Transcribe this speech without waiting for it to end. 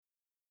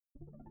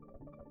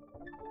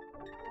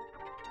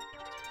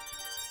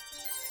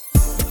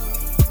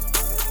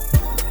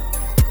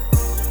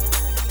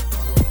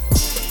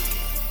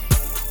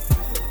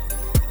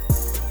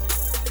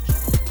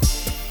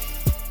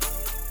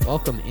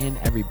Welcome in,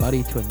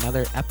 everybody, to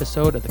another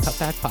episode of the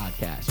Cutback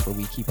podcast, where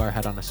we keep our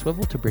head on a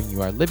swivel to bring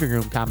you our living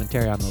room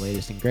commentary on the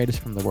latest and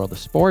greatest from the world of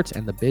sports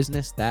and the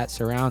business that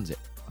surrounds it.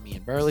 I'm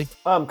Ian Burley.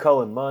 I'm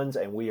Cullen Munns,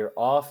 and we are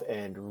off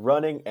and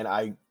running. And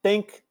I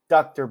think,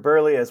 Dr.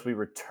 Burley, as we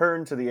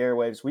return to the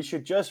airwaves, we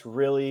should just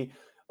really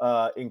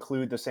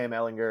include the Sam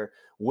Ehlinger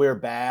 "We're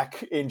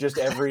back" in just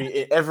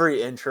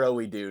every intro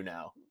we do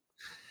now.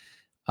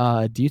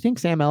 Do you think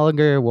Sam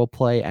Ehlinger will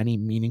play any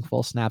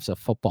meaningful snaps of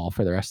football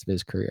for the rest of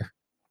his career?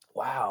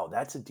 Wow,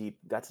 that's a deep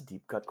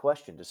cut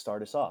question to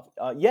start us off.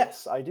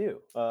 Yes, I do.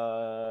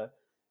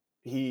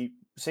 He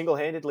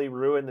single-handedly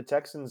ruined the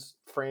Texans'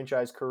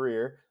 franchise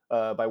career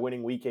by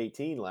winning Week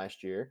 18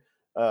 last year.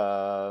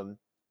 And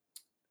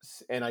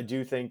I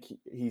do think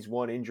he's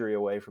one injury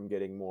away from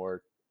getting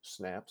more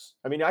snaps.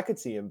 I mean, I could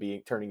see him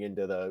turning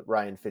into the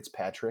Ryan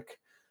Fitzpatrick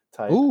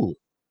type. Ooh.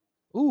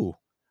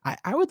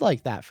 I would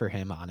like that for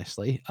him,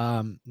 honestly.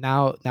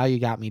 Now you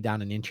got me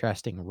down an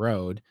interesting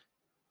road.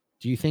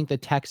 Do you think the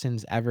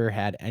Texans ever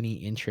had any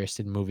interest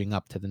in moving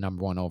up to the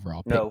number one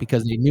overall pick? No.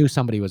 Because they knew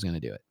somebody was going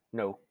to do it.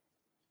 No.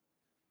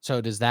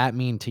 So does that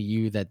mean to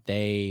you that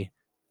they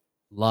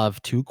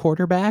love two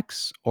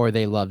quarterbacks or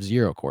they love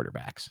zero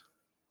quarterbacks?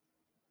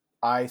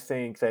 I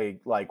think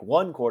they like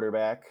one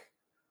quarterback.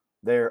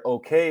 They're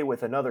okay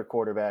with another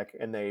quarterback,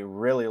 and they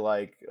really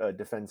like a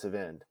defensive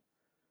end.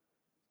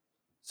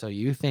 So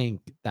you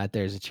think that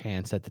there's a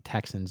chance that the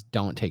Texans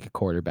don't take a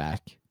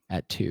quarterback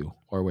at 2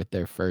 or with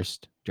their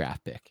first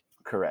draft pick?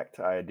 Correct.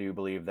 I do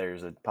believe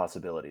there's a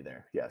possibility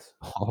there. Yes.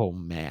 Oh,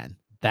 man.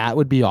 That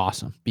would be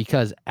awesome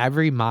because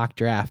every mock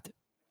draft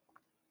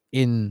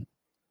in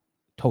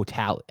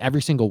totality,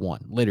 every single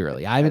one,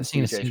 literally. I haven't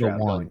seen a single Stroud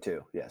one. Going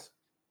too. Yes.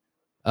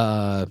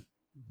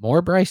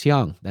 More Bryce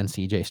Young than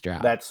CJ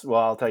Stroud.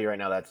 I'll tell you right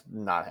now, that's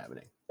not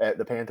happening.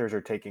 The Panthers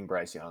are taking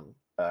Bryce Young.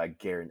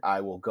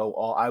 I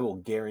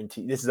will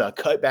guarantee. This is a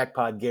Cutback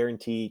pod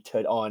guarantee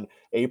on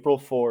April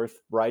 4th.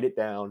 Write it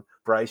down.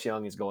 Bryce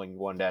Young is going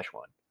 1-1.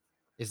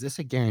 Is this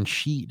a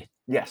Guaransheed?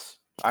 Yes.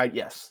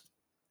 Yes.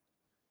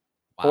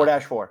 Wow.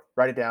 4-4.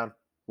 Write it down.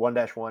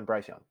 1-1.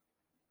 Bryce Young.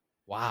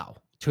 Wow.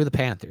 To the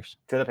Panthers.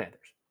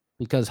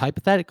 Because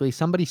hypothetically,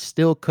 somebody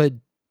still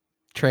could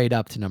trade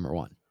up to number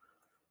one.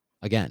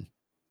 Again.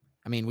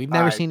 I mean, we've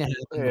never seen it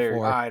happen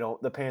before.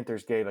 The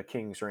Panthers gave a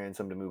king's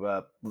ransom to move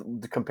up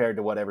compared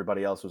to what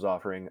everybody else was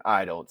offering.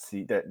 I don't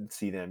see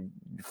them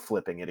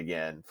flipping it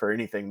again for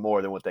anything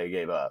more than what they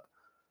gave up.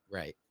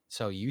 Right.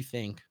 So you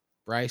think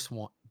Bryce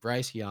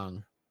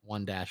Young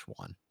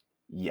 1-1?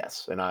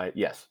 Yes,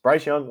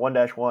 Bryce Young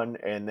 1-1,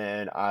 and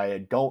then I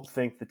do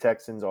think the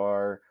Texans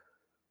are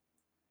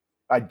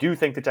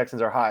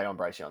high on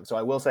Bryce Young. So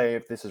I will say,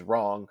 if this is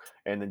wrong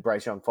and then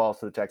Bryce Young falls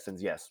to the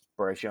Texans, yes,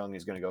 Bryce Young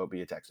is going to go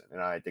be a Texan.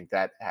 And I think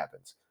that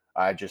happens.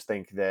 I just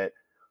think that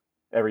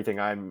everything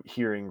I'm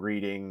hearing,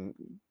 reading,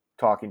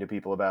 talking to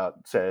people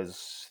about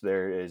says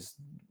there is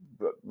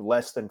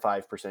less than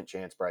 5%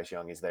 chance Bryce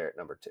Young is there at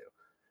number 2.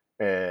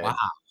 And,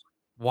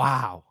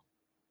 wow.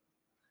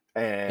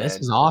 And this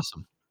is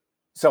awesome.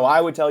 So I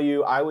would tell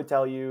you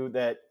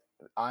that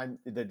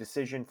the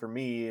decision for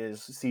me is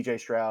CJ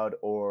Stroud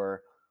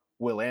or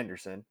Will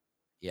Anderson.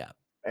 Yeah.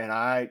 And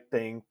I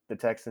think the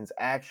Texans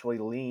actually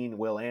lean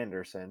Will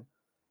Anderson,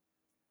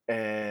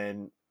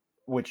 and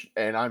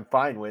I'm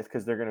fine with,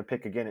 because they're going to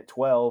pick again at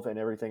 12, and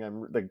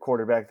the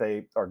quarterback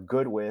they are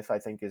good with, I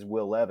think, is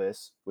Will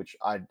Levis, which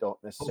I don't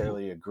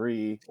necessarily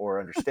agree or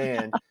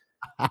understand,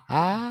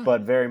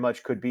 but very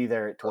much could be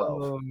there at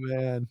 12.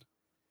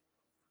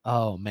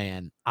 Oh,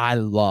 man. I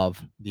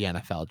love the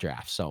NFL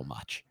draft so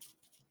much.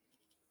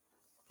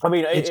 I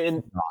mean,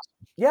 awesome.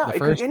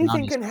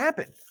 Anything can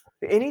happen.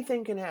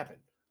 Anything can happen.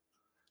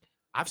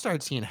 I've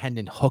started seeing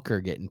Hendon Hooker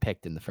getting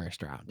picked in the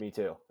first round. Me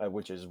too,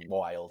 which is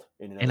wild.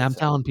 And I'm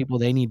telling people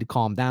they need to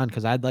calm down,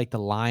 because I'd like the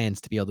Lions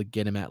to be able to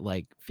get him at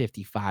like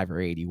 55 or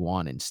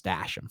 81 and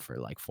stash him for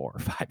like 4 or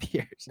 5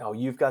 years. No,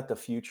 you've got the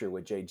future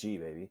with JG,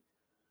 baby.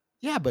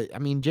 Yeah, but I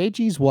mean,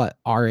 JG's what,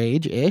 our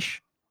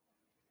age-ish?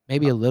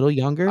 Maybe a little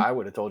younger? I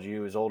would have told you he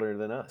was older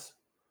than us.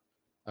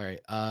 All right,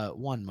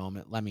 one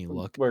moment. Let me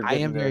look. We're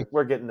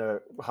getting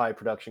the high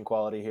production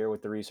quality here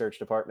with the research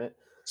department.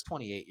 He's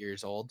 28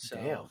 years old, so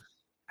damn.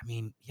 I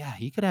mean, yeah,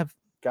 he could have.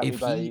 I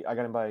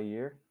got him by a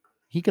year.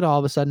 He could all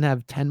of a sudden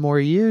have 10 more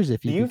years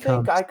if he. Do you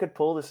think I could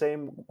pull the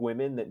same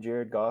women that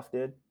Jared Goff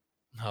did?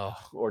 Oh,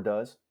 or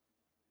does?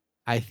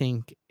 I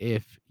think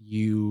if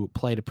you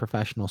played a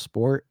professional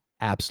sport,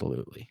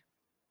 absolutely.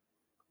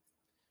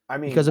 I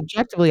mean, because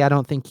objectively, I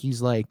don't think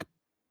he's like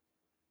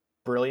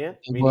brilliant.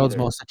 The world's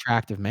most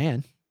attractive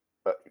man.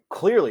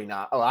 Clearly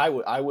not. Oh,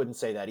 I wouldn't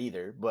say that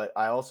either, but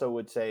I also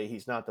would say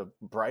he's not the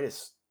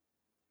brightest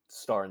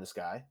star in the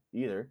sky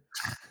either.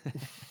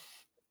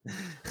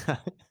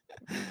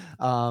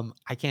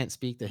 I can't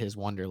speak to his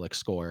Wonderlic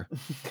score,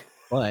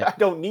 but I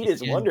don't need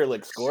his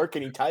Wonderlic score.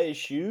 Can he tie his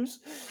shoes?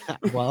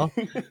 Well,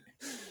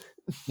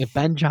 if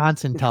Ben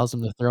Johnson tells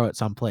him to throw it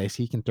someplace,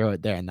 he can throw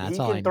it there, and that's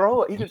all. He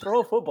can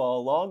throw a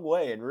football a long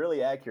way and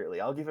really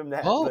accurately. I'll give him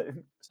that. Well,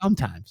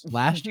 sometimes.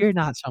 Last year,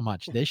 not so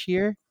much. This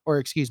year, or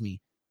excuse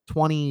me,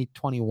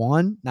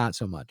 2021, not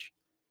so much.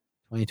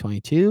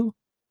 2022,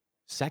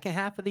 second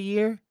half of the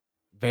year,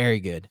 very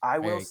good,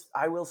 very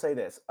I will say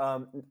this.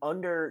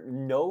 Under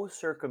no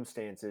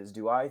circumstances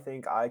do I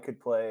think I could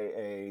play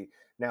a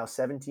now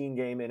 17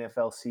 game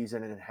NFL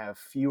season and have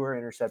fewer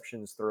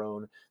interceptions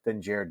thrown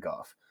than Jared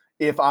Goff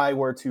if I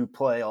were to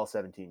play all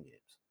 17 games.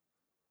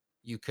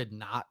 you could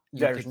not you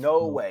There's could no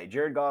throw. way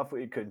Jared Goff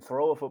could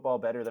throw a football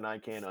better than I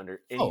can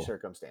under any Oh,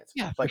 circumstance.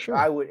 yeah, for Like sure.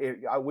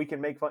 we can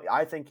make fun.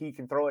 I think he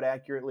can throw it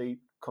accurately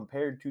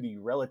compared to the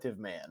relative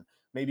man.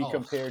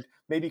 Oh,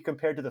 Maybe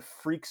compared to the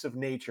freaks of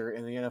nature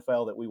in the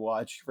NFL that we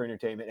watch for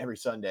entertainment every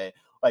Sunday.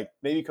 Like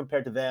maybe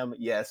compared to them,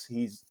 yes,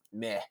 he's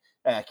meh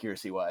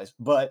accuracy wise,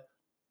 but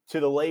to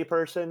the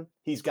layperson,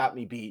 he's got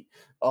me beat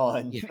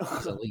on. yeah,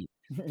 he's elite.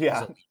 He's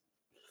Yeah. elite.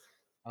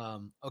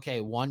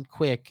 Okay, one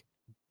quick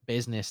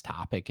business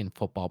topic in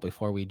football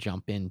before we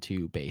jump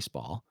into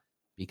baseball,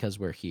 because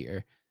we're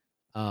here.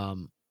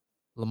 Um,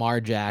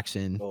 Lamar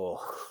Jackson, Oh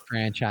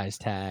franchise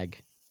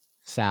tag,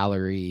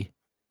 salary,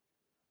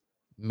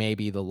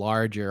 maybe the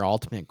larger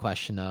ultimate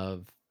question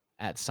of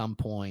at some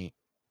point,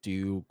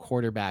 do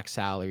quarterback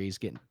salaries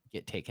get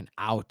taken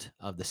out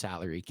of the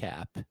salary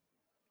cap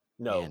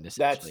no, and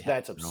essentially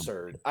have that's their own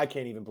absurd. money? I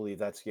can't even believe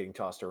that's getting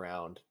tossed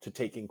around to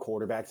taking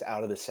quarterbacks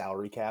out of the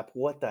salary cap.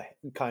 What the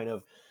kind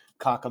of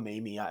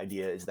cockamamie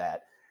idea is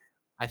that?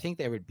 I think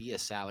there would be a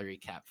salary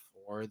cap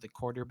for the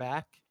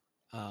quarterback.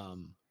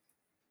 Um,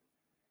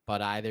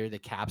 But either the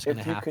cap's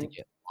gonna If you have to can,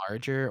 get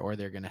larger or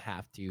they're gonna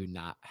have to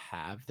not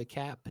have the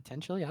cap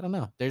potentially, I don't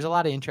know. There's a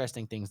lot of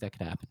interesting things that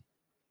could happen.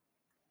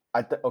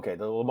 okay,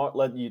 the Lamar.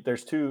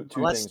 There's But two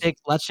things.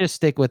 let's just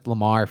stick with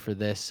Lamar for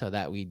this so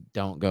that we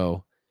don't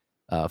go,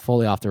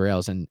 fully off the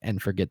rails and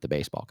forget the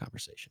baseball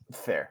conversation.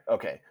 Fair,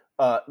 okay.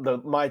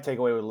 The my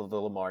takeaway with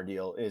the Lamar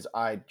deal is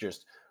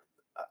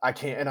I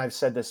can't, and I've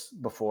said this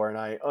before, and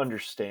I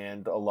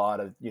understand a lot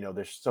of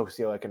there's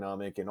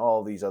socioeconomic and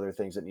all these other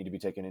things that need to be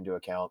taken into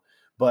account,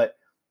 but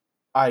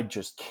I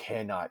just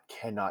cannot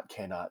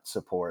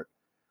support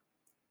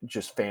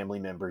just family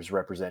members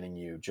representing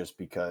you just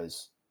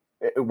because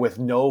with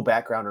no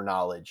background or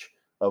knowledge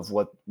of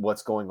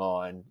what's going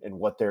on and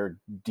what they're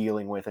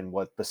dealing with and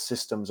what the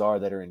systems are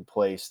that are in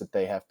place that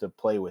they have to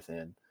play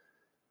within.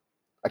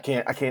 I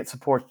can't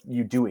support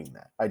you doing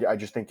that. I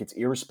just think it's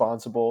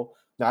irresponsible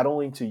not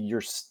only to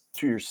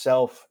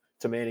yourself,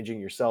 to managing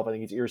yourself. I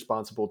think it's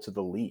irresponsible to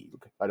the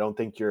league. I don't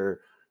think you're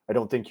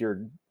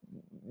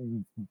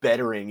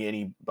bettering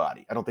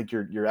anybody. I don't think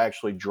you're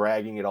actually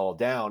dragging it all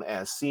down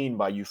as seen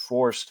by you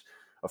forced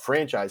a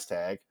franchise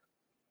tag,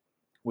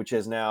 which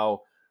has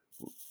now,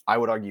 I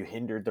would argue,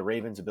 hindered the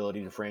Ravens'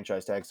 ability to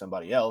franchise tag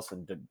somebody else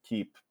and to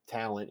keep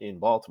talent in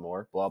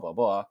Baltimore, blah, blah,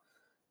 blah.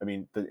 I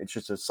mean, it's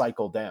just a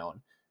cycle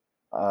down.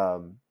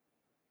 Um,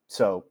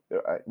 so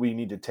we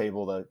need to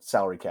table the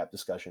salary cap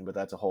discussion, but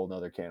that's a whole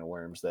nother can of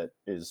worms that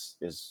is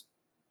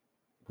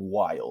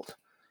wild.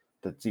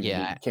 That's even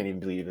Yeah. can't even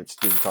believe it's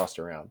being tossed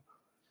around.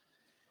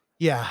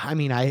 Yeah, I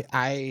mean,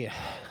 I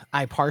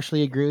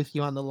partially agree with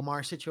you on the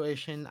Lamar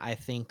situation. I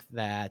think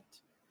that,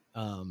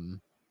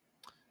 um,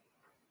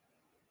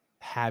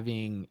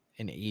 having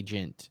an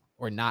agent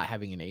or not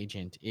having an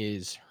agent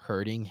is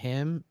hurting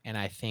him, and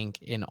I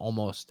think in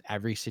almost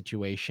every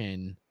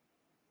situation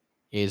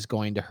is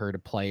going to hurt a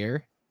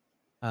player.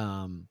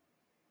 Um,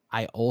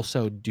 I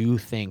also do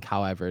think,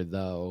 however,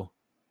 though,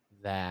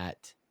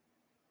 that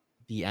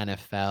the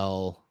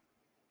NFL,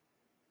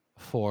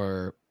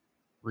 for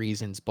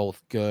reasons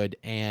both good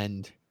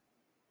and,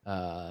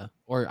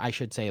 or I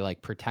should say,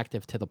 like,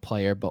 protective to the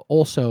player, but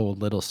also a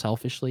little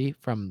selfishly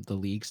from the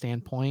league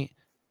standpoint,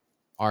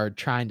 are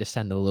trying to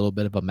send a little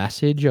bit of a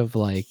message of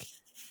like,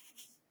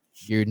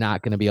 you're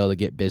not going to be able to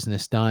get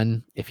business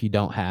done if you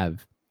don't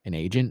have an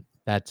agent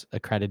that's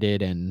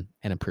accredited and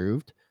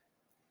approved.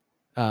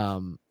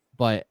 Um,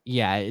 but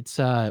yeah, it's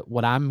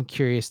what I'm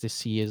curious to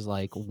see is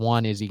like,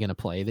 one, is he going to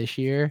play this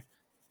year?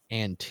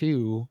 And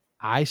two,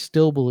 I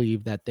still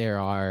believe that there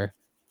are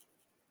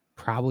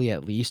probably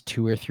at least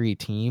two or three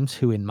teams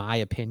who, in my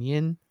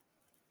opinion,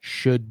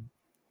 should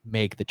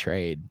make the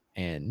trade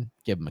and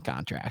give him a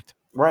contract.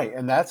 Right,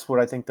 and that's what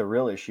I think the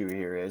real issue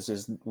here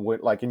is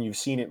what, like, and you've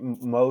seen it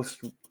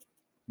most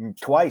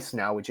twice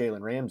now with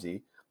Jalen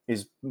Ramsey,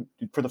 is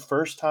for the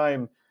first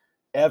time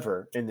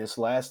ever in this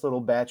last little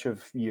batch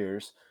of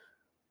years,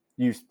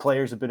 youth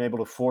players have been able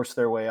to force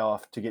their way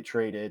off to get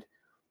traded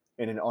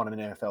on an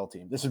NFL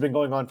team. This has been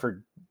going on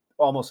for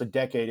almost a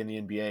decade in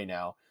the NBA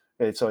now,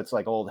 so it's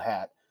like old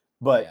hat.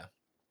 But Yeah.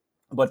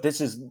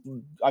 this is,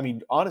 I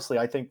mean, honestly,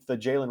 I think the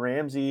Jalen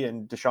Ramsey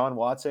and Deshaun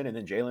Watson, and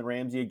then Jalen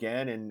Ramsey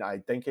again, and I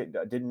think it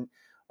didn't.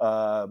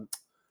 Um,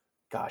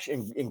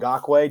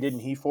 Ngakwe, didn't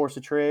he force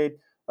a trade?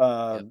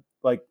 Yep.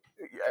 Like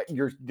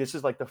you're, this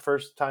is like the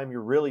first time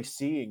you're really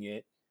seeing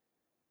it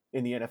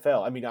in the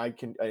NFL. I mean,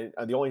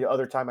 the only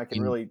other time I I can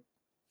mean, really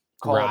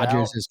call it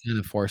Rodgers out, is kind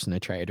of forcing a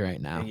trade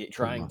right now, pretty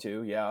trying much.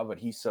 to, yeah, but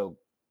he's so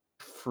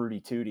fruity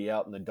tooty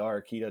out in the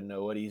dark, he doesn't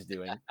know what he's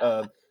doing.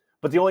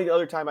 But the only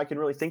other time I can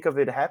really think of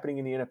it happening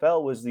in the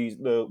NFL was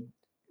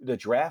the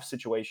draft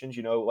situations,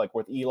 like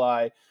with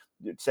Eli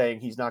saying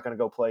he's not going to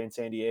go play in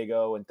San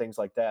Diego and things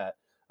like that.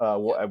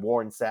 Yep.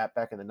 Warren Sapp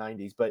back in the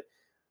 '90s, but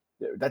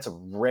that's a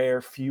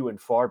rare, few and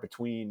far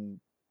between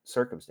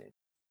circumstance.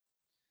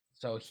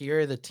 So here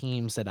are the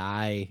teams that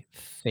I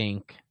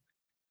think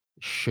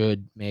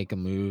should make a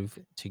move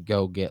to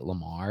go get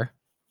Lamar.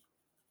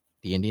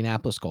 The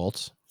Indianapolis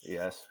Colts,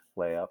 Yes,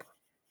 layup.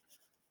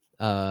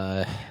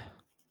 uh,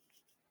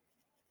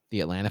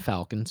 the Atlanta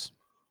Falcons,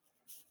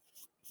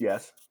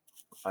 Yes,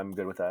 I'm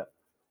good with that.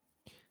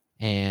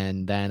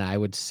 and then I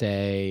would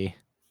say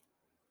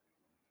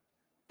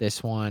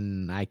this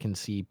one I can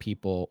see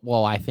people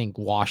I think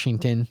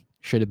Washington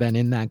should have been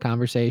in that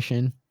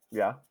conversation,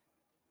 Yeah.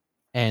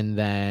 and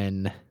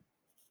then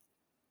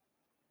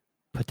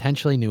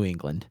potentially New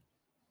England.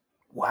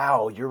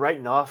 Wow, you're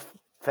writing off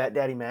Fat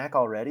Daddy Mac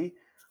already?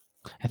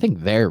 I think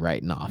they're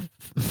writing off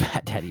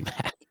Fat Daddy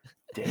Mac.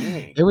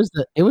 Dang.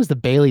 It was the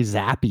Bailey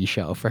Zappi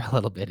show for a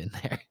little bit in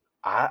there.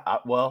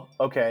 Well,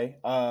 okay.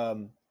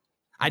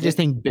 I just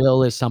Did think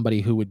Bill is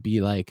somebody who would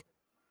be like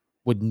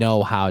would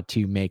know how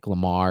to make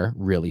Lamar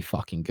really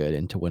fucking good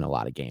and to win a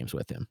lot of games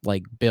with him.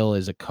 Like, Bill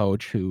is a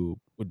coach who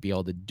would be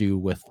able to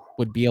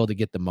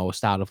get the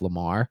most out of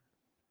Lamar.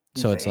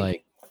 you So it's think?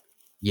 like,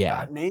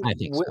 yeah, Name I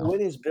think so. when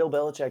has Bill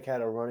Belichick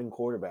had a running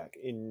quarterback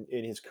in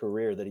his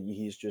career that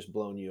he's just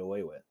blown you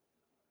away with?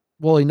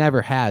 Well, he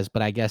never has,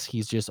 but I guess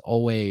he's just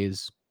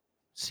always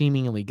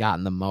seemingly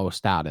gotten the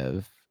most out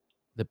of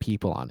the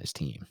people on his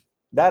team.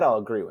 That I'll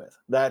agree with.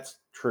 That's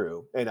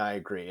true, and I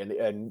agree.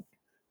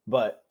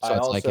 But So I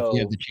it's like if you have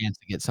also the chance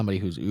to get somebody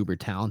who's uber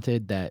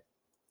talented that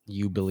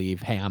you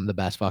believe, "Hey, I'm the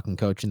best fucking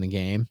coach in the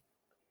game,"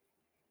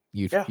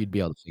 you'd yeah, you'd be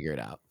able to figure it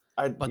out.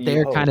 But you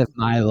they're kind hope. of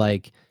my,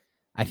 like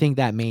I think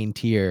that main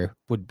tier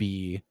would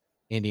be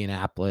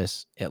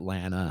Indianapolis,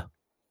 Atlanta,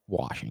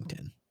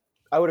 Washington.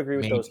 I would agree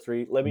with those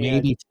Maybe 3. Let me add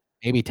maybe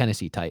maybe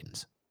Tennessee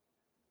Titans.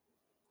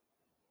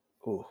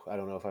 ooh, I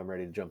don't know if I'm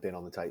ready to jump in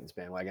on the Titans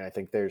bandwagon.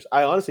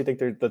 I honestly think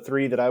there's the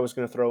 3 that I was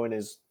gonna throw in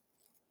as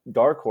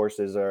dark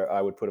horses are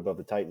I would put above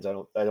the Titans.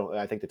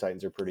 I think the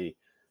Titans are pretty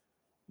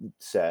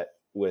set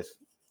with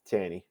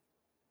Tanny.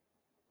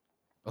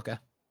 Okay.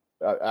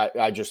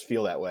 I just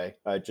feel that way.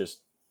 I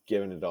just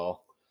given it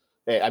all.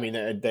 I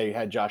mean, they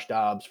had Josh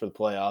Dobbs for the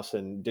playoffs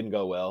and didn't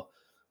go well,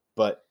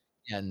 but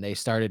Yeah, and they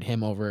started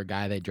him over a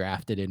guy they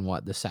drafted in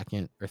what, the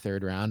 2nd or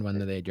 3rd round. When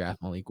did they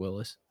draft Malik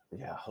Willis?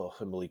 yeah,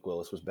 and Malik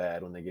Willis was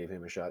bad when they gave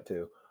him a shot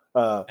too.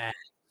 Uh, Eh,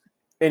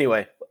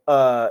 anyway,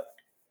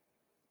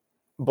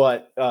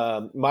 but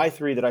my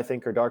 3 that I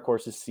think are dark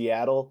horses: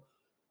 Seattle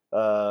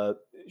uh,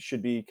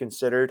 should be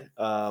considered,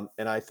 and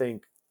I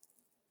think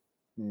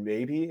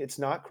maybe it's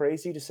not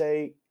crazy to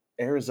say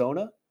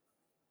Arizona.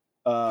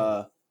 ooh,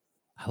 Uh,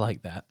 I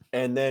like that.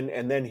 and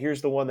then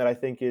here's the one that I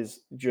think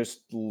is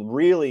just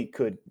really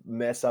could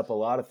mess up a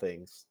lot of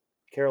things.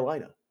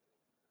 Carolina.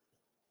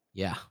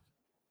 Yeah.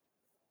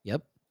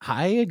 Yep.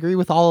 I agree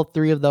with all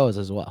 3 of those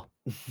as well.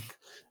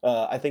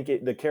 I think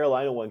the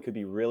Carolina one could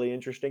be really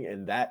interesting,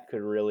 and that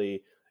could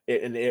really.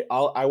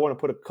 I want to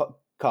put a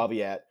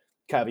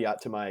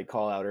caveat to my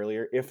call out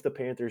earlier. If the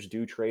Panthers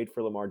do trade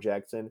for Lamar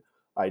Jackson,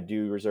 I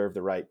do reserve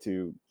the right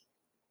to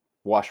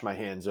wash my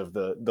hands of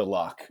the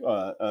lock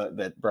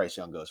that Bryce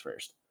Young goes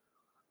first.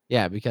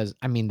 Yeah, because,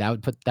 I mean,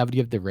 that would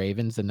give the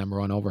Ravens the number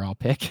 1 overall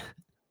pick.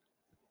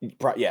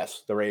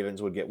 Yes, the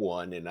Ravens would get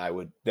one, and I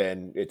would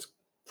then it's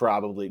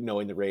probably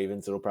knowing the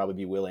Ravens, it'll probably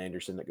be Will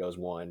Anderson that goes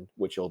one,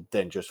 which will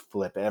then just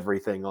flip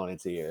everything on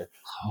its ear.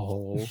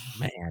 Oh,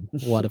 man,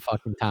 what a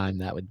fucking time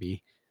that would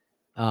be.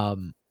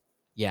 Um,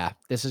 yeah,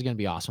 this is gonna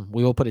be awesome.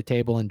 We will put a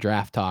table in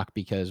draft talk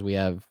because we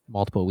have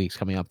multiple weeks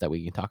coming up that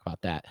we can talk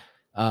about that.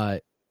 Uh,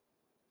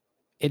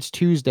 it's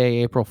Tuesday,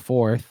 April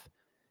 4th.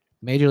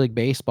 Major League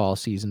Baseball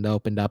season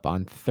opened up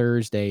on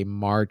Thursday,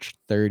 March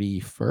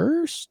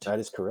 31st. That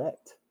is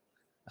correct.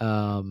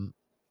 Um,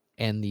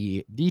 and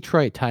the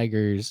Detroit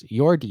Tigers,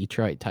 your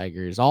Detroit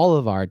Tigers, all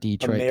of our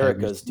Detroit Tigers,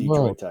 America's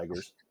Detroit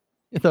Tigers.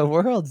 the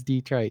world's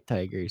Detroit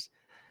Tigers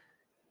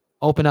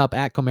open up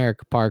at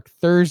Comerica Park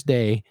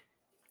Thursday,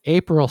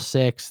 April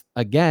 6th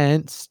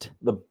against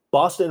The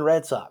Boston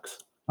Red Sox.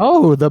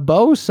 the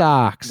Bo The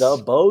Sox.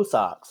 Bo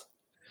Sox.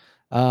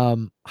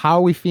 How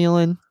are we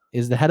feeling?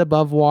 Is the head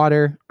above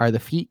water? Are the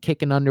feet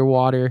kicking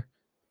underwater?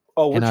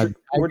 Oh, And are the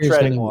we're Tigers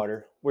treading gonna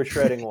water. We're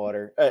treading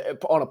water.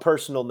 On a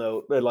personal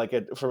note,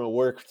 from a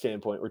work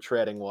standpoint, we're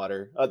treading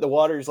water. The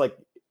water is like,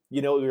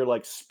 you're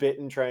like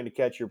spitting trying to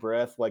catch your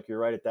breath, like you're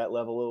right at that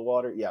level of the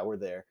water. Yeah, we're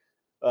there.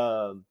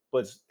 But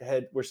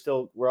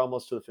we're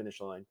almost to the finish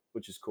line,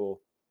 which is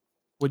cool.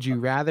 would you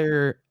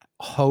rather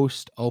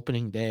host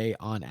opening day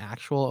on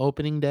actual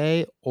opening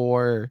day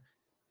or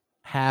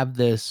have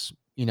this,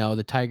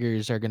 the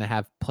Tigers are gonna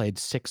have played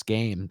 6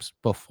 games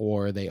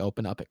before they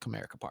open up at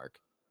Comerica Park?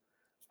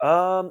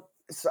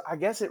 So I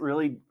guess it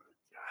really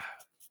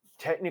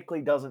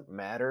technically doesn't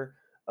matter.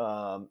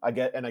 I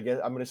guess I'm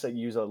going to say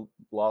use a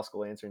law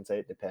school answer and say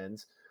it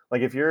depends.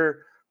 Like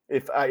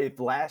if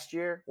last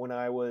year when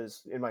I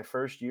was in my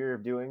first year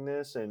of doing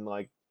this and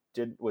like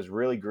was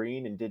really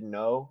green and didn't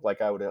know,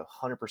 like I would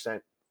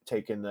 100%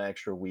 taken the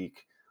extra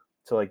week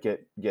to like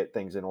get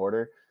things in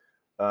order.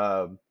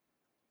 Um,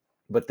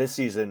 but this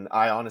season,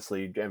 I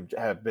honestly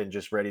have been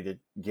just ready to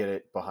get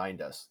it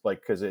behind us,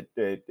 like because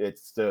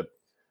it's the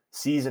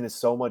season is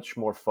so much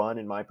more fun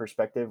in my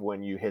perspective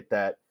when you hit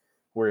that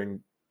we're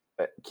in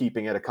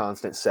keeping at a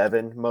constant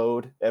 7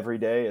 mode every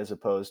day as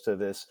opposed to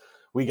this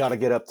we got to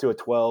get up to a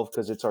 12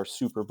 because it's our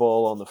Super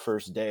Bowl on the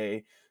first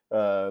day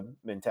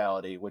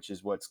mentality, which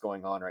is what's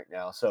going on right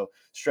now. So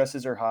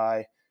stresses are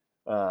high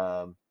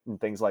and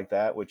things like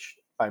that, which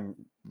I'm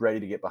ready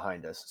to get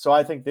behind us. So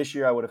I think this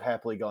year I would have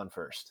happily gone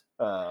first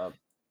to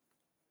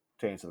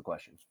answer the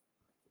question.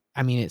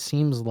 I mean, it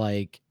seems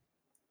like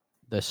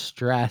the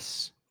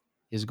stress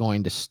is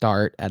going to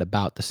start at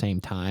about the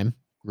same time,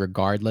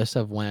 regardless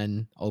of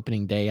when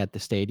opening day at the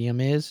stadium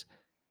is.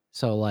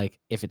 So, like,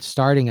 if it's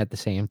starting at the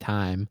same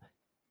time,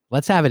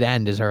 let's have it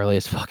end as early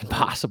as fucking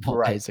possible,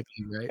 Right.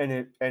 basically, right?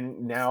 And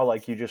now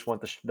like you just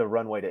want the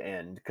runway to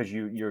end because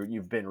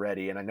you've been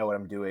ready and I know what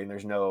I'm doing.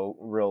 There's no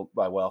real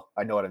well,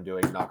 I know what I'm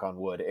doing, knock on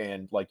wood,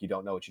 and like you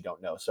don't know what you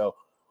don't know. So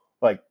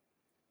like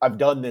I've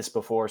done this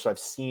before, so I've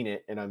seen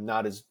it and I'm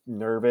not as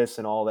nervous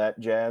and all that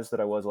jazz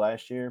that I was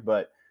last year,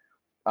 but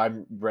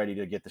I'm ready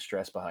to get the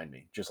stress behind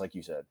me, just like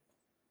you said.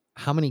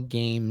 How many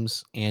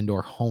games and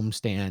or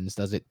homestands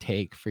does it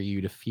take for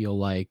you to feel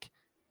like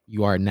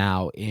you are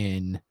now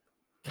in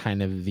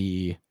kind of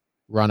the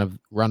run of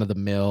the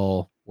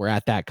mill, we're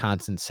at that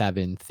constant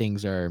 7,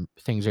 things are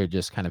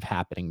just kind of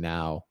happening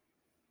now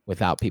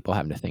without people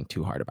having to think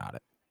too hard about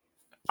it?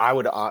 I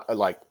would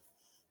like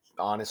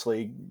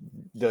honestly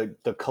the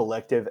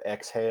collective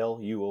exhale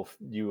you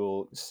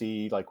will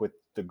see like with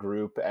the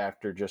group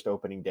after just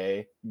opening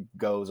day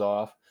goes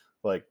off,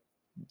 like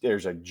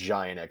there's a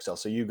giant exhale.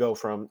 So you go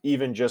from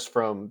even just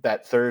from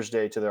that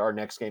Thursday to our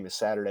next game is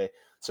Saturday.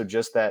 So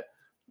just that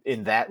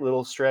in that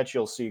little stretch,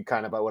 you'll see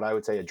kind of what I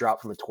would say a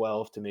drop from a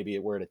 12 to maybe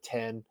we're at a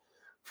 10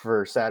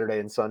 for Saturday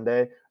and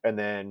Sunday. And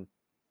then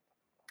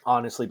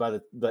honestly, by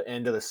the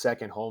end of the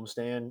second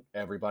homestand,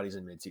 everybody's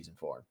in midseason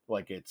form.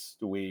 Like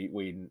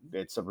we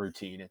it's a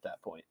routine at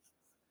that point.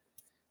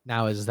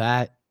 Now is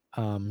that,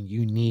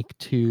 unique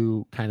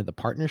to kind of the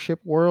partnership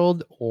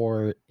world,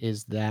 or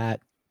is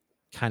that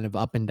kind of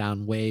up and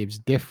down waves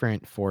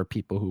different for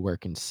people who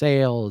work in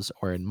sales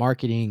or in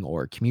marketing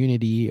or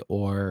community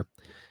or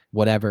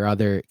whatever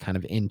other kind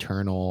of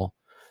internal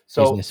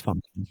So business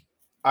function?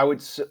 I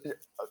would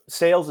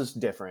sales is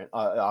different,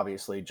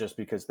 obviously, just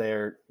because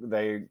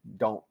they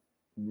don't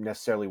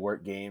necessarily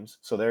work games,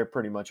 so they're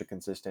pretty much a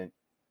consistent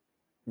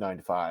 9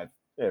 to 5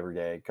 every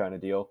day kind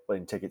of deal, like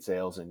in ticket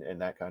sales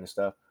and that kind of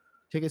stuff.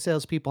 Ticket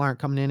sales people aren't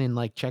coming in and,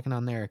 like, checking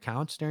on their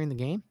accounts during the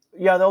game?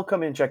 Yeah, they'll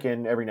come in check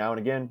in every now and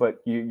again,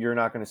 but you're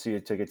not going to see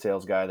a ticket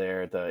sales guy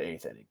there at the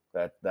eighth inning.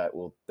 That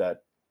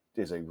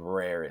is a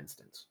rare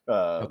instance,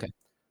 Okay.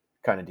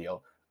 kind of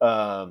deal.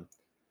 Um,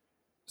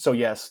 so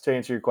yes, to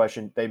answer your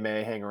question, they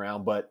may hang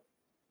around, but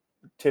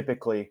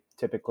typically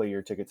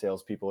your ticket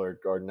sales people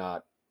are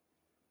not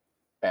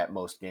at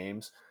most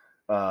games.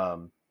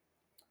 Um,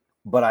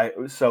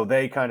 but so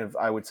they kind of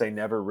I would say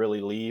never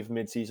really leave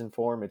midseason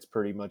form. It's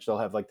pretty much they'll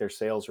have like their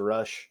sales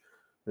rush,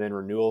 then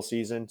renewal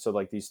season. So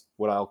like these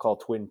what I'll call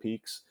twin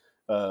peaks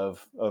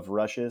of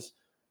rushes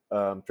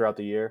throughout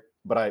the year.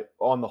 But I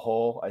on the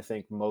whole, I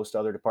think most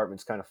other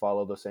departments kind of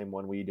follow the same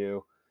one we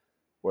do,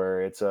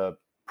 where it's a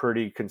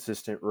pretty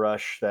consistent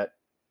rush that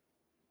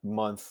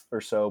month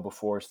or so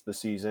before the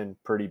season,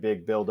 pretty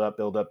big build up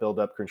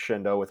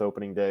crescendo with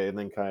opening day, and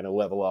then kind of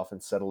level off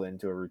and settle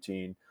into a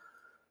routine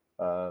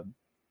uh,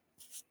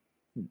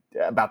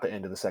 about the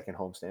end of the second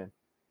homestand.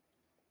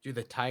 Do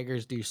the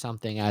Tigers do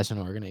something as an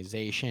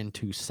organization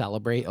to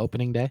celebrate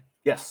opening day?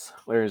 Yes,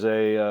 there's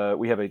a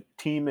we have a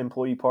team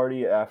employee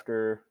party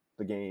after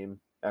the game,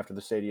 after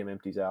the stadium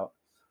empties out,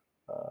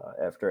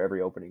 after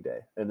every opening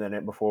day, and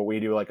then before we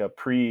do like a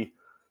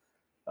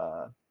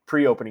uh,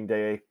 pre opening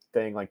day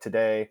thing, like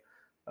today,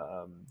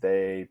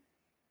 they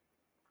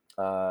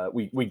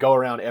we go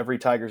around every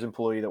Tigers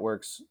employee that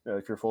works.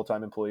 If you're a full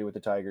time employee with the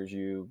Tigers,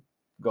 you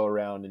go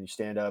around and you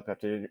stand up, have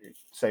to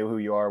say who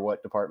you are,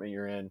 what department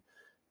you're in,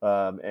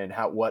 and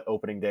how what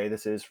opening day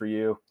this is for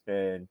you.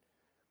 And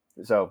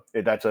so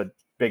that's a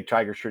big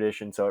Tigers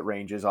tradition. So it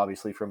ranges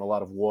obviously from a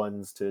lot of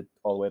ones to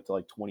all the way up to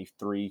like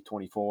 23,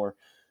 24.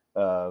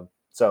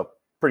 So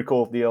pretty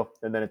cool deal.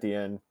 And then at the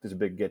end, there's a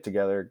big get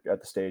together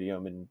at the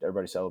stadium and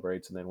everybody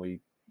celebrates. And then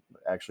we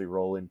actually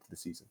roll into the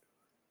season.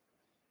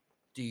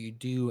 Do you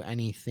do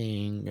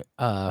anything,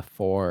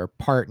 for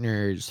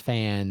partners,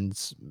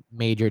 fans,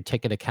 major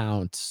ticket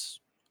accounts,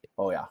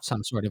 Oh yeah.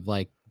 some sort of,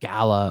 like,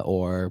 gala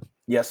or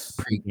Yes.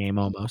 pregame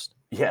almost?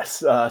 Yes.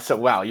 So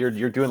wow,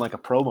 you're doing like a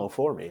promo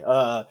for me.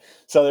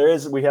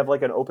 So we have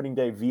like an opening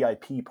day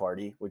VIP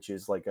party, which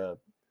is like a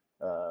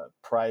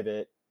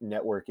private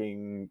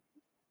networking.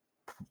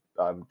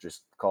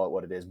 Just call it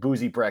what it is.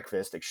 Boozy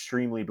breakfast,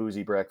 extremely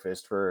boozy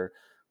breakfast for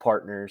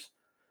partners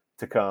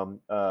to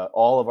come.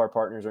 All of our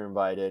partners are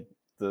invited.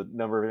 The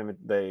number of them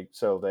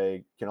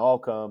they can all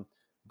come,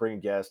 bring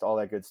a guest, all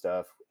that good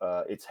stuff.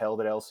 It's held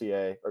at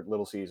LCA or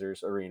Little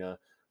Caesars Arena,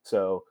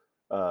 so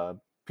uh,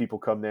 people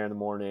come there in the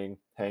morning,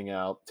 hang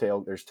out.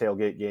 There's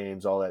tailgate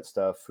games, all that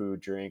stuff, food,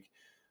 drink.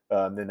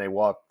 Then they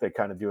walk. They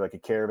kind of do like a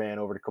caravan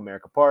over to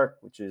Comerica Park,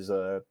 which is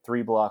a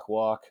 3 block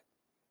walk,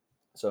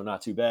 so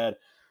not too bad.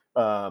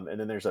 And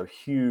then there's a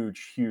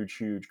huge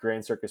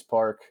Grand Circus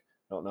Park.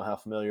 I don't know how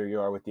familiar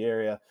you are with the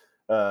area.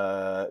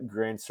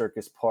 Grand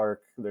Circus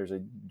Park. There's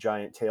a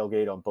giant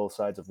tailgate on both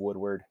sides of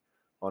Woodward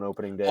on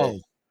opening day. Oh,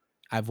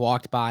 I've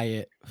walked by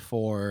it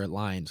for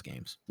Lions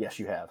games. Yes,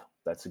 you have.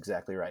 That's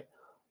exactly right.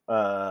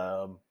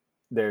 Um,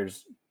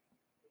 there's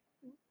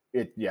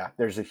it. Yeah,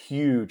 there's a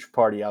huge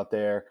party out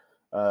there.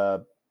 Uh,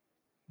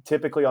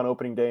 Typically on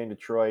opening day in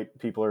Detroit,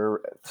 people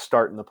are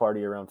starting the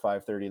party around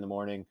 5:30 in the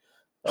morning.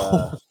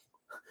 Uh,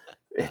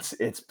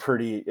 it's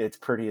pretty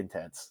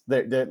intense.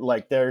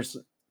 Like there's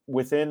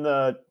within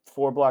the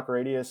 4 block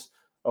radius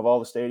of all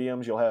the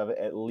stadiums, you'll have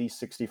at least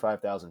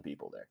 65,000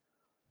 people there.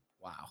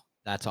 Wow,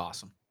 that's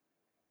awesome.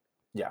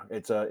 Yeah,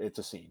 it's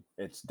a scene.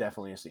 It's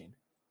definitely a scene.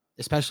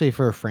 Especially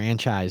for a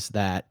franchise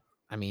that,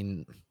 I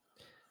mean,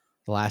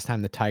 the last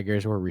time the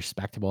Tigers were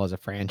respectable as a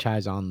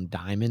franchise on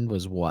Diamond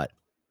was what,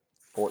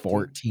 14,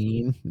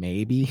 14,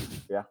 maybe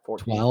yeah,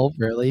 14. 12,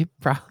 really?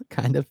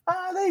 Kind of.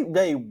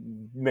 They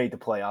made the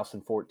playoffs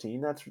in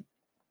 14. And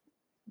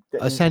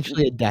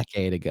Essentially a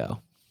decade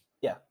ago,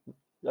 yeah,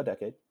 a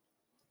decade.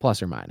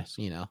 plus or minus,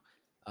 you know?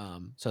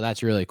 So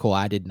that's really cool.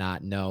 I did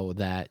not know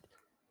that,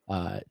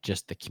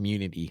 just the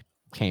community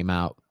came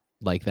out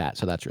like that,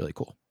 so that's really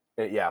cool.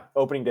 Yeah,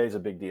 opening day is a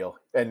big deal,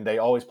 and they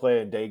always play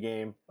a day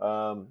game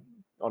on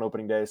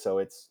opening day. So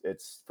it's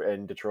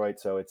in Detroit,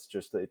 so it's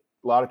just a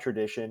lot of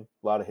tradition,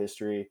 a lot of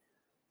history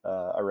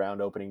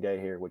around opening day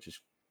here, which is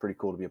pretty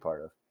cool to be a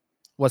part of.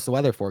 What's the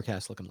weather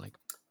forecast looking like?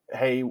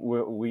 Hey,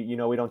 we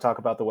we don't talk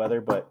about the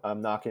weather, but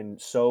I'm knocking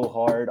so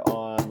hard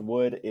on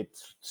wood.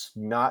 It's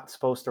not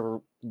supposed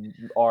to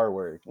R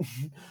word.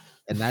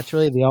 And that's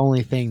really the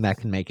only thing that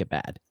can make it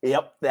bad.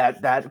 Yep,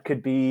 that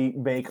could be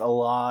make a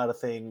lot of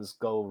things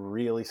go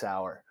really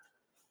sour.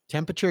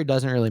 Temperature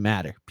doesn't really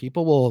matter.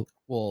 People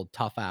will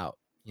tough out,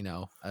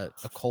 a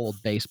cold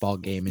baseball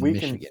game in we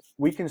can Michigan.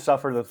 we can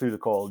suffer through the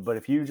cold, but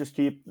if you just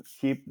keep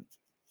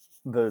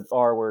the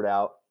R word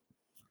out,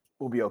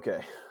 we'll be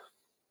okay.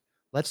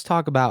 Let's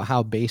talk about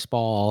how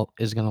baseball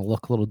is gonna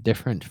look a little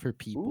different for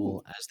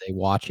people Ooh, as they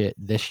watch it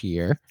this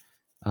year,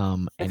 if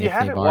and you if they've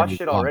haven't already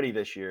watched it watched. already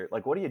this year,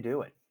 like what are you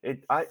doing?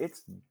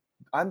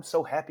 I'm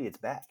so happy it's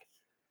back.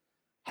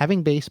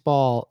 Having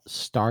baseball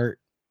start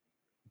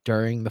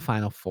during the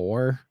Final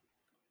Four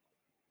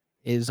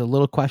is a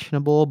little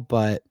questionable,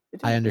 but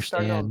I It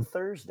started on understand.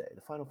 Thursday.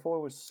 The Final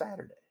Four was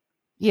Saturday.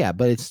 Yeah,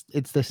 but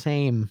it's the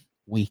same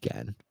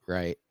weekend,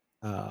 right?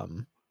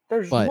 Um,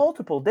 There's but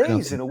multiple I don't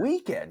days in think a that.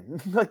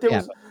 weekend. Like there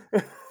Yeah,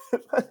 was.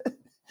 but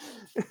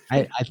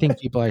I think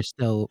people are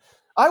still.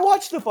 I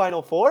watched the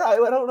Final Four. I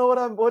don't know what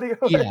I'm. What do you?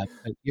 Yeah,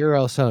 but you're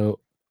also,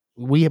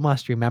 we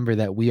must remember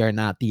that we are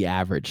not the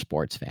average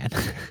sports fan.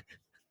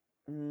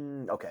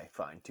 Okay,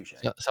 fine, touche.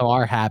 So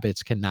our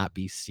habits cannot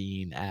be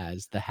seen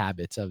as the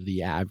habits of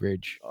the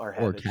average Our or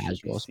habits should be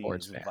casual seen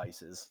sports as fan.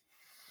 vices.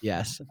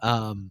 Yes.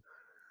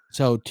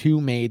 So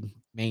 2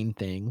 main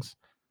things.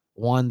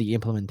 1, the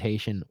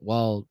implementation.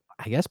 Well,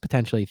 I guess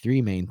potentially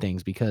 3 main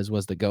things, because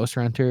was the Ghost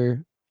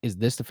Runner, is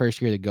this the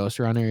first year the Ghost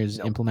Runner is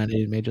Nope. implemented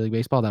in Major League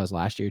Baseball? That was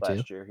last year too?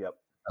 Last year, yep.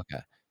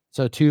 Okay.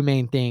 So 2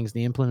 main things,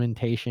 the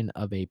implementation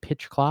of a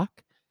pitch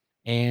clock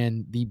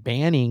and the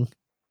banning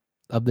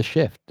of the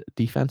shift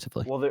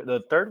defensively. Well,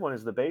 the third one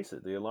is the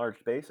bases, the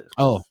enlarged bases,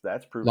 Oh, because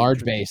that's proving large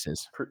true.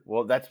 bases.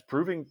 Well, that's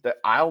proving that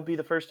I'll be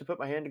the first to put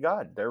my hand to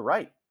God. They're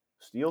right.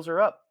 Steals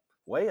are up,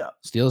 way up.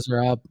 Steals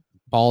are up,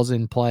 balls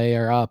in play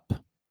are up,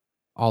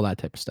 all that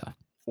type of stuff.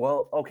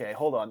 Well, okay,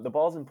 hold on. The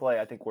balls in play,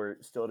 I think we're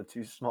still at a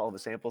too small of a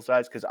sample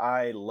size because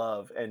I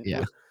love and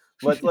Yeah.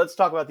 let's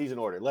talk about these in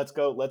order. Let's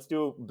go. Let's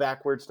do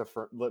backwards to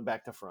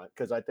back to front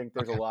because I think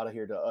there's a Okay. lot of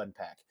here to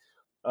unpack.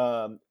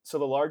 So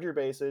the larger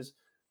bases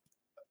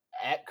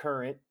at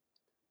current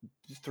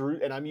through,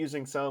 and I'm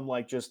using some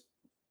like just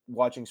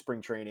watching spring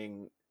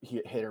training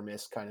hit or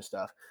miss kind of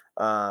stuff.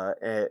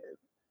 And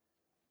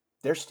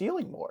they're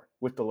stealing more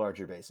with the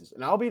larger bases,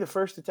 and I'll be the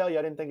first to tell you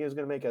I didn't think it was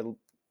going to make a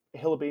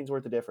hill of beans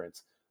worth of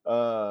difference.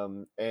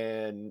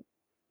 And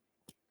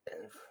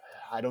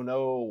I don't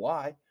know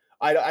why.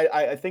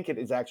 I think it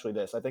is actually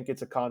this. I think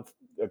it's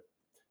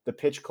the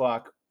pitch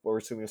clock. Or we're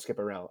assuming to skip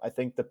around. I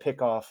think the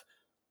pickoff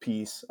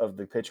piece of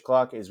the pitch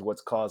clock is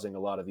what's causing a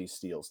lot of these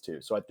steals too.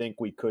 So I think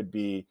we could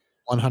be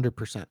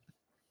 100%.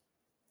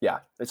 yeah.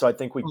 So I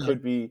think we But,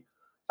 could be.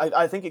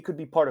 I think it could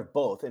be part of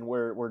both, and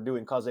we're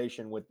doing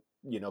causation with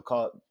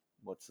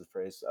what's the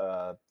phrase?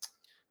 Why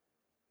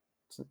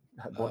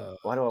do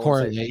I want to say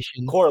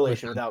correlation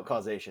correlation without. without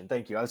causation?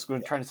 Thank you. I was Yeah.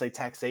 trying to say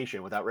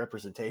taxation without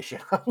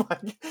representation.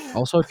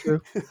 Also true.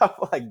 I'm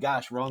like,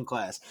 gosh, wrong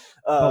class.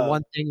 But Uh,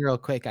 one thing real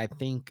quick, I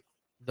think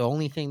the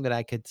only thing that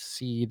I could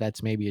see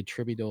that's maybe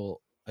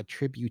attributable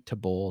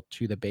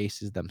to the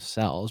bases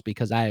themselves,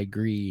 because I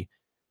agree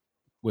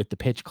with the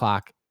pitch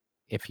clock,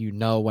 if you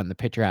know when the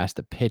pitcher has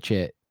to pitch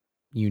it,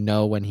 you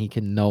know when he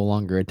can no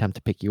longer attempt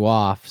to pick you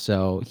off,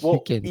 so you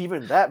Well, can.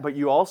 even that, but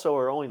you also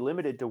are only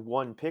limited to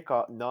one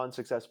pickoff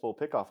non-successful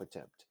pickoff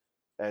attempt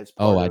as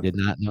Oh, part I of did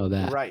not know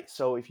that. right.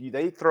 So if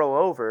they throw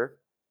over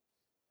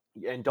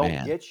and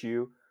don't Man, get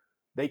you,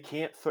 they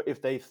can't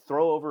if they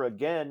throw over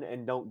again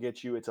and don't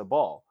get you, it's a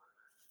ball.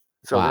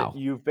 So that wow.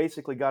 you've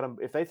basically got them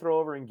if they throw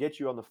over and get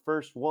you on the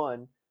first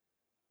one,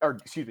 or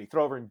excuse me,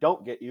 throw over and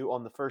don't get you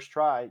on the first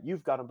try,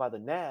 you've got them by the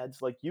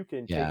nads, like, you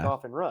can take Yeah,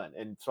 off and run,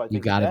 and so I you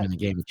think got him that in a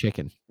game of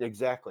chicken.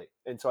 exactly,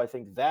 and so I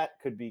think that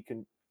could be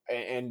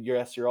and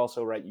yes, you're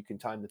also right, you can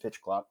time the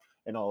pitch clock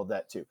and all of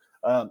that too.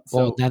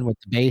 Well, So then with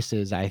the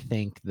bases, I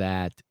think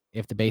that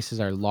if the bases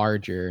are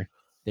larger,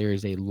 there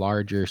is a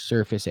larger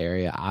surface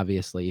area,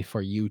 obviously,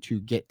 for you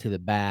to get to the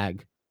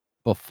bag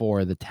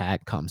before the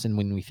tag comes, and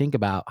when we think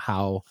about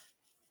how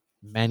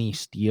many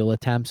steal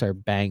attempts are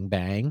bang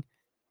bang,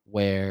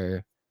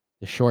 where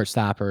the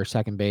shortstop or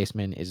second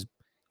baseman is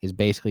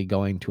basically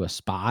going to a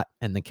spot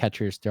and the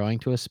catcher is throwing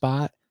to a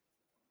spot,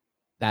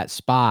 that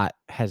spot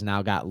has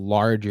now got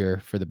larger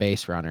for the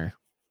base runner,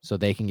 so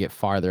they can get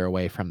farther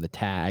away from the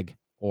tag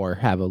or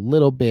have a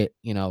little bit,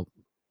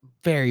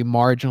 very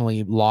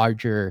marginally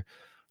larger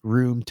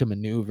room to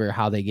maneuver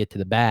how they get to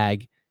the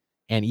bag,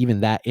 and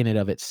even that in and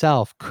of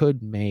itself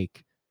could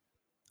make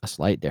a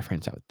slight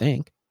difference, I would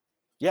think.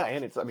 yeah,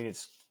 and it's I mean,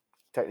 it's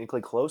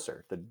technically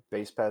closer. The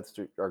base paths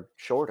are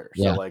shorter,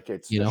 so, Yeah, like,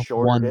 it's a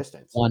shorter one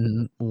distance.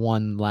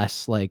 one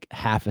less, like,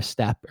 half a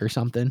step or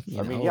something,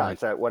 I mean, yeah, like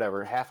it's at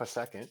whatever, half a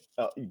second,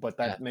 but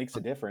yeah, that makes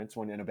a difference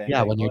when in a bang yeah,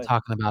 bang when you're play.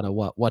 talking about a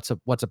what's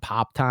a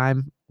pop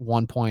time?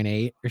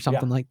 1.8 or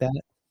Yeah, something like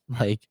that?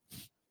 Like,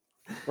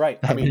 right.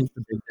 I that mean, makes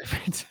a big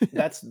difference.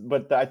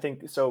 I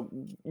think so.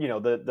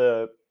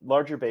 The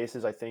larger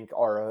bases I think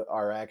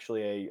are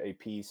actually a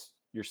piece.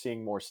 You're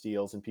seeing more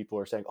steals, and people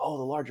are saying, "Oh,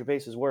 the larger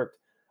bases worked."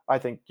 I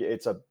think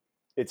it's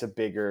a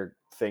bigger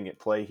thing at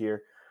play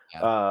here.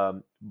 Yeah,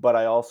 But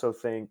I also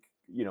think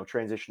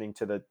transitioning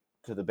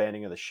to the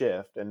banning of the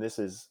shift, and this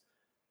is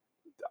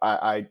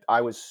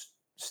I was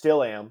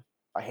still am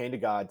I hand to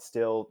God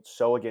still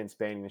so against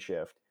banning the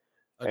shift,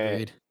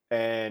 and agreed.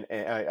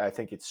 I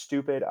think it's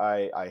stupid.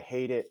 I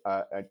hate it.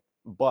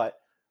 But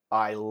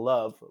I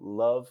love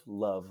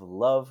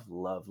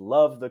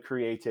the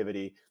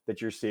creativity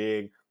that you're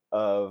seeing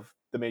of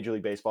the Major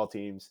League Baseball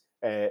teams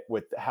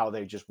with how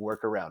they just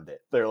work around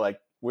it. They're like,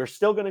 we're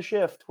still going to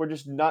shift. We're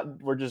just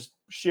not. We're just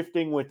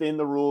shifting within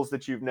the rules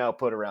that you've now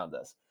put around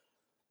us.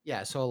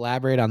 Yeah, so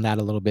elaborate on that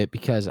a little bit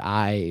because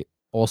I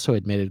also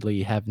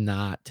admittedly have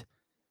not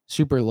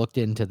super looked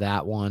into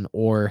that one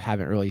or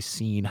haven't really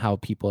seen how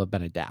people have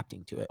been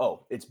adapting to it.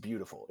 Oh, it's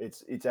beautiful.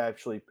 It's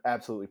actually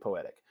absolutely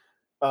poetic.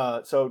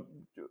 So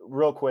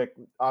real quick,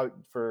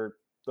 for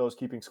those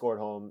keeping score at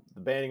home,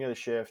 the banning of the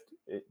shift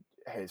it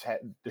has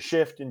had the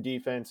shift in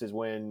defense is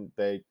when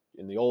they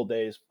in the old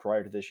days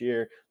prior to this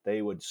year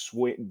they would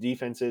swing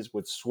defenses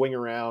would swing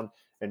around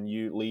and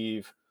you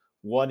leave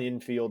one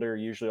infielder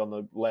usually on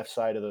the left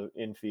side of the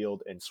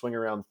infield and swing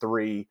around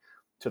three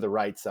to the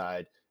right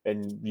side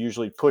and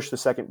usually push the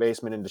second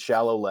baseman into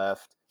shallow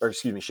left or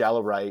excuse me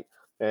shallow right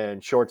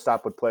and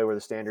shortstop would play where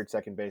the standard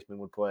second baseman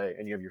would play,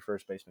 and you have your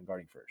first baseman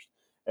guarding first.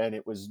 And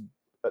it was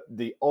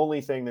the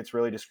only thing that's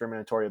really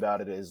discriminatory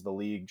about it is the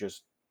league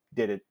just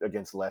did it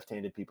against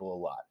left-handed people a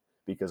lot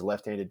because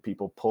left-handed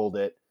people pulled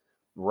it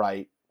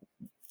right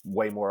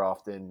way more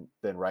often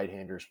than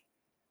right-handers.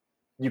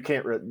 You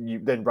can't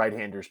then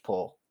right-handers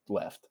pull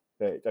left.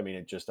 I mean,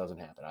 it just doesn't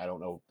happen. I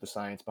don't know the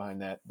science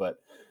behind that, but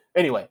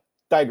anyway,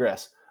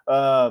 digress.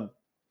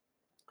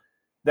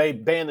 They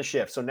ban the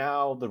shift. So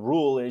now the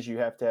rule is you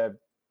have to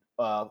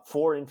have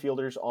four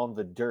infielders on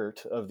the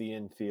dirt of the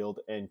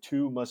infield, and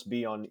two must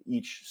be on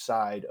each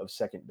side of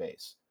second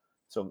base.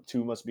 So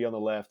two must be on the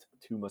left,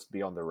 two must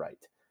be on the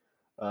right.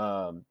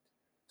 Um,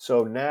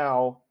 so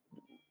now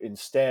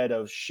instead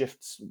of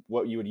shifts,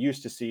 what you would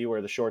used to see,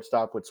 where the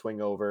shortstop would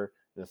swing over,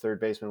 the third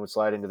baseman would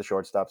slide into the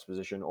shortstop's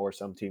position, or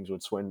some teams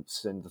would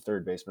send the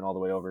third baseman all the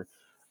way over.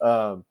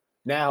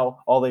 Now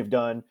all they've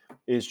done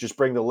is just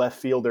bring the left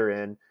fielder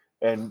in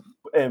and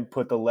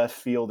put the left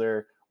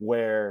fielder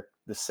where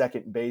the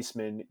second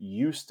baseman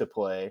used to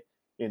play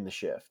in the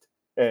shift.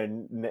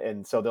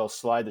 And so they'll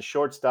slide the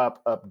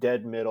shortstop up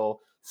dead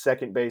middle,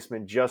 second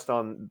baseman just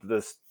on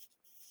the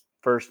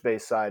first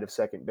base side of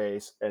second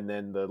base, and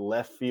then the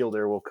left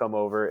fielder will come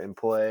over and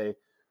play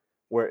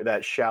where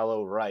that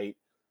shallow right.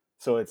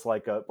 So it's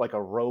like a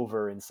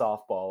rover in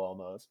softball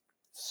almost.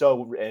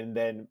 So and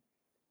then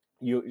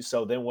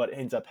so then what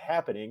ends up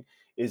happening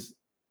is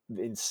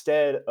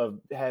instead of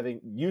having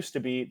used to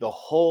be the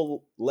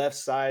whole left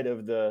side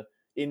of the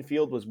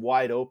infield was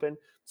wide open,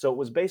 so it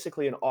was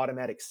basically an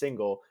automatic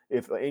single.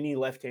 If any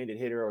left-handed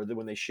hitter or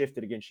when they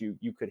shifted against you,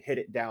 you could hit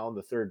it down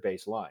the third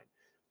base line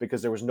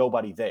because there was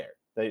nobody there.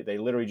 They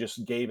literally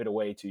just gave it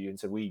away to you and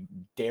said, we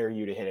dare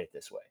you to hit it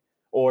this way.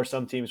 Or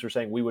some teams were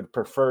saying we would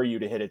prefer you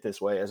to hit it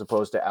this way as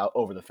opposed to out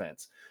over the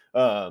fence.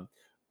 um,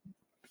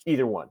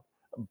 Either one,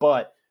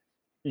 but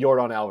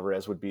Jordan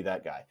Alvarez would be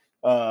that guy.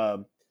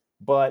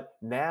 But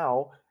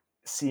now,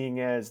 seeing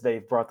as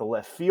they've brought the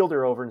left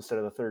fielder over instead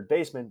of the third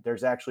baseman,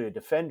 there's actually a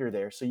defender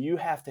there. So you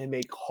have to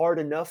make hard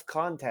enough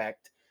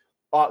contact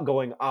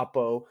going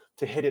oppo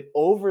to hit it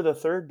over the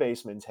third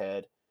baseman's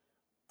head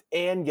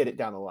and get it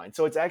down the line.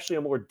 So it's actually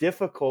a more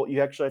difficult,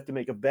 you actually have to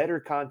make a better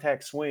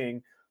contact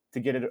swing to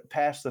get it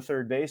past the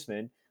third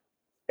baseman.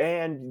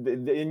 And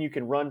then you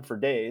can run for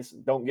days.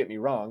 Don't get me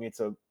wrong. It's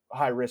a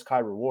high risk, high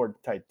reward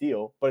type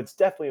deal, but it's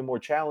definitely a more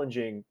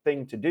challenging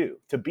thing to do,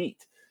 to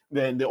beat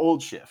than the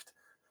old shift.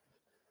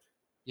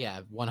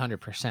 Yeah,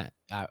 100%.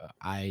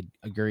 I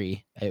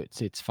agree.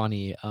 It's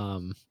funny,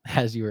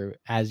 as you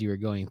were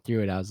going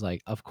through it, I was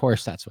like, "Of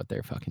course that's what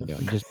they're fucking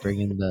doing, just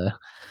bringing the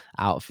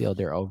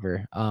outfielder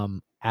over."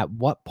 At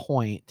what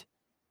point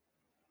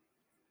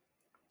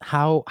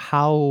how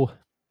how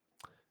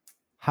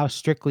how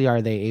strictly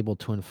are they able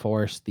to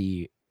enforce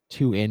the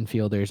 2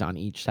 infielders on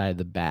each side of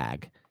the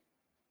bag?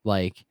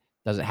 Like,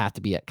 does it have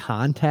to be at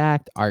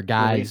contact? Are Release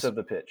guys of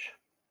the pitch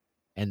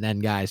and then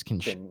guys can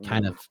can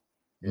kind of move.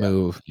 Yeah.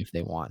 move if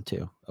they want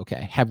to.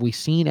 Okay. Have we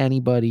seen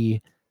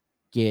anybody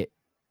get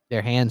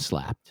their hand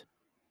slapped?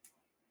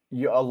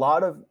 You, a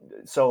lot of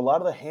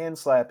the hand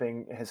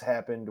slapping has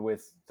happened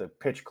with the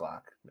pitch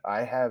clock.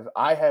 I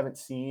haven't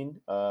seen,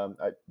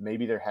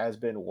 maybe there has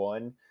been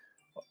one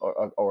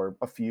or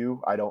a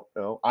few. I don't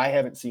know. I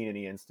haven't seen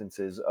any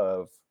instances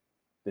of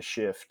the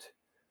shift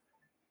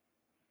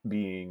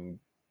being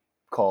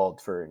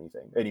called for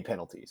anything, any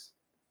penalties.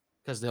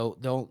 Because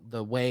they'll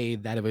the way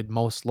that it would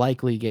most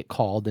likely get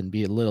called and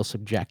be a little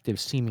subjective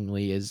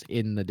seemingly is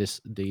in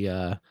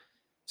the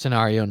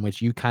scenario in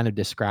which you kind of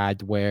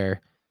described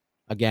where,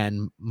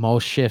 again,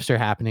 most shifts are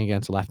happening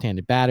against a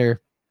left-handed batter.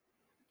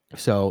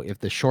 So if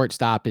the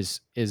shortstop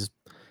is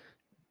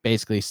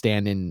basically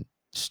standing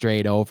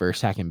straight over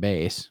second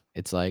base,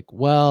 it's like,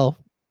 well,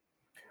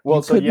 Well,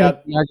 you so could make yeah,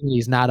 the argument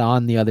he's not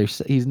on the other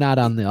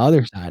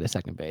side of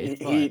second base,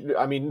 but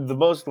I mean, the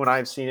most when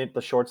I've seen it,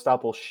 the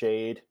shortstop will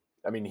shade.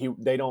 I mean,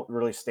 they don't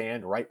really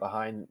stand right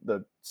behind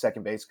the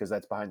second base because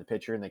that's behind the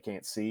pitcher and they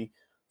can't see.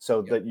 So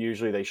yep. that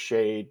usually they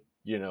shade,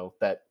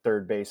 that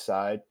third base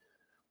side.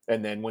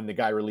 And then when the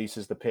guy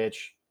releases the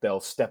pitch, they'll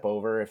step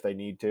over if they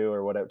need to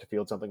or whatever to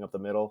field something up the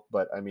middle.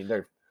 But I mean,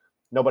 they're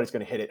nobody's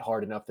going to hit it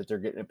hard enough that they're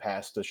getting it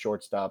past the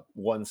shortstop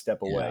one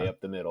step away Yeah.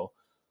 up the middle.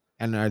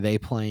 And are the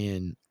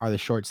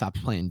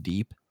shortstops playing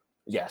deep?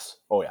 Yes.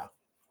 Oh yeah.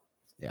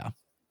 Yeah.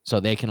 So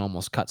they can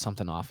almost cut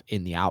something off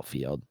in the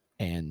outfield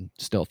and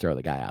still throw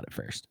the guy out at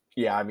first.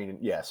 Yeah, I mean,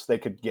 yes, they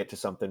could get to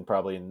something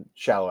probably in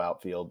shallow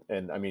outfield,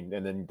 and I mean,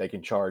 and then they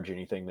can charge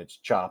anything that's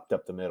chopped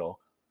up the middle.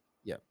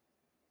 Yep.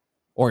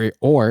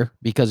 Or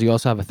because you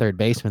also have a third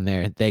baseman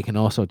there, they can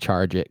also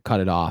charge it, cut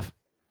it off,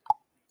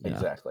 you know.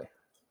 Exactly.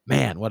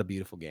 Man, what a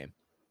beautiful game.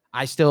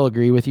 I still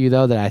agree with you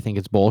though that I think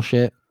it's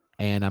bullshit,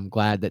 and I'm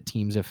glad that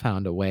teams have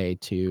found a way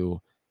to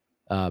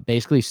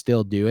basically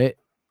still do it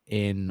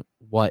in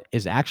what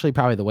is actually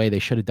probably the way they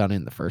should have done it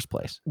in the first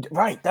place.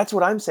 Right. That's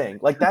what I'm saying.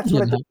 Like that's what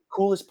You I think know? the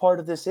coolest part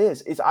of this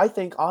is I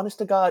think honest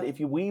to God, if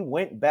we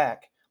went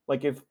back,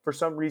 like if for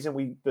some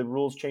reason the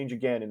rules change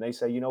again and they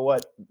say, you know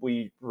what,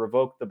 we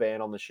revoke the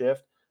ban on the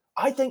shift,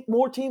 I think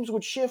more teams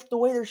would shift the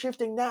way they're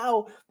shifting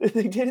now than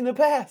they did in the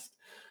past.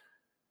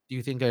 Do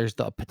you think there's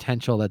the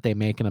potential that they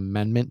make an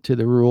amendment to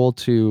the rule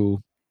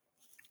to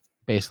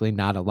basically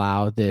not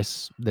allow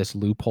this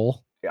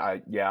loophole?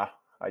 Yeah,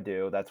 I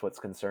do. That's what's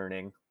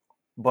concerning.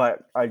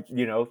 But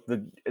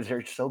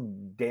they're so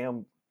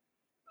damn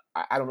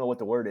I don't know what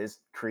the word is,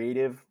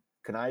 creative,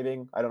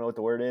 conniving. I don't know what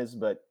the word is,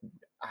 but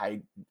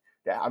I,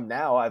 yeah,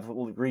 I've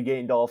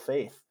regained all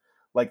faith.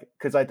 Like,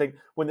 because I think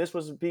when this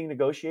was being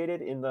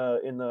negotiated in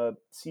the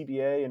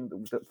CBA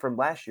and from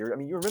last year, I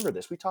mean, you remember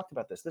this? We talked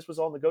about this. This was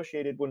all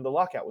negotiated when the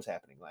lockout was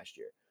happening last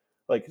year.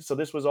 Like, so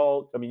this was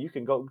all. I mean, you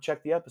can go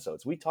check the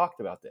episodes. We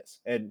talked about this,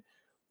 and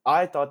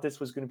I thought this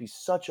was going to be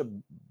such a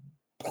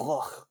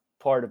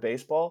part of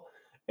baseball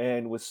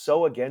and was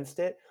so against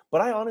it. But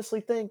I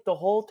honestly think the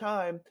whole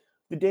time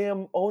the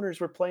damn owners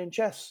were playing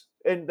chess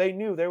and they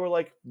knew they were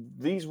like,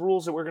 these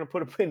rules that we're going to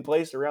put in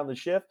place around the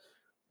shift,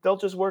 they'll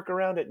just work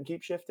around it and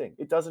keep shifting.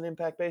 It doesn't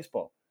impact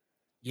baseball.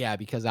 Yeah,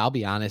 because I'll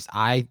be honest,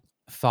 I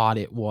thought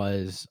it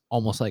was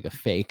almost like a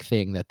fake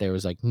thing that there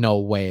was like no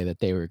way that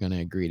they were going to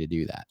agree to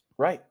do that.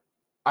 Right.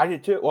 I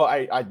did too. Well,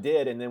 I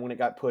did. And then when it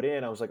got put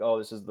in, I was like, oh,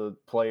 this is the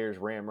players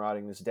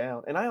ramrodding this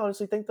down. And I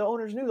honestly think the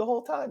owners knew the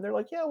whole time. They're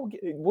like, yeah,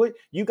 what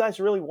you guys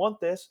really want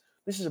this.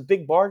 This is a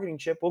big bargaining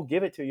chip. We'll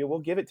give it to you. We'll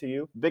give it to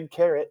you. Big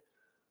carrot.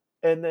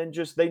 And then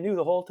just they knew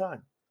the whole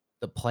time.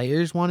 The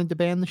players wanted to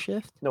ban the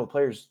shift? No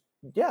players.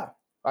 Yeah,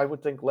 I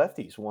would think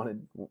lefties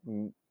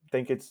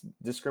think it's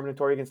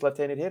discriminatory against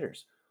left-handed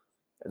hitters.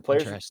 And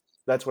players, Interesting.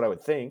 that's what I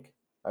would think.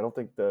 I don't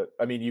think the.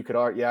 I mean, you could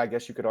argue. Yeah, I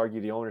guess you could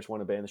argue the owners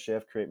want to ban the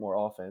shift, create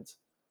more offense.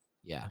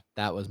 Yeah,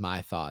 that was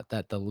my thought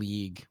that the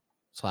league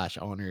slash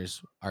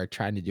owners are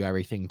trying to do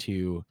everything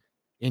to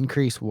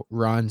increase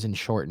runs and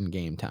shorten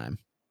game time.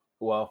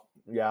 Well,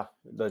 yeah,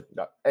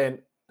 and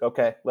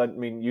okay. I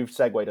mean, you've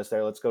segued us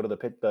there. Let's go to the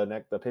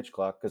pitch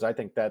clock because I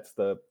think that's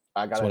the.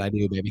 I That's what gotta. I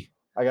do, baby.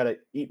 I gotta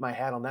eat my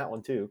hat on that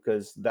one too,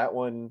 because that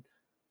one,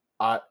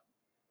 I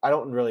I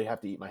don't really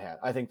have to eat my hat.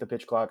 I think the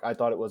pitch clock, I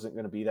thought it wasn't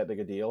going to be that big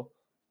a deal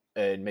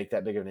and make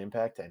that big of an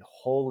impact. And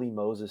holy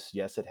Moses,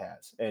 yes, it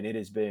has. And it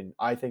has been,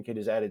 I think it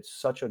has added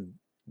such an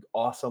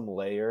awesome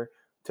layer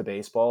to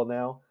baseball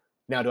now.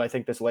 Now, do I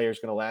think this layer is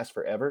going to last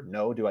forever?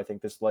 No. Do I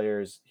think this layer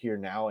is here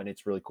now and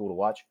it's really cool to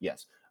watch?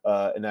 Yes.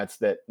 And that's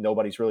that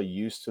nobody's really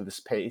used to this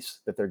pace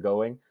that they're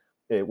going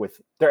with.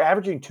 They're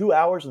averaging 2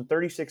 hours and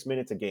 36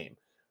 minutes a game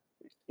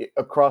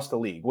across the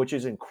league, which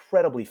is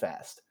incredibly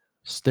fast.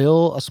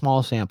 Still a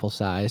small sample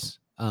size,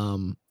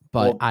 but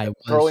Well, I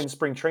throw was in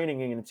spring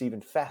training and it's even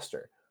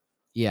faster.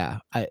 yeah,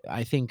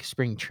 I think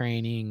spring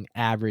training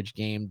average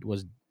game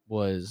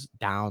was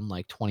down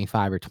like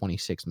 25 or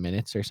 26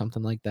 minutes or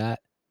something like that.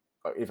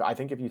 If I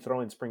think if you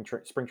throw in spring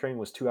training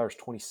was 2 hours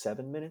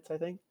 27 minutes, I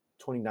think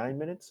 29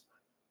 minutes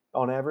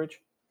on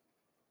average.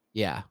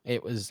 Yeah,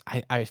 it was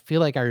I feel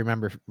like I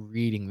remember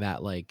reading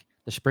that, like,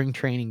 the spring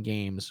training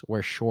games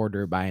were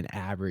shorter by an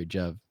average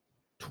of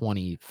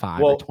 25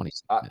 or Well,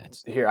 26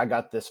 minutes. here I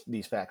got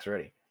these facts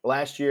ready.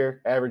 Last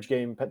year, average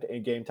game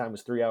time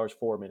was 3 hours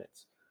 4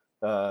 minutes.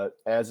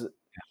 As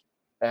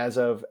as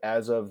of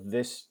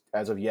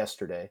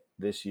yesterday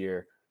this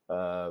year,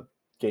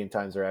 game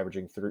times are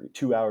averaging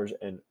 2 hours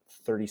and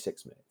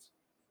 36 minutes.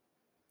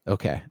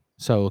 Okay,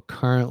 so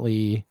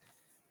currently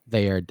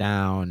they are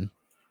down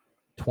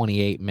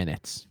 28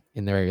 minutes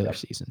in the regular Yep.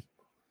 season,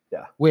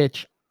 Yeah.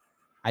 which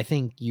I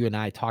think you and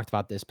I talked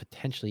about this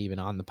potentially even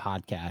on the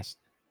podcast.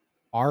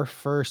 Our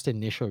first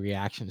initial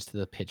reactions to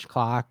the pitch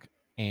clock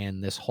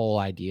and this whole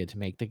idea to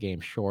make the game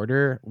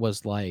shorter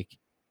was like,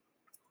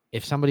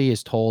 if somebody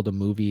is told a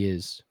movie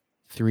is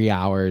 3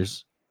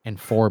 hours and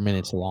 4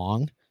 minutes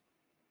long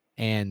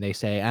and they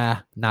say,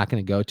 "Ah, not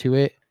gonna go to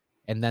it,"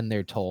 and then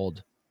they're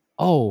told,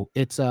 "Oh,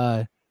 it's,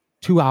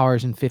 2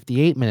 hours and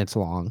 58 minutes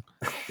long,"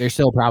 they're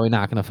still probably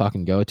not gonna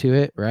fucking go to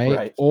it, right?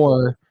 Right.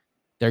 Or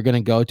they're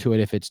gonna go to it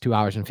if it's 2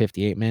 hours and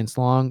 58 minutes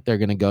long, they're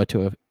gonna go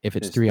to it if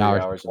it's Is 3 three hours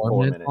and hours and 4 four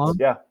minutes minutes. long.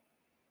 Yeah.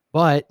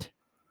 But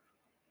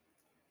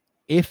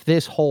if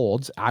this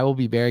holds, I will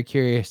be very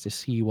curious to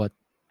see what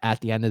at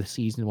the end of the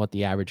season, what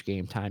the average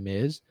game time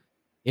is.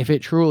 If it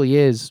truly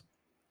is,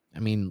 I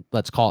mean,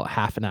 let's call it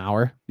half an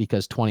hour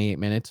because 28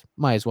 minutes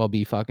might as well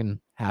be fucking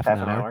half an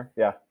Half an hour. hour.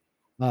 Yeah.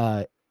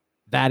 Uh,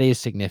 that is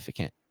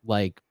significant.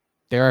 Like,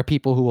 there are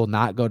people who will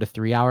not go to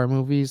 3-hour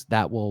movies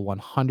that will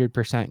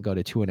 100% go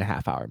to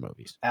 2.5-hour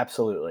movies.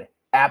 Absolutely.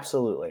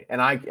 Absolutely. And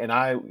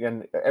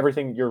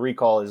everything your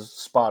recall is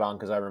spot on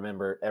because I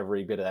remember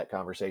every bit of that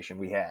conversation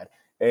we had.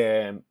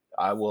 And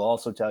I will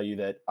also tell you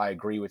that I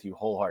agree with you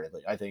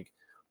wholeheartedly. I think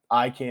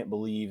I can't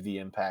believe the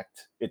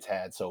impact it's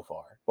had so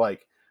far.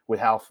 Like with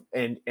how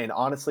and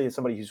honestly, as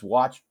somebody who's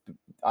watched,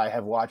 I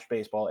have watched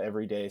baseball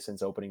every day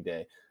since opening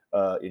day,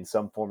 in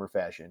some form or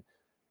fashion.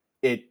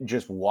 It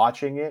just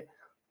watching it,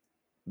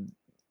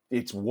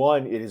 it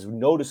is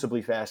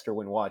noticeably faster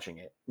when watching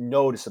it,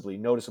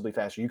 noticeably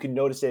faster. You can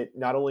notice it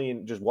not only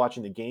in just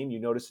watching the game, you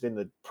notice it in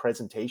the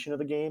presentation of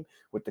the game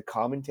with the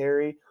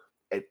commentary,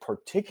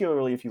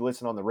 particularly if you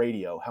listen on the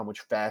radio, how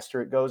much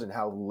faster it goes and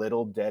how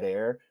little dead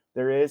air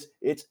there is.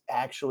 It's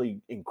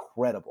actually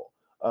incredible.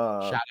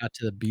 uh Shout out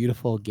to the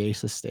beautiful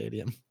Gesa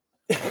Stadium.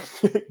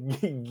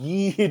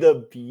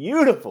 the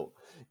beautiful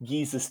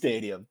Giza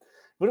Stadium.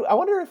 But I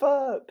wonder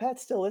if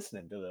Pat's still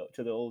listening to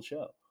the old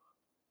show.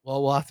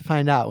 Well, we'll have to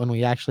find out when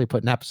we actually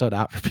put an episode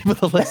out for people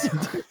to listen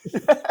to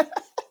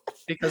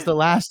because the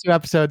last 2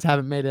 episodes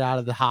haven't made it out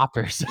of the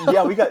hopper, so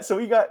Yeah, we're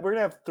gonna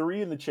have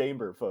three in the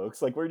chamber,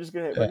 folks. Like we're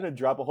yeah, gonna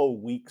drop a whole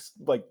week's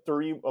like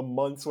a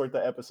month's worth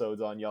of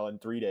episodes on y'all in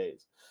 3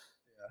 days.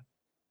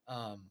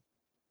 um,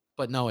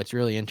 but no, it's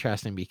really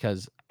interesting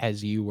because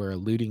as you were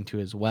alluding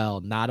to as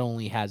well, not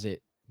only has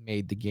it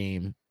made the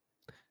game,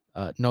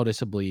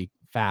 noticeably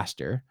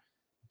faster,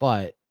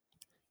 but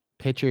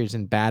pitchers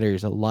and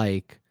batters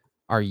alike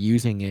are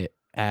using it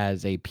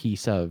as a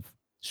piece of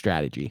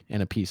strategy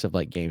and a piece of,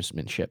 like,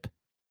 gamesmanship.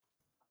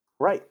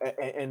 Right,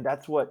 and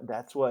that's what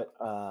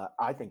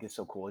I think is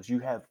so cool is you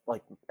have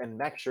like, and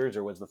Max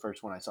Scherzer was the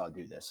first one I saw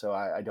do this. So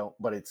I don't,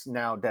 but it's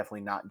now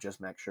definitely not just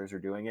Max Scherzer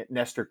doing it.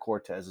 Nestor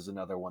Cortez is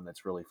another one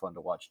that's really fun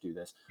to watch do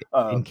this. In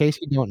Um, case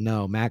you don't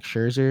know, Max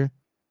Scherzer,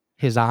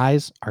 his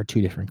eyes are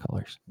 2 different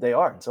colors. they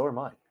are, and so are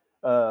mine.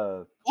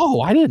 Uh,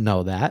 Oh, I didn't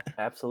know that.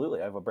 Absolutely,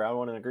 I have a brown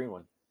one and a green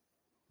one.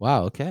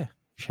 Wow, okay. Uh,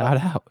 Shout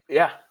out.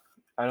 yeah,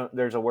 I don't.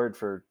 There's a word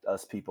for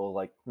us people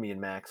like me and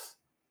Max.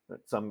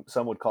 Some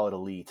would call it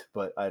elite,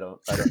 but I don't.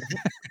 I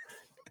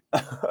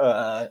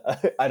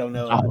don't. I don't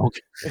know. Oh,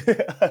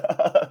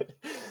 okay.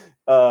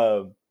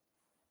 um,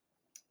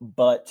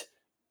 but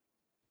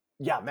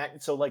yeah,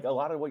 Mac. So like a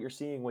lot of what you're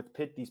seeing with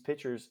these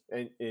pitchers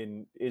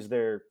in is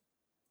they're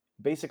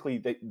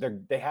basically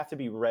they have to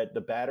be read.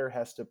 The batter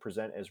has to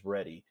present as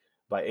ready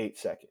by 8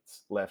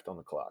 seconds left on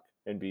the clock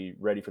and be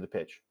ready for the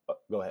pitch.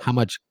 Go ahead. How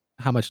much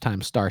how much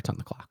time starts on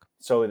the clock?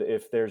 So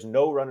if there's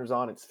no runners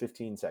on, it's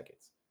 15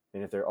 seconds,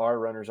 and if there are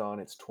runners on,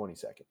 it's 20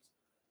 seconds.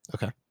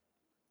 Okay.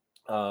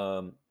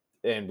 Um,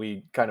 and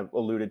we kind of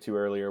alluded to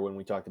earlier when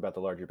we talked about the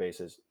larger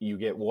bases, you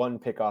get one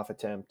pickoff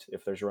attempt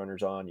if there's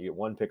runners on, you get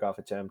one pickoff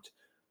attempt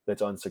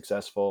that's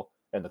unsuccessful,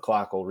 and the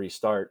clock will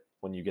restart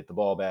when you get the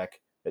ball back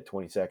at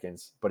 20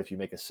 seconds. But if you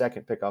make a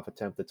second pickoff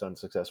attempt that's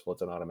unsuccessful,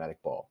 it's an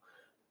automatic ball.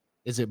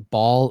 Is it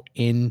ball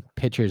in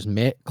pitcher's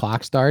mitt,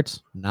 clock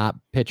starts, not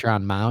pitcher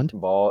on mound?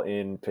 Ball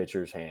in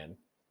pitcher's hand.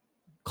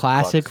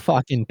 Classic Clocks.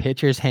 fucking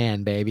pitcher's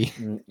hand, baby.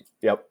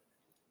 Yep.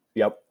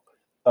 Yep.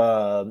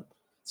 Um,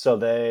 so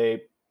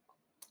they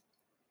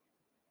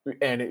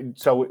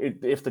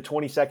if the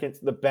 20 seconds,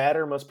 the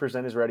batter must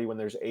present as ready when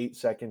there's 8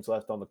 seconds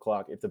left on the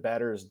clock. If the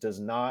batter does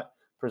not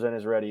present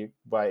as ready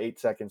by 8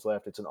 seconds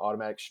left, it's an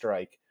automatic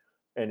strike.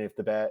 And if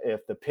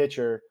the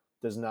pitcher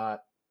does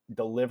not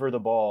deliver the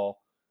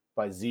ball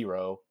by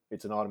 0,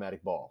 it's an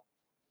automatic ball.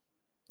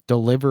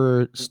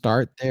 Deliver,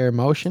 start their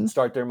motion?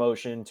 Start their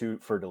motion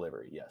for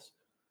delivery. Yes.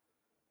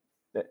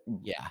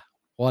 Yeah.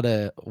 What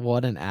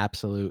an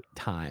absolute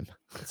time.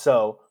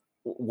 So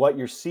what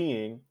you're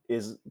seeing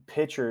is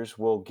pitchers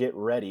will get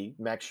ready.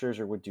 Max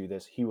Scherzer would do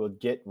this. He will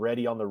get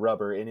ready on the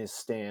rubber in his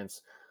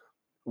stance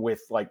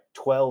with like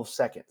 12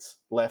 seconds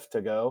left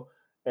to go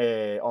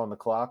on the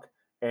clock.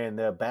 And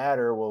the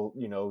batter will,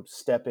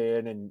 step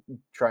in and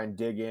try and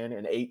dig in,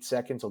 and 8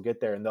 seconds will get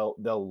there, and they'll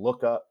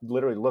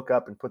literally look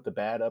up and put the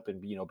bat up and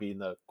be in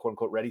the quote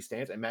unquote ready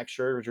stance. And Max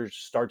Scherzer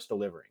starts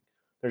delivering.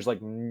 There's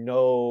like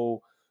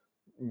no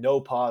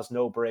pause,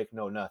 no break,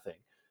 no nothing.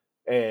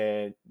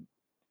 And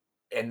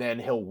then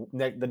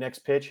the next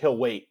pitch, he'll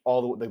wait.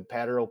 The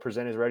batter will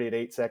present as ready at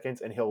 8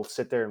 seconds, and he'll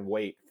sit there and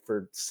wait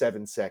for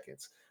 7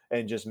 seconds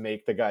and just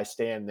make the guy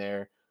stand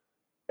there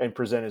and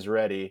present as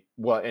ready.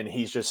 And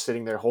he's just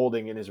sitting there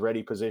holding in his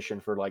ready position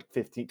for like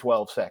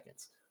 12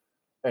 seconds.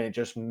 And it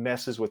just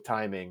messes with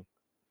timing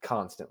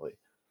constantly.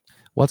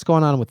 What's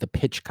going on with the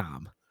pitch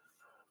com?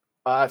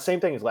 Same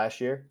thing as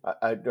last year.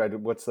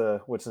 What's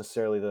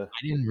necessarily the?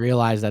 I didn't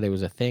realize that it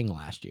was a thing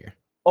last year.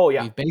 Oh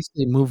yeah, We've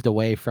basically moved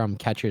away from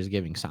catchers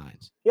giving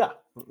signs. yeah.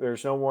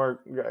 There's no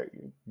more.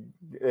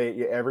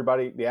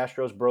 Everybody, the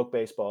Astros broke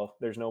baseball.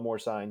 There's no more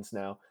signs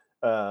now.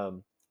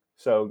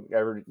 So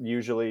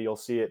usually you'll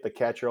see it. The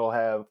catcher will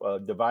have a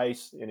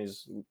device in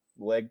his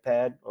leg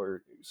pad,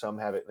 or some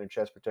have it in their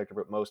chest protector,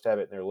 but most have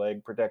it in their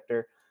leg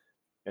protector,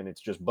 and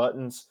it's just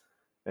buttons.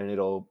 And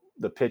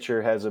the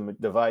pitcher has a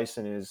device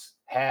in his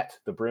hat,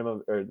 the brim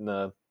of, or in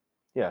the,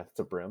 yeah, it's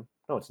a brim.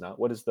 No, it's not.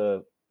 What is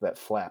that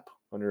flap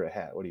under a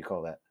hat? What do you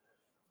call that?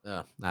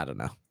 I don't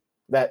know.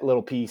 That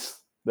little piece.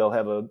 They'll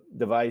have a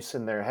device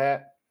in their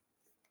hat.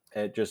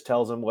 And it just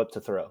tells them what to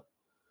throw.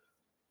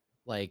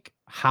 Like,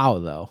 how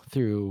though?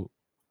 Through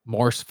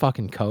Morse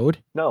fucking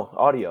code? No,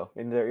 audio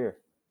in their ear.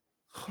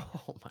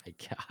 Oh my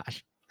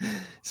gosh.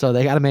 So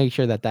they gotta make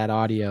sure that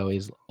audio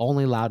is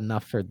only loud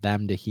enough for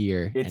them to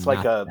hear It's and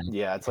like not a them.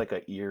 yeah, it's like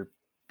a ear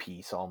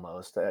piece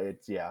almost.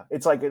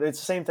 It's like it's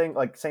the same thing,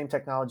 like same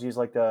technology as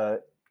like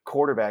the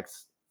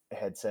quarterback's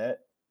headset.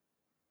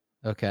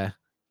 Okay.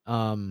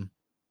 Um,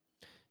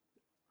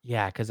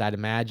 yeah, because 'cause I'd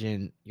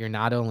imagine you're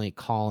not only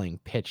calling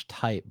pitch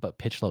type, but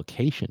pitch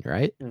location,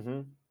 right?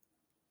 Mm-hmm.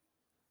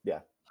 Yeah,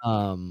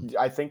 Um,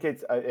 I think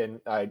it's and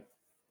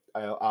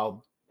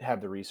I'll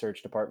have the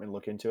research department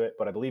look into it,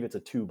 but I believe it's a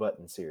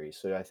 2-button series.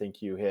 So I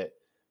think you hit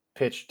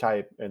pitch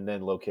type and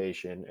then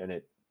location, and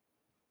it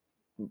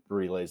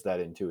relays that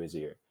into his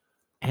ear.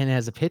 and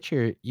as a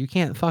pitcher, you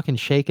can't fucking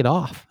shake it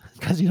off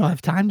because you don't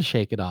have time to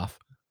shake it off.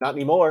 Not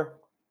anymore.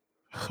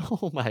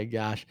 Oh my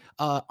gosh.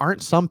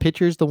 Aren't some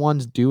pitchers the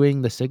ones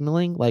doing the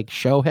signaling? Like,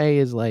 Shohei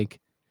is, like,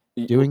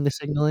 doing the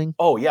signaling?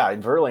 Oh yeah,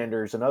 and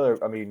Verlander's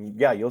another. I mean,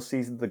 yeah, you'll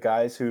see the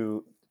guys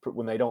who,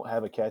 when they don't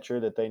have a catcher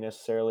that they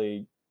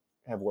necessarily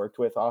have worked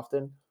with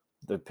often,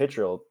 the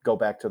pitcher will go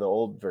back to the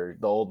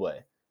old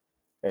way,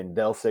 and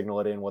they'll signal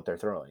it in what they're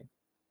throwing.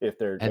 If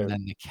they're And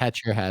then the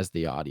catcher has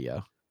the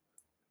audio.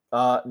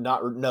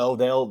 not no,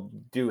 they'll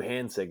do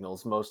hand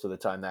signals most of the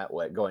time that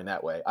way, going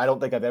that way. I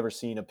don't think I've ever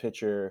seen a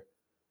pitcher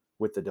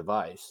with the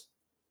device.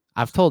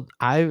 I thought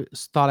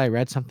I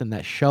read something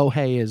that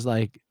Shohei is,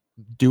 like,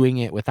 doing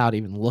it without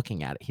even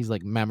looking at it. He's,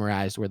 like,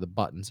 memorized where the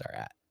buttons are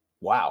at,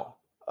 Wow.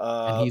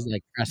 and he's,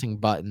 like, pressing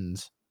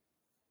buttons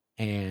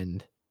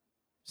and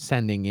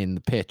sending in the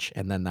pitch,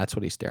 and then that's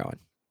what he's throwing.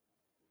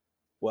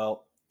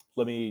 Well,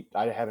 let me.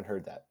 I haven't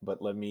heard that,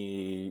 but let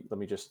me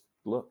just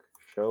look.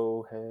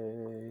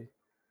 Shohei.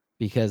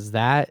 Because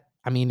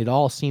it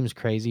all seems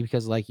crazy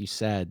because like you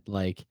said,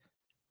 like,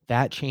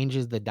 that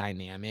changes the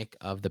dynamic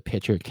of the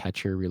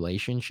pitcher-catcher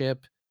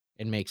relationship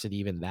and makes it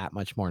even that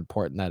much more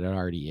important than it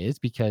already is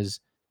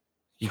because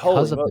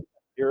Holy of moly! the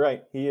You're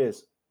right. He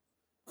is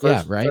yeah,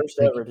 first right? first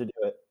Like, ever to do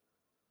it.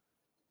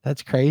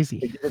 that's He crazy.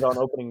 did it on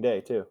opening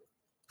day too.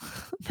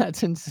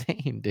 That's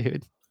insane,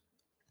 dude.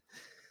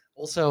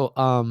 Also,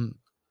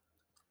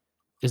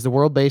 is the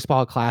World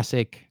Baseball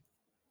Classic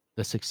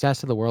the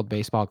success of the World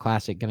Baseball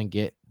Classic gonna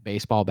get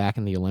baseball back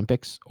in the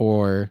Olympics,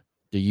 or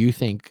do you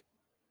think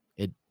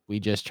we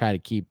just try to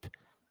keep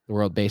the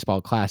World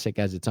Baseball Classic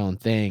as its own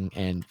thing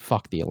and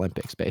fuck the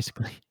Olympics,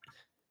 basically?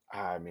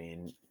 I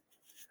mean,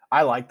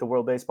 I like the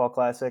World Baseball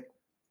Classic.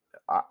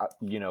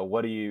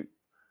 what do you?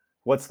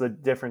 What's the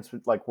difference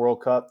with like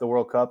World Cup, the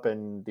World Cup,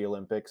 and the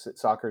Olympics?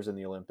 Soccer's in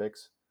the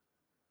Olympics,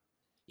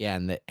 Yeah,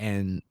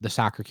 and the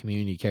soccer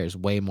community cares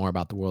way more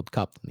about the World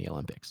Cup than the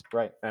Olympics.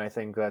 right? And I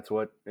think that's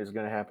what is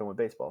going to happen with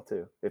baseball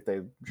too. If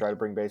they try to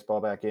bring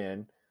baseball back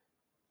in,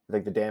 I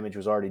think the damage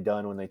was already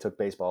done when they took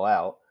baseball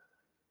out.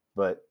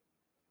 But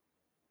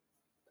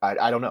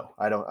I don't know.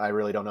 I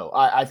really don't know.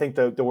 I think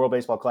the World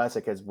Baseball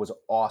Classic was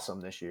awesome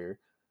this year.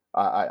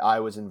 I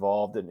was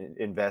involved and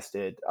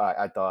invested.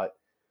 I thought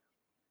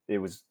it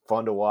was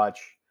fun to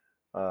watch.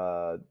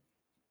 Uh,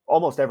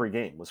 Almost every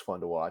game was fun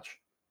to watch.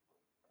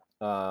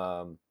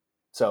 Um,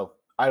 so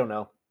I don't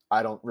know.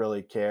 I don't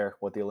really care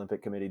what the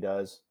Olympic Committee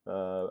does.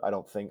 I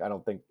don't think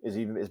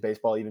is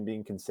baseball even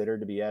being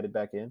considered to be added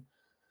back in?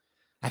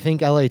 I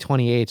think LA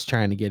 28's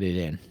trying to get it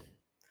in.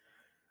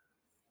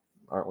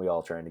 Aren't we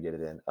all trying to get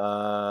it in?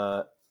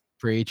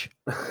 Preach.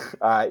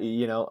 I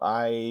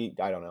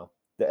don't know.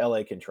 The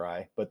LA can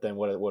try, but then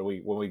what do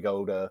we when we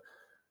go to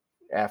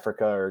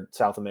Africa or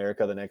South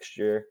America the next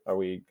year, are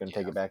we going to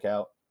take Yeah, it back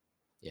out?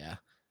 yeah.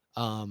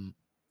 Um,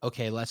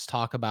 okay, let's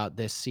talk about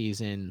this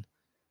season.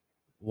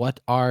 What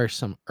are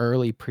some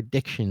early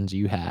predictions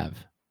you have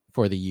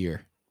for the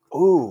year?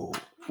 Ooh,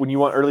 when you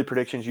want early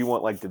predictions, you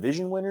want like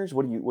division winners.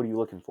 What are you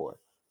looking for?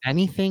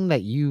 Anything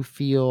that you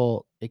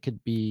feel it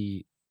could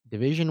be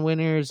division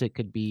winners, it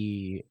could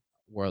be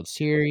World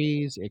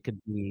Series, it could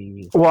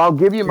be Well, I'll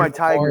give you my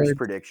Tigers leaderboards.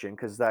 prediction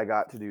because I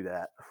got to do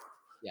that,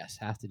 Yes,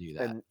 have to do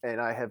that. and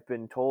I have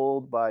been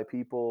told by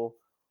people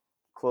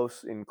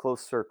close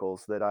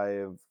circles that I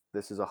have.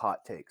 This is a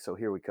hot take, so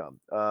here we come.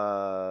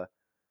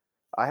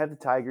 I have the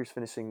Tigers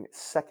finishing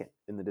second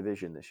in the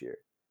division this year,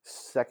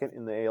 second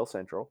in the AL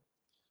Central.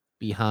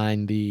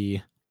 Behind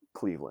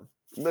Cleveland,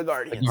 the the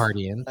Guardians. And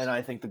Guardians,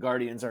 I think the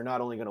Guardians are not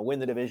only going to win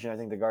the division, I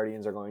think the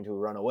Guardians are going to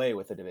run away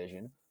with the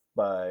division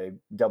by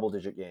double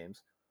digit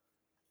games.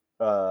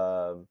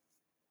 Um,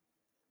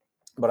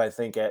 but I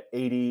think at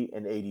 80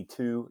 and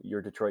 82,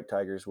 your Detroit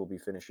Tigers will be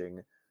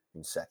finishing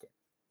in second.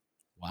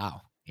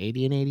 wow,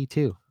 80 and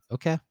 82.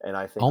 Okay, And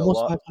I think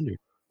almost 500.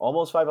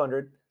 almost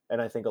 500.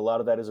 And I think a lot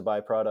of that is a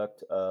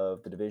byproduct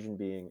of the division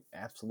being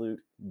absolute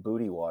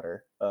booty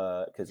water.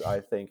 Because I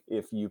think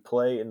if you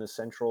play in the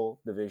central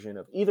division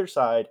of either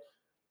side,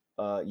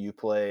 you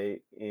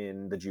play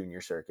in the junior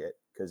circuit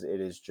because it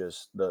is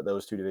just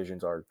those two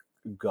divisions are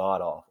god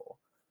awful.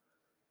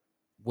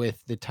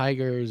 With the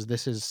Tigers,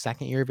 this is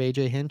second year of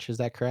AJ Hinch, is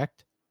that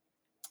correct?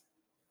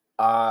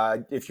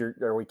 If you're,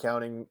 are we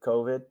counting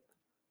COVID?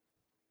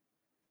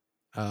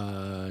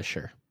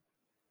 Sure.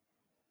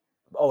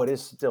 Oh, it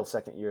is still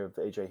second year of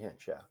AJ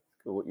Hinch, yeah.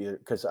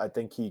 Because I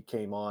think he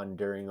came on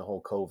during the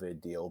whole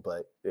COVID deal,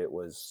 but it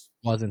was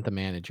Wasn't the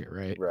manager,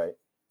 right? right.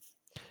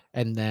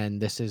 And then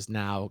this is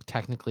now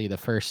technically the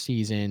first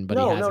season, but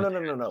he No, no, hasn't no,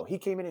 no, no, no. He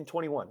came in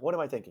 21. What am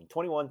I thinking?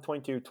 21,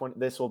 22, 20.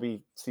 This will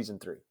be season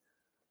three.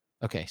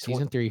 okay, Tw-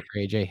 season 3 for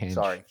AJ Hinch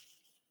Sorry,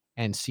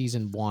 and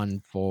season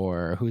 1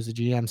 for who's the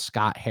GM?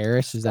 Scott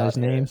Harris, is that Scott his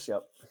name? Harris.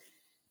 Yep.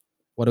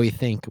 What do we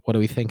think? What do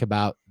we think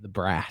about the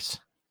brass?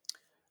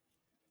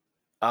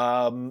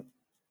 Um,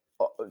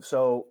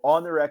 so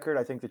on the record,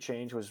 I think the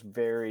change was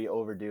very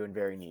overdue and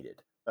very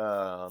needed.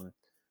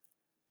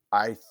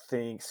 I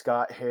think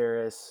Scott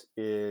Harris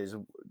is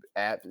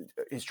at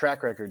his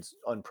track record's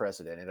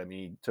unprecedented. I mean,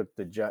 he took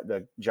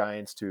the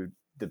Giants to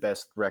the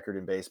best record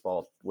in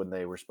baseball when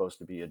they were supposed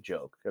to be a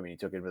joke. I mean, he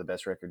took it to the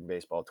best record in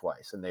baseball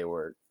twice, and they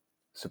were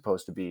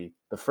supposed to be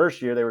the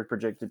first year they were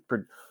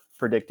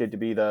predicted to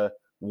be the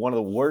one of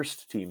the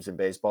worst teams in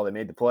baseball. They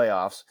made the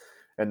playoffs,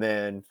 and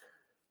then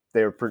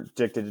they were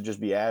predicted to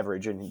just be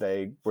average, and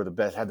they were the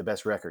best, had the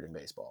best record in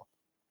baseball.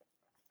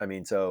 I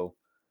mean, so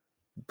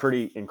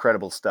pretty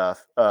incredible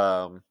stuff.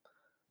 That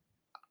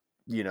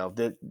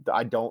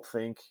I don't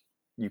think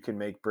you can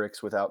make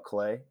bricks without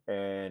clay,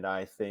 and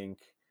I think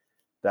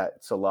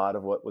that's a lot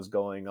of what was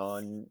going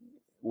on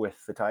with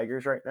the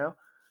Tigers right now.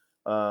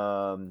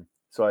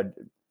 So,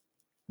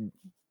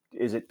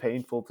 is it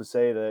painful to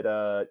say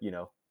that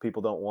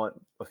people don't want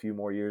a few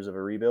more years of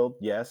a rebuild?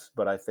 Yes,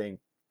 but I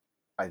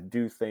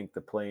do think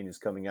the plane is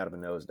coming out of a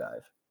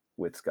nosedive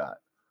with Scott.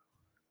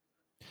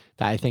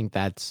 I think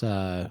that's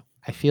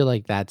I feel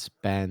like that's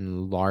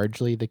been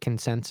largely the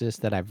consensus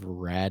that I've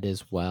read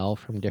as well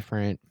from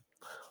different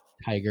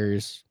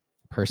Tigers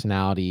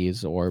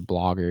personalities or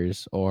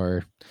bloggers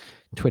or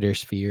Twitter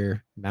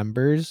sphere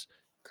members.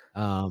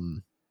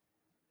 Um,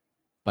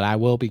 but I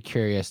will be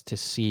curious to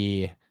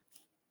see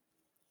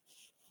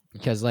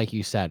because like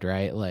you said,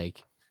 right?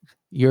 Like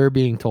you're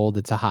being told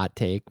it's a hot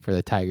take for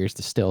the Tigers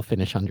to still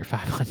finish under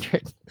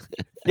 500.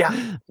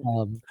 Yeah,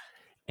 um,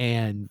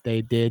 and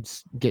they did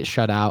get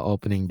shut out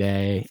opening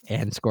day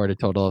and scored a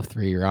total of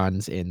 3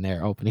 runs in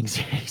their opening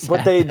series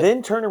but they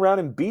then turn around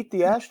and beat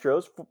the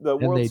Astros, the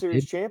and World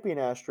Series champion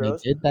they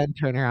Astros. did then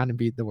turn around and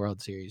beat the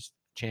World Series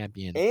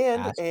champion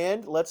Astros.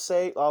 And let's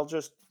say I'll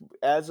just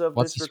as of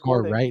What's this the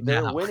score recording, right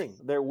they're now? winning.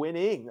 They're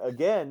winning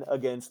again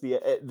against the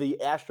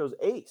Astros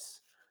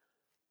ace,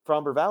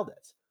 Framber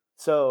Valdez.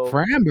 So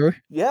Framber?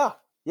 yeah,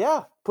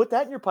 Yeah, put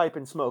that in your pipe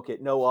and smoke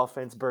it. No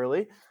offense,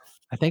 Burley.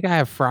 I think I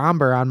have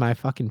Fromber on my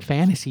fucking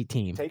fantasy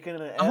team. Taking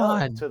an Come L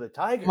on. to the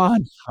Come on,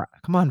 Tigers.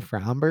 Come on,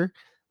 Fromber.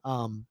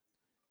 Um,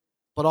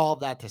 but all of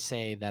that to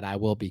say that I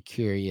will be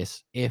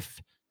curious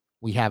if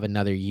we have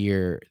another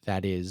year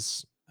that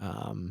is,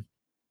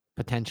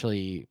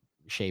 potentially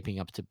shaping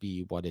up to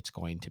be what it's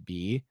going to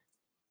be,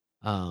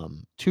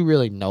 to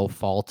really no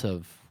fault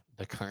of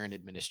the current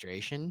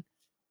administration,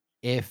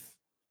 if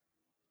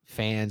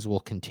fans will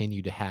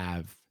continue to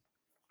have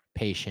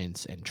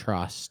patience and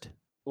trust.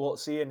 Well,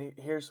 see, and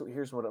here's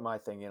what my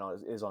thing,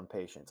 is on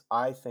patience.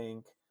 I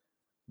think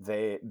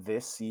they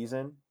this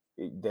season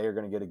they're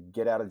going to get a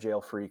get out of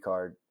jail free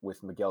card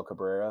with Miguel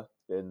Cabrera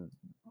and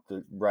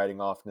the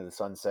riding off into the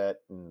sunset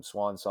and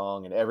swan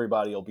song, and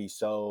everybody's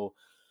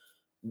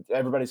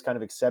kind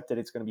of accepted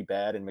it's going to be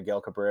bad. And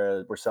Miguel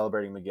Cabrera, we're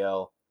celebrating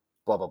Miguel,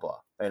 blah blah blah.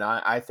 And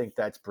I think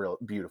that's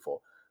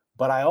beautiful.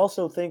 But I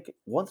also think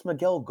once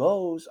Miguel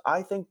goes,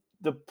 I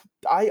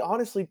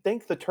honestly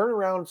think the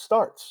turnaround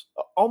starts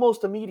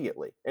almost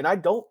immediately. And I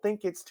don't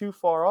think it's too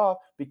far off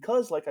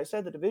because, like I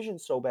said, the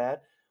division's so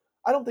bad.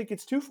 I don't think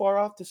it's too far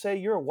off to say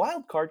you're a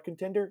wild card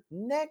contender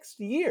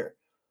next year.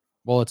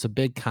 Well, it's a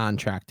big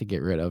contract to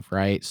get rid of,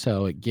 right?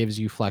 So it gives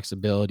you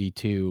flexibility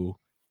to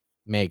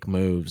make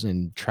moves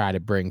and try to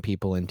bring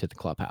people into the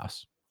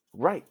clubhouse.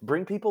 Right.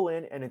 Bring people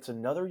in, and it's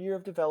another year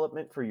of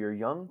development for your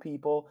young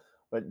people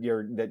that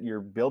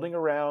you're building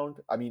around.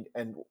 I mean,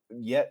 and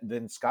yet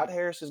then Scott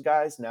Harris's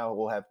guys now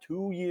will have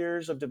 2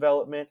 years of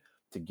development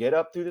to get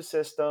up through the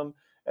system.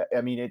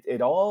 I mean,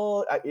 it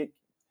all it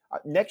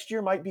next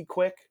year might be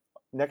quick.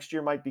 Next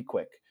year might be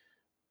quick,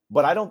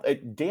 but I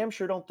damn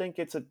sure don't think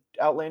it's an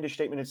outlandish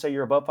statement to say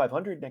you're above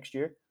 500 next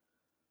year.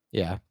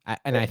 Yeah,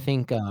 and Uh, I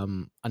think,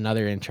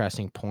 another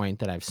interesting point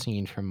that I've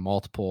seen from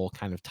multiple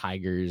kind of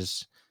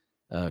Tigers,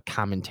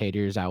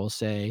 commentators, I will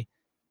say,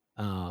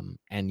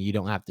 and you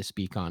don't have to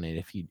speak on it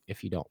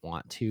if you don't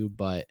want to,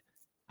 but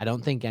I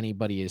don't think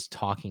anybody is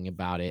talking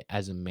about it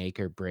as a make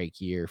or break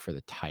year for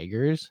the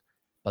Tigers,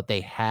 but they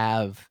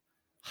have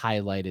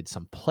highlighted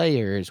some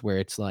players where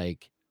it's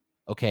like,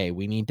 okay,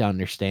 we need to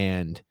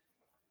understand,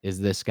 is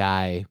this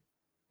guy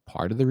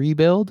part of the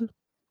rebuild,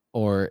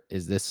 or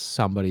is this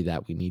somebody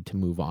that we need to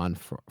move on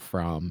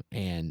from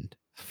and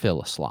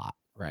fill a slot,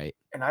 right?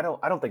 and I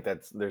don't think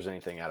there's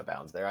anything out of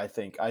bounds there. I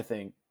think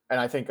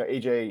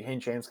AJ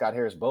Hinch and Scott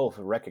Harris both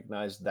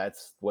recognize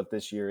that's what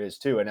this year is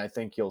too. And I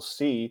think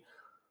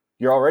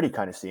you're already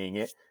kind of seeing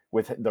it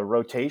with the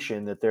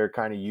rotation that they're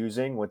kind of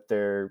using with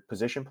their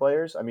position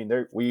players. I mean,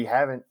 we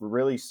haven't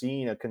really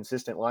seen a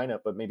consistent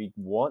lineup, but maybe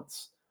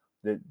once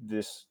that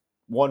this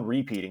one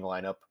repeating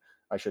lineup,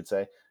 I should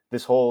say,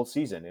 this whole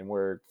season, and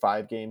we're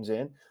 5 games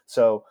in.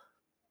 So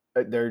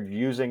they're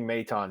using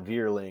Maton,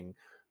 Vierling,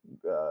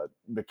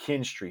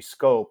 McKinstry,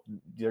 Scope.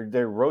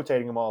 They're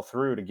rotating them all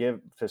through to give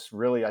this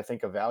really, I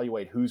think,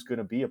 evaluate who's going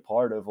to be a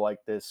part of like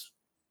this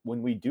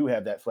when we do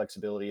have that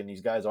flexibility and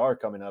these guys are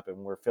coming up and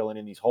we're filling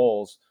in these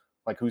holes.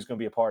 Like who's going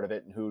to be a part of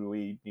it and who do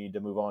we need to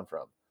move on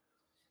from?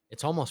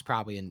 It's almost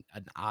probably an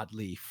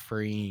oddly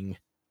freeing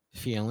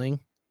feeling,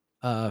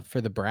 for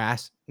the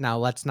brass. Now,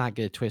 let's not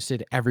get it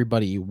twisted.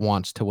 Everybody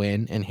wants to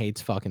win and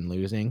hates fucking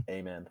losing,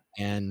 Amen.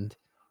 and,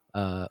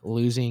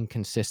 losing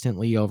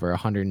consistently over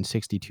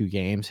 162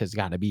 games has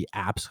gotta be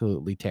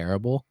absolutely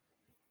terrible,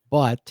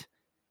 but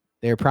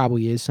there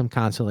probably is some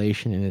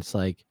consolation, and it's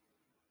like,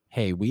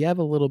 "Hey, we have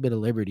a little bit of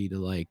liberty to,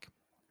 like,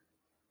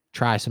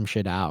 try some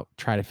shit out,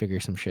 try to figure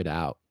some shit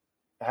out,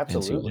 and see what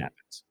Absolutely,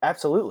 happens."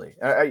 absolutely.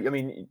 I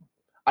mean,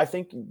 I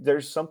think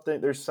there's something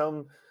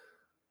to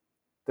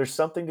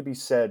be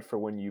said for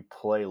when you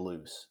play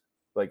loose.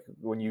 Like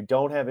when you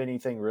don't have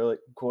anything really,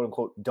 quote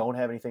unquote, don't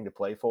have anything to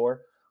play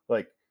for,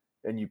 like,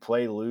 and you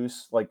play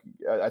loose. Like,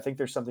 I think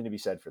there's something to be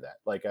said for that.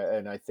 Like,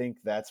 and I think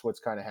that's what's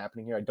kind of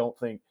happening here. I don't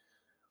think,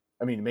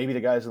 I mean, maybe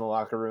the guys in the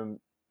locker room,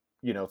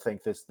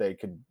 think they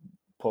could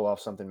pull off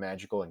something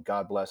magical, and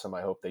God bless them.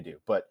 I hope they do.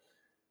 But,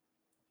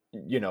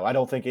 I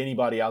don't think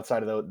anybody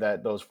outside of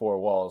those four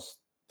walls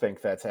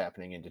think that's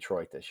happening in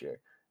Detroit this year.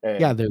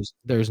 Yeah, And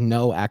there's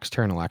no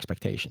external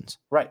expectations.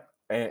 right.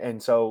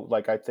 And so,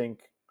 like, I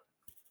think,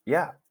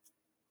 yeah,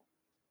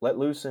 let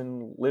loose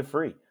and live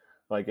free,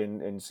 like,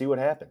 and see what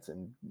happens,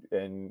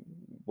 and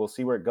we'll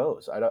see where it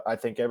goes. I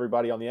think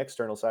everybody on the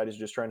external side is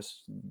just trying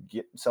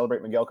to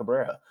celebrate Miguel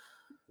Cabrera.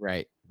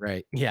 Right,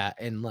 right. Yeah,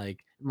 and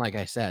like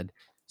I said,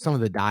 some of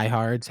the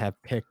diehards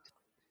have picked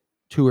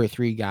 2 or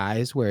 3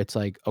 guys where it's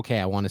like, "Okay,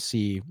 I wanna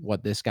see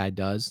what this guy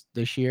does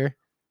this year."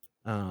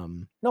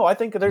 Um, No, I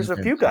think and there's a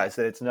they're few excited. guys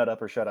that it's nut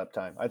up or shut up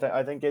time.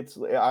 I think it's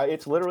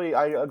literally,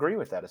 I agree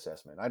with that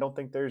assessment. I don't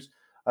think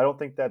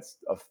that's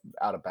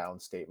out of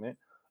bounds statement.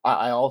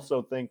 I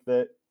also think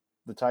that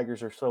the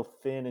Tigers are so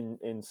thin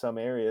in some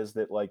areas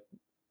that, like,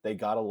 they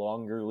got a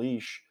longer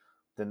leash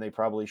than they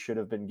probably should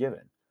have been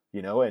given.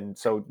 And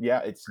so, yeah,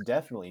 it's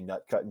definitely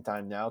nut cutting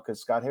time now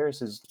because Scott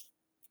Harris is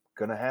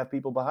gonna have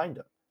people behind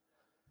him.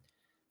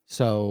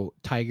 So,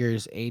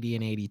 Tigers 80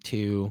 and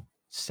 82,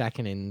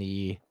 2nd in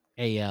the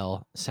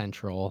AL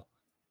Central.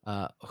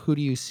 Who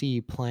do you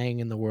see playing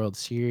in the World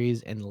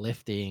Series and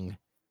lifting,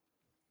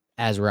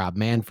 as Rob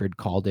Manfred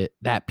called it,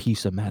 that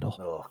piece of metal?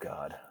 Oh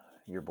God,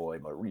 your boy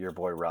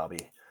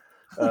Robbie.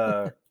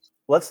 Uh,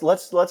 let's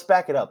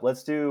back it up.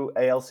 Let's do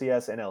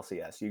ALCS and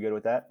LCS. You good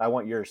with that? I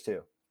want yours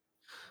too.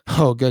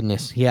 Oh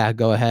goodness, yeah,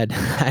 go ahead.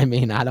 I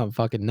mean, I don't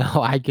fucking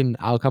know.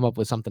 I'll come up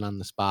with something on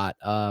the spot.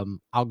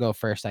 I'll go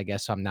first, I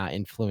guess, so I'm not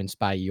influenced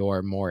by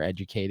your more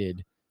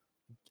educated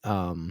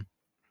um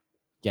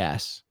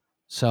guess.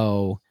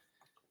 So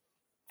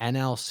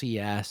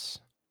NLCS,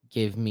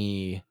 give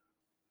me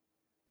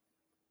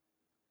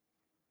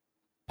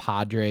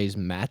Padres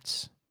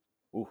Mets.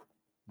 Ooh,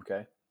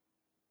 okay.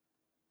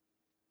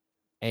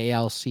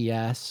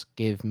 ALCS,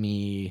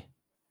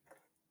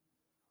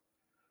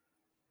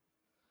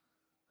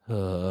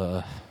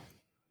 uh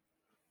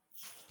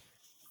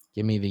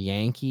give me the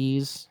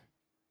Yankees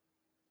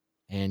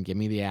and give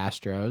me the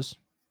Astros.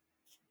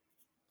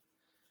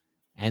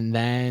 And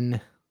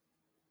then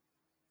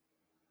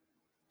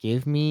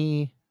give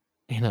me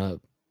in a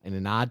in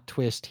an odd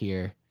twist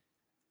here,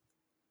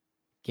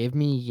 give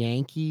me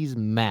Yankees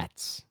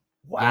Mets.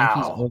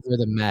 Yankees Wow, over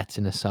the Mets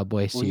in a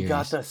Subway we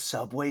got Series. the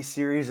Subway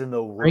Series in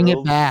the Bring it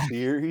World back.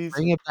 Series.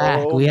 Bring it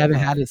back. Oh We haven't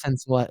had my, it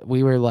since what?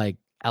 We were, like,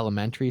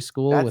 elementary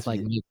school with, that's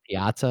like, Mike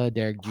Piazza,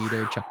 Derek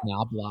Jeter, Chuck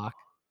Knobloch,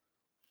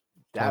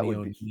 that Tony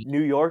would be O'Neill.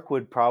 New York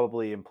would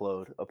probably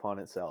implode upon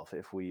itself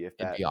if It'd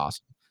that be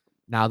awesome.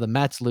 Now the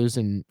Mets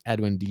losing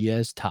Edwin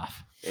Diaz,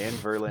 tough. and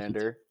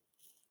Verlander.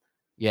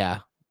 Yeah,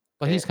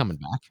 but And, he's coming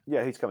back.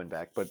 yeah, he's coming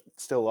back, but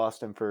still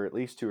lost him for at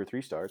least 2 or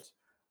 3 starts.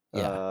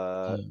 Yeah,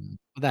 Uh,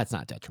 but that's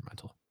not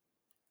detrimental.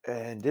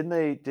 and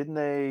didn't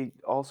they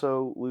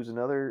also lose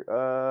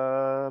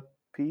another,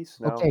 piece?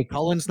 No. Okay,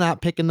 Cullen's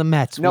not picking the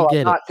Mets, we No, I'm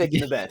get it. not picking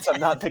the Mets. I'm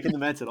not picking the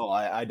Mets at all.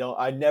 I don't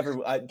I never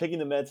picking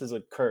the Mets is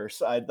a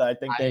curse. I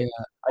think I, I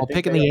well, think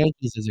picking they the are.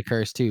 Yankees is a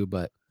curse too,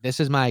 but this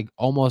is my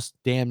almost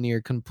damn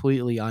near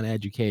completely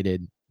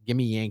uneducated, give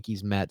me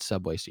Yankees Mets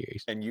Subway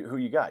Series. And you who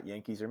you got,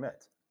 Yankees or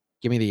Mets?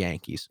 Give me the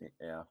Yankees,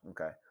 Yeah,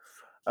 okay.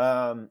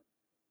 Um,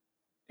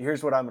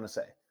 here's what I'm gonna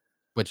say.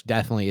 which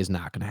definitely is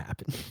not gonna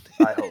happen.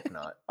 I hope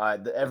not.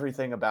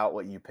 Everything about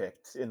what you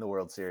picked in the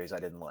World Series I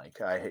didn't like.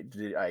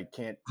 I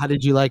can't How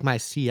did you like my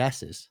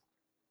CSs?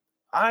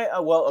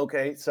 well,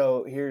 okay,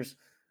 so here's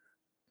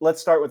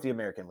let's start with the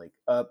American League,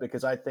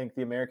 because I think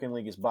the American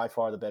League is by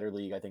far the better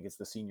league. I think it's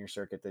the senior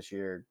circuit this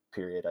year,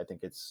 period. I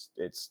think it's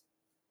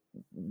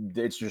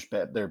just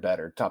they're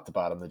better, top to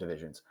bottom, the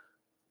divisions.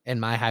 And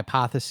my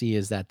hypothesis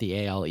is that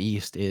the AL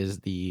East is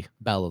the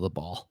belle of the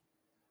ball.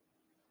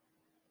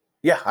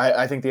 Yeah,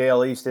 I think the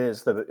AL East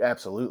is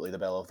absolutely the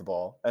belle of the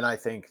ball, and I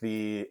think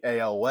the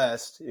AL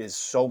West is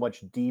so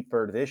much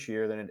deeper this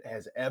year than it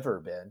has ever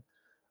been.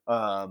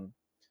 Um,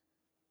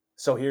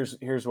 so here's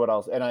what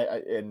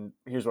and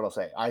here's what I'll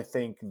say. I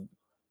think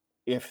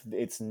if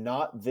it's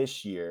not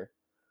this year,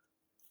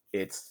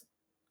 it's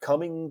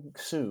coming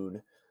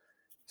soon.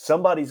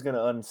 Somebody's going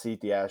to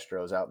unseat the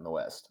Astros out in the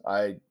West.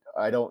 I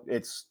don't.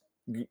 It's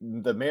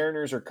the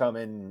Mariners are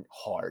coming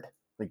hard,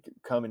 like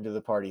coming to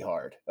the party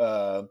hard.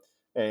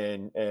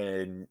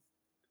 And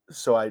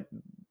so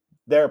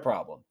they're a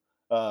problem.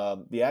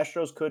 The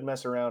Astros could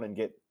mess around and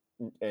get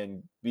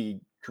and be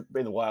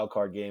in the wild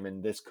card game,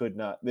 and this could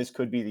not. This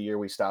could be the year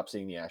we stop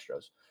seeing the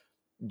Astros.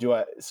 Do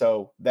I?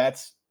 So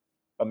that's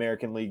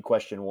American League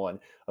question one.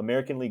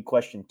 American League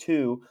question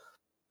two.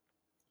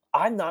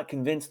 I'm not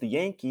convinced the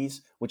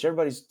Yankees, which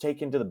everybody's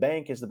taken to the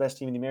bank as the best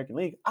team in the American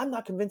League, I'm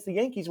not convinced the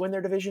Yankees win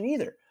their division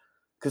either.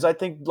 Because I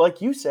think,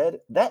 like you said,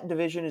 that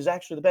division is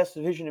actually the best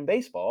division in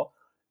baseball,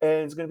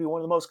 and it's going to be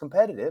one of the most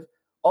competitive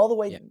all the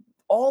way, Yeah,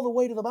 all the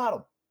way to the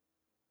bottom,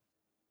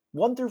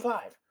 1 through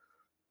 5.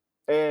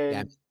 yeah. I mean,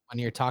 And when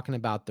you're talking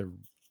about the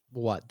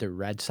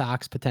Red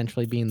Sox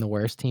potentially being the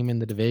worst team in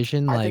the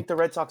division, I like, think the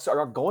Red Sox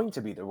are going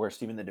to be the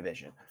worst team in the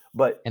division.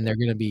 But and they're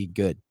gonna be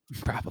good,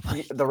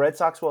 probably. the Red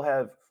Sox will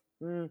have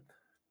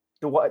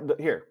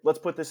here. Let's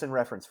put this in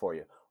reference for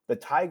you. The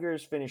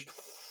Tigers finished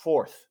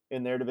fourth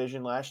in their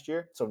division last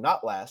year, so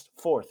not last,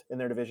 fourth in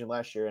their division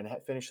last year, and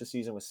finished the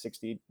season with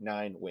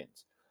 69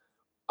 wins.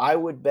 I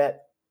would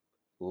bet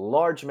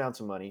large amounts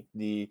of money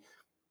the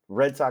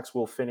Red Sox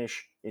will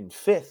finish in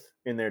fifth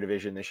in their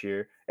division this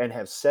year and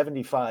have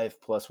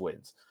 75 plus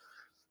wins.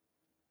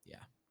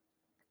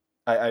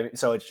 Yeah.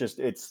 So it's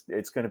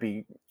going to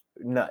be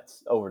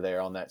nuts over there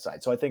on that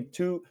side. So I think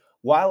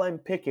while I'm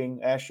picking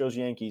Astros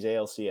Yankees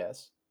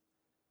ALCS,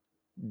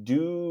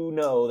 do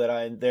know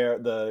that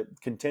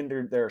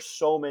there are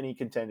so many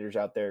contenders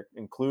out there,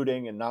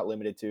 including and not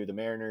limited to the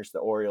Mariners, the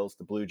Orioles,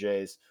 the Blue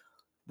Jays,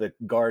 the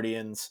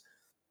Guardians,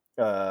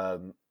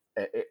 um,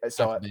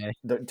 Tampa Bay.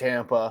 the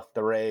Tampa,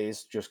 the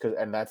Rays, just because,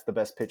 and that's the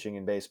best pitching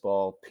in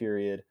baseball,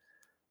 period.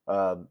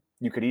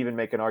 You could even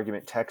make an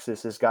argument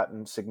Texas has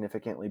gotten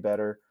significantly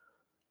better.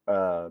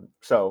 And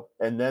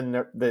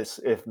then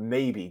if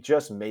maybe,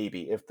 just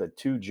maybe, if the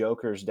two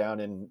jokers down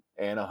in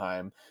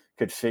Anaheim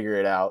could figure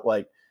it out,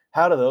 like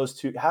how do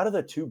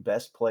the two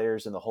best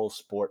players in the whole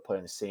sport play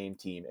on the same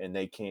team and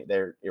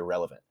they're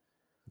irrelevant?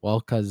 Well,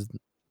 because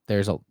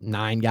there's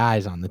 9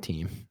 guys on the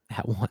team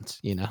at once,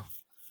 you know,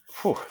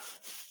 Whew,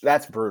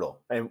 that's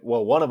brutal. And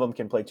well, one of them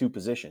can play two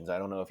positions. I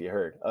don't know if you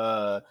heard.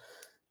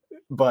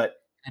 But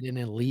at an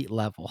elite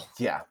level.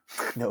 yeah,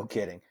 no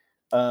kidding.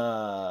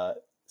 Uh,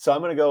 so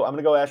I'm gonna go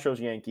Astros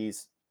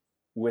Yankees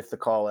with the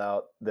call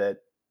out that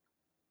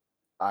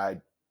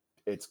I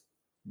it's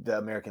the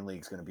American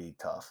League's going to be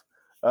tough.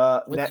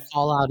 With the Net,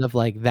 fallout of,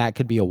 like, that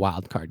could be a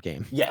wild card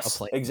game, a yes,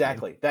 play-in game.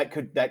 exactly. That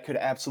could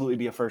absolutely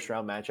be a first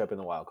round matchup in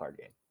the wild card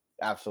game.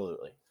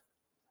 Absolutely.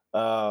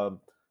 Um,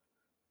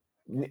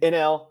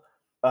 NL,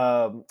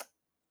 um,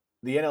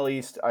 the NL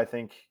East, I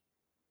think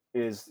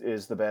is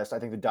the best. I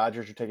think the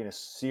Dodgers are taking a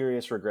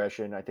serious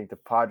regression. I think the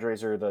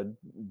Padres are the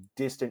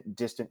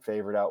distant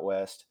favorite out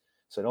west.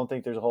 So I don't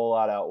think there's a whole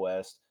lot out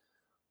west.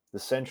 The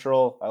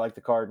Central, I like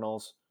the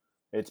Cardinals.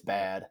 It's Yep.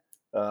 bad.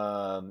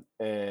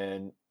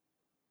 And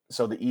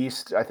so the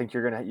East, I think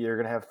you're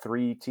gonna have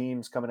three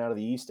teams coming out of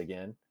the East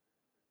again,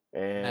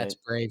 Mets, and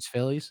Braves,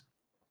 Phillies.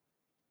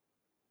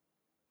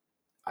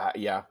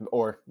 yeah,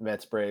 or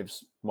Mets,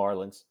 Braves,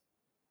 Marlins.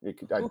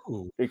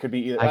 Ooh, It could be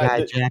either. my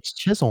guy Jax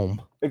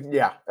Chisholm.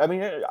 Yeah, I mean,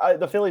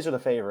 the Phillies are the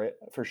favorite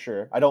for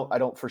sure. I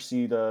don't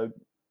foresee either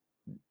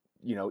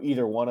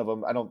one of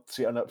them. I don't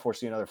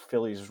foresee another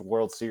Phillies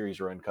World Series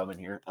run coming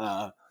here.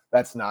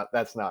 That's not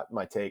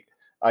my take.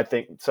 I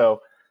think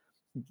so.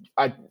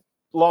 I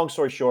Long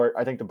story short,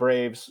 I think the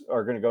Braves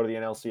are going to go to the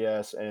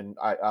NLCS, and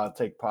I'll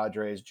take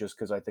Padres just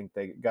because I think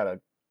they got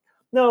a.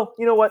 No,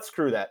 you know what?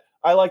 Screw that.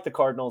 I like the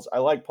Cardinals. I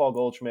like Paul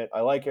Goldschmidt.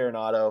 I like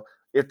Arenado.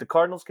 If the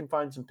Cardinals can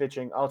find some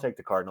pitching, I'll take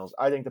the Cardinals.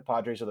 I think the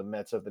Padres are the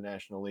Mets of the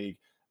National League.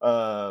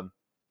 Um,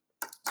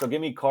 so give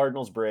me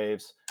Cardinals,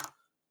 Braves,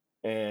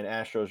 and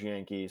Astros,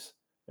 Yankees,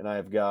 and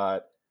I've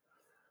got.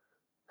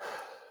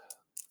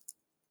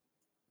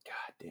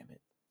 God damn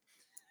it!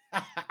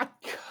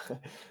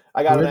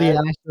 I Who got are the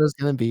an Astros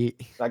gonna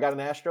beat? I got an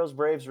Astros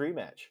Braves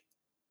rematch,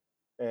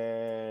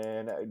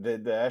 and the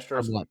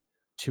From Astros. what,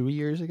 2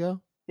 years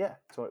ago? Yeah,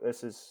 so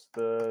this is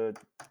the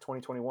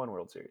 2021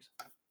 World Series.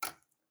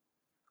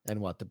 And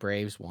what, the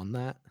Braves won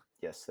that?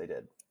 Yes, they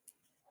did.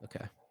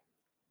 Okay.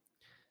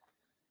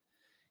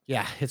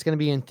 Yeah, it's gonna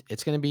be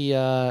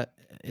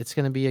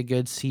a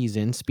good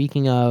season.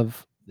 Speaking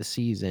of the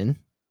season,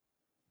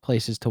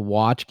 places to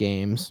watch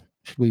games,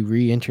 should we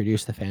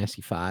reintroduce the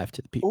Fantasy 5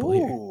 to the people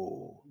here?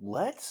 Ooh,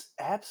 let's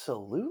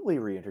absolutely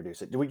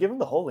reintroduce it. Do we give them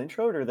the whole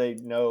intro, or do they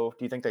know?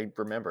 Do you think they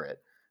remember it?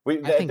 I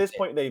At think this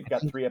point they've I got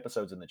think 3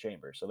 episodes in the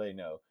chamber, so they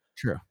know.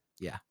 true.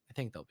 Yeah, I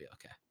think they'll be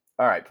okay.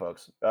 All right,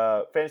 folks.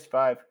 Fantasy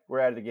Five, we're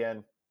at it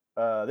again.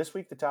 This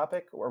week the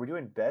topic: are we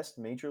doing best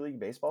Major League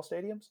Baseball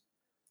stadiums?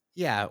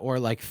 Yeah, or,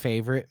 like,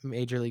 favorite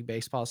Major League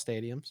Baseball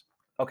stadiums?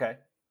 Okay.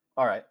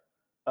 All right.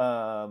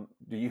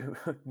 Do you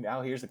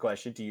now? Here's the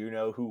question: do you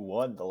know who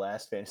won the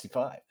last Fantasy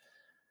Five?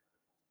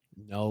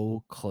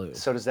 No clue.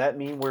 So does that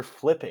mean we're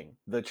flipping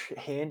the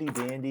handy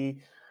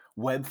dandy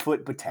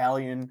Webfoot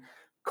Battalion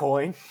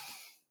coin?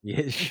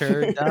 It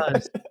sure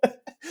does.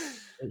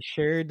 It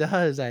sure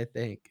does, I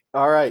think.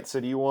 All right.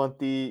 So do you want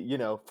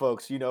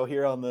folks,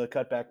 here on the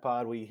Cutback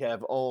Pod, we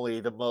have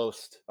only the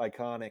most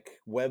iconic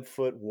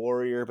Webfoot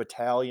Warrior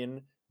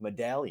Battalion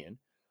medallion.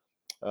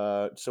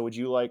 So would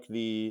you like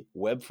the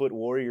Webfoot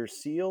Warrior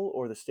seal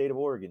or the State of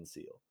Oregon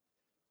seal?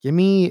 Give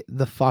me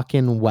the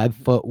fucking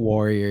Webfoot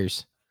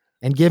Warriors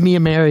and give me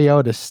a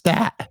Mariota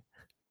stat.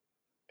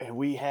 And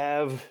we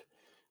have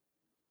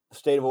the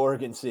State of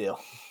Oregon seal.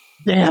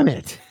 Damn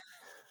it.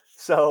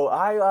 So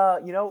I'm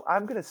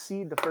going to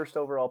cede the first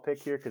overall pick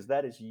here because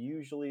that is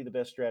usually the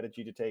best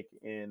strategy to take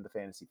in the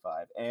Fantasy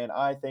Five, and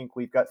I think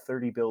we've got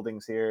 30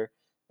 buildings here,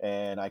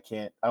 and I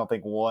don't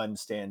think one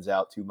stands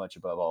out too much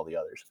above all the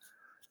others.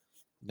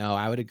 No,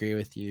 I would agree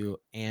with you,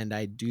 and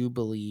I do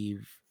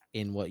believe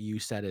in what you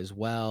said as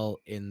well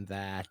in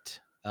that,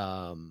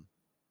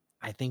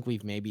 I think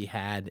we've maybe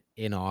had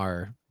in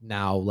our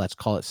now, let's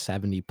call it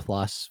 70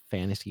 plus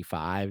fantasy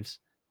fives,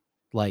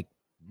 like,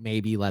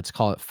 maybe let's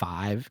call it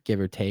 5, give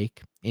or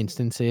take,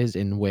 instances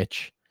in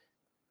which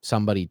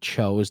somebody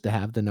chose to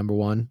have the number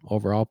 1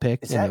 overall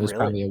pick, Is and it that was really?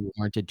 probably a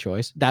warranted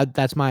choice.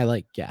 That's my,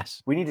 like,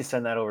 guess. We need to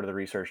send that over to the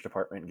research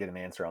department and get an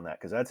answer on that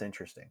because that's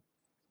interesting.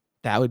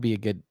 That would be a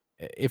good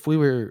if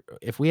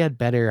we had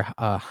better,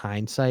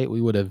 hindsight,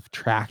 we would have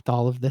tracked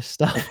all of this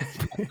stuff,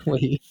 but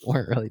we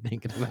weren't really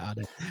thinking about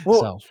it,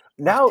 Well, so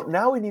fuck.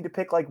 now we need to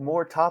pick like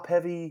more top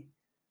heavy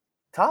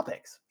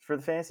topics for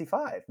the Fantasy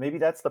Five. Maybe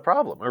that's the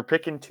problem. We're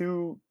picking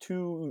too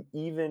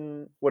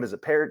even. What is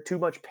it? Too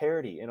much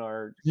parity in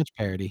our. Too much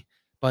parody,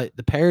 but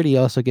the parody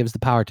also gives the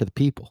power to the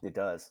people. It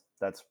does.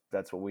 That's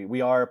what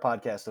we are, a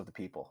podcast of the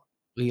people.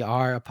 We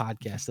are a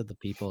podcast of the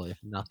people, if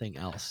nothing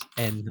else,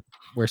 and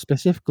we're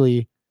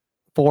specifically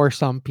for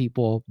some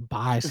people,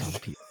 by some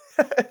people.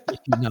 If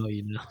you know,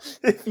 you know,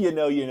 If you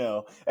know, you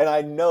know. And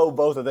I know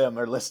both of them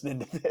are listening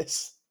to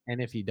this.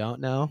 and if you don't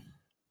know,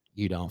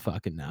 you don't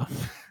fucking know.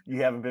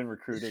 You haven't been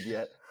recruited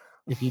yet.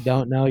 If you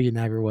don't know, you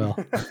never will.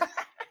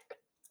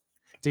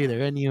 It's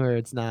either in you or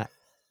it's not.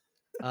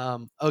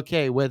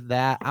 Okay, with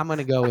that, I'm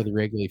gonna go with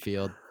Wrigley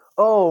Field.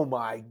 Oh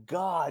my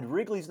god,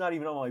 Wrigley's not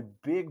even on my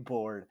big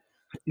board.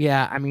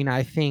 Yeah, I mean,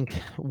 I think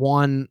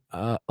one,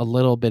 a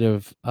little bit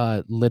of,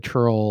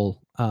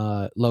 literal,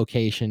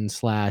 location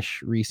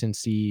slash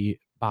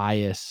recency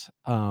bias.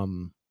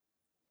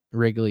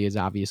 Wrigley is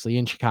obviously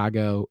in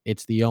Chicago.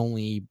 It's the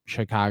only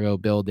Chicago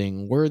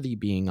building worthy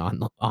being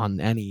on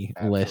any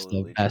list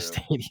of Absolutely best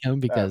true. stadium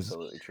because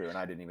Absolutely true, and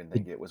I didn't even the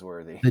think it was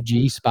worthy. the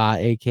G spot,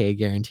 aka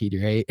guaranteed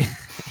rate,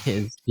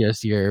 is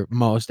just your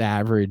most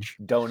average.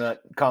 Donut,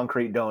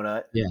 concrete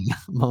donut. Yeah,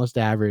 most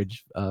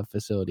average,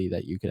 facility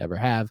that you could ever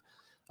have.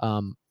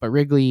 But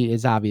Wrigley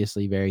is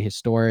obviously very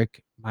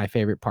historic. My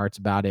favorite parts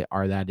about it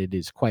are that it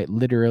is quite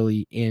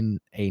literally in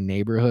a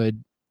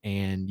neighborhood,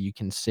 and you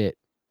can sit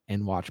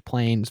and watch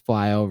planes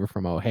fly over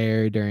from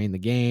O'Hare during the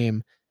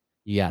game.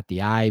 You got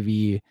the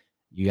Ivy,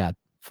 you got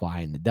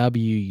flying the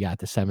W, you got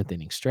the seventh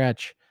inning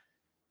stretch.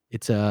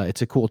 It's a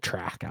cool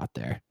track out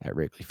there at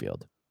Wrigley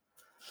Field.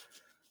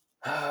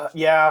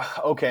 Yeah,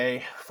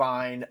 okay,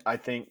 fine. I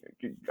think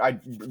I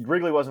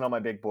Wrigley wasn't on my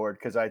big board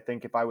because I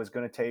think if I was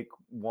going to take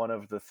one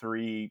of the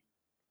three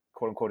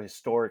quote unquote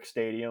historic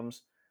stadiums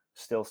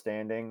still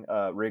standing,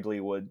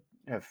 Wrigley would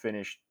have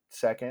finished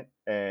second.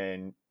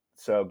 And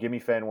so give me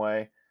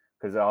Fenway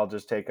because I'll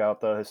just take out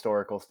the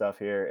historical stuff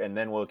here, and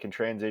then we can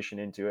transition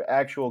into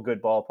actual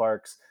good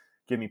ballparks.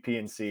 Give me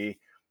PNC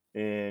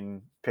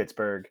in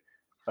Pittsburgh.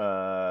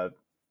 Uh,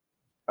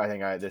 I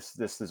think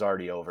this is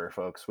already over,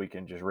 folks. We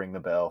can just ring the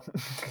bell.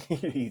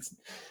 He's,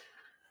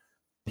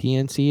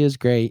 PNC is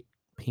great.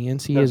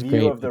 PNC the is view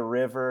great. of the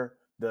river,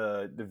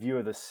 the view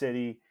of the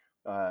city.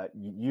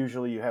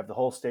 Usually, you have the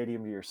whole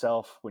stadium to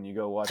yourself when you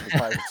go watch a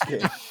Pirates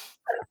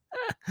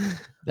game.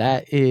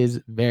 That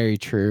is very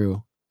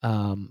true.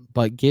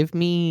 But give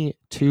me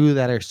 2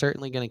 that are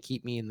certainly gonna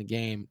keep me in the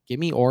game. Give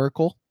me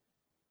Oracle.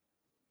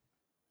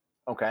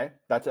 Okay,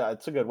 that's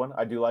a good one.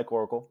 I do like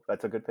Oracle.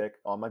 That's a good pick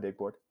on my big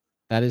board.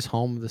 That is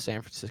home of the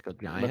San Francisco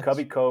Giants.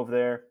 McCovey Cove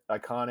there,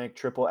 iconic.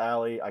 Triple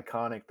Alley,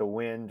 iconic. The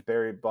wind,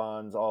 Barry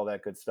Bonds, all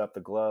that good stuff. The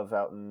glove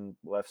out in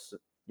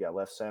yeah,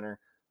 left center.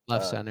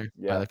 Left center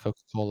by Yeah, the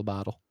Coca-Cola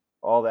bottle.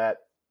 all that.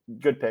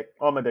 Good pick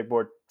on my big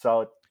board.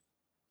 Solid.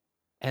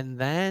 And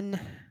then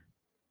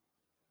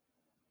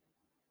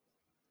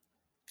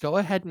go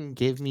ahead and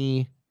give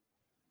me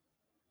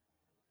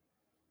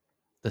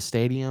the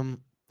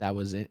stadium that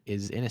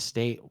is in a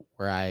state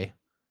where I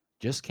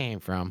just came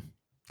from.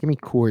 Give me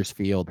Coors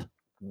Field.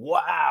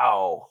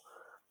 Wow.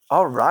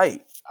 All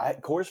right.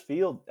 Coors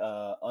Field,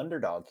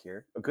 underdog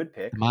here. A good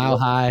pick. Mile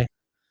high, You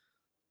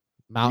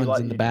mountains like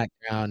in the you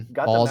background,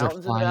 got the balls are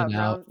mountains in the flying out,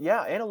 background.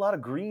 Yeah, and a lot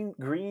of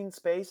green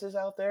spaces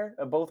out there,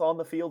 both on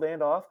the field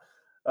and off.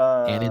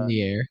 and in Uh,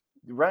 the air.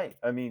 right.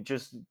 I mean,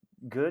 just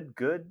good.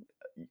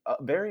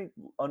 Very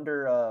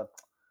under.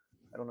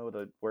 I don't know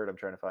the word I'm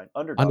trying to find.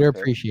 Underdog pick.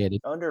 Underappreciated.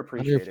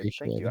 Underappreciated.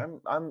 Thank you.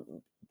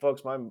 Underappreciated.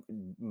 Folks. My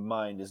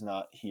mind is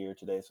not here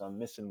today, so I'm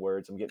missing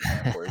words. I'm getting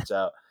half words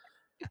out.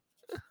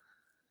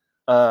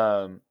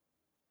 Um,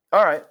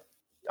 All right.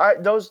 All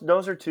right, those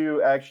are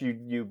two. Actually,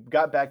 you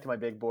got back to my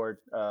big board.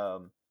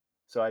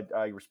 So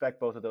I respect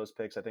both of those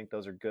picks. I think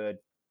those are good.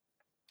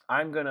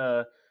 I'm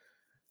gonna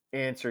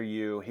answer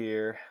you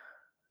here.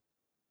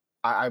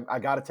 I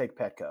got to take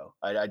Petco.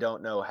 I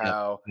don't know Yep,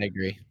 how I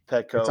agree.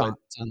 Petco It's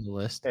on the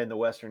list. and the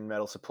Western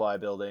Metal Supply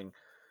Building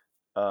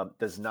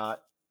does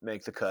not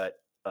make the cut.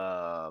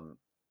 Um,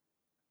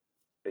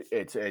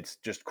 it's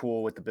just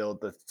cool with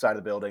the side of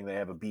the building. They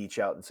have a beach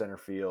out in center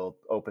field,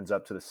 opens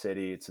up to the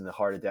city. It's in the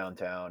heart of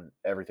downtown.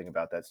 Everything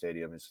about that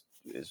stadium is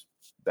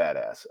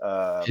badass.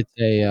 It's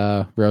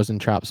a,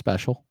 Rosentrop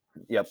special.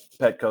 Yep,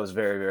 Petco is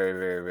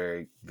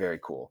very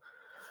cool.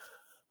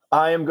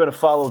 I am going to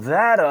follow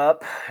that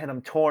up, and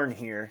I'm torn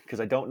here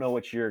because I don't know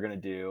what you're going to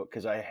do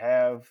because I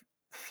have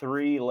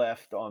three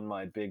left on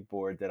my big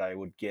board that I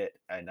would get,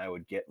 and I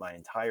would get my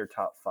entire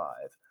top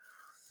five.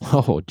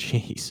 Oh,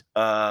 jeez.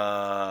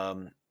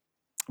 Um,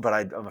 but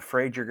I'm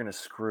afraid you're going to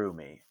screw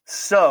me.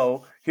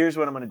 So here's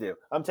what I'm going to do.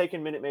 I'm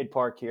taking Minute Maid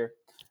Park here,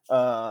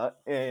 and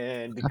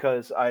Okay.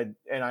 because I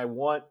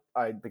want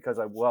I because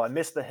I well I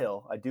miss the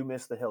hill. I do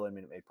miss the hill in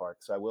Minute Maid Park,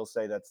 so I will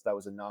say that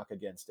was a knock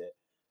against it.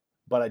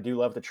 But I do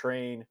love the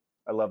train.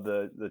 I love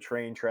the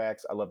train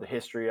tracks. I love the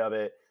history of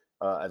it.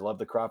 I love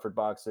the Crawford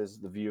boxes,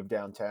 the view of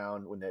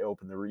downtown when they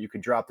open the roof. You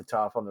can drop the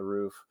top on the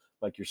roof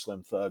like your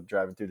Slim Thug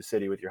driving through the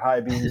city with your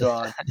high beams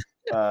on.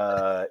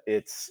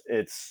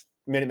 It's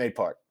Minute Maid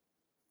Park.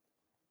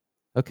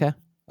 Okay.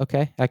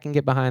 Okay, I can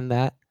get behind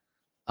that.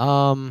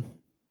 Um,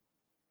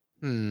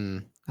 I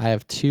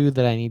have 2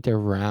 that I need to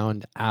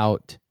round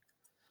out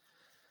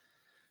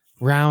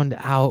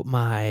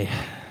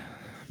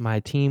my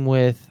team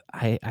with.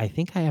 I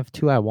think I have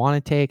 2 I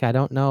wanna take. I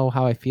don't know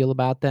how I feel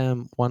about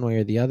them one way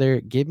or the other.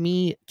 Give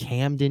me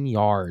Camden It's a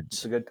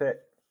Yards. good pick.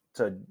 It's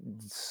a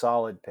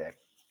solid pick.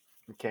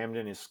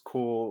 Camden is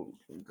cool.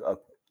 Uh,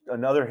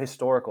 Another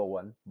historical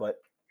one, but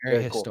Very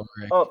very cool.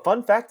 historic. Oh,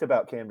 fun fact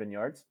about Camden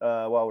Yards,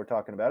 while we're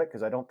talking about it,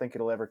 because I don't think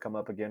it'll ever come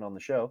up again on the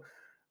show.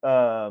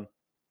 Um,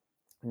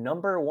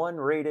 Number one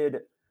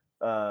rated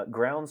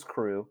grounds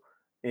crew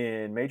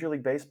in Major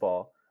League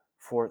Baseball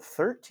for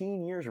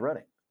 13 years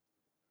running.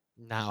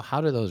 Now, how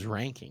do those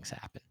rankings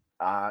happen?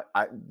 I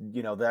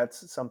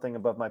that's something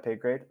above my pay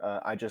grade.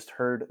 I just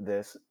heard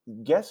this.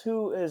 Guess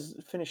who has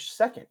finished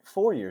second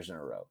 4 years in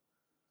a row?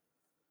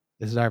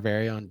 This is our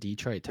very own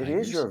Detroit It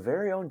is Tigers. your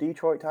very own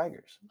Detroit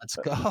Tigers. Let's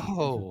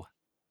go.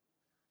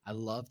 I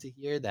love to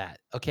hear that.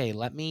 Okay,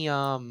 let me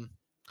round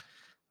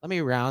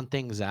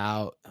things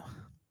out.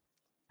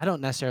 I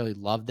don't necessarily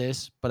love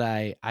this, but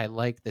I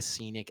like the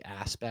scenic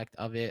aspect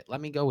of it.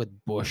 Let me go with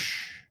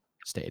Bush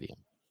Stadium.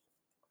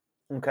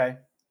 Okay.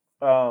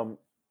 Um,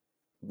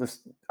 this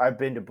I've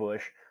been to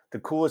Bush. The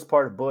coolest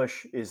part of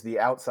Bush is the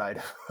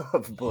outside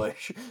of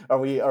Bush. Are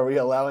we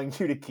allowing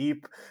you to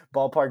keep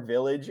Ballpark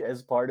Village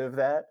as part of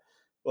that,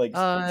 like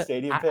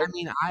stadium I pick?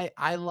 mean,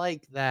 I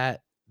like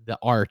that the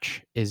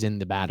arch is in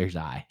the batter's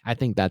eye. I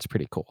think that's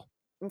pretty cool.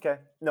 Okay,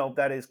 no,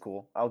 that is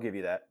cool. I'll give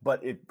you that.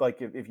 But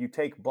if you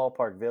take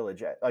Ballpark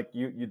Village, like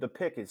the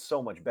pick is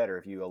so much better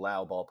if you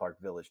allow Ballpark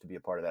Village to be a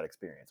part of that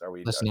experience. Are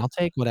we? Listen, I'll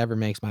take whatever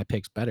makes my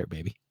picks better,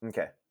 baby.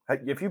 Okay.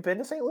 Have you been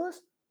to St. Louis?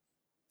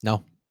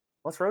 No,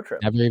 Let's road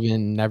trip.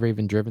 never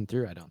even driven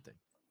through, I don't think.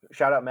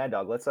 Shout out Mad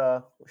Dog.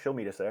 She'll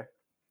meet us there.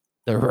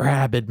 The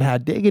rabid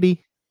mad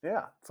diggity.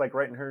 Yeah, it's like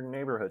right in her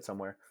neighborhood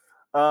somewhere.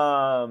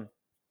 Um,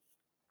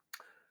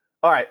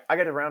 all right, I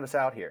got to round us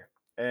out here,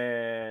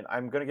 and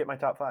I'm gonna get my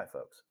top five,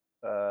 folks.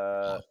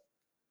 Uh,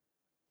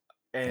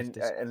 Oh,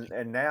 that's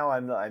and now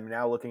I'm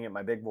now looking at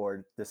my big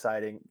board,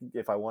 deciding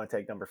if I want to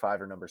take number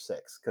five or number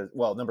six, because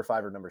number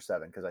five or number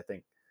seven, because I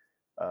think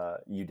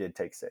you did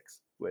take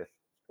six with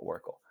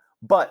Oracle,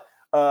 but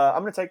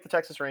I'm gonna take the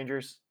Texas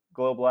Rangers,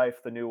 Globe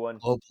Life, the new one.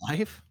 Globe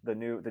Life? The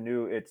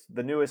new it's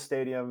the newest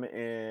stadium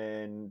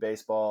in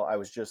baseball. I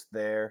was just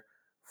there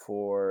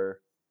for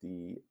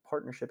the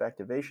Partnership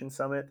Activation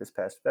Summit this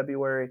past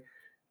February.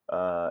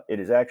 It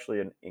is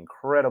actually an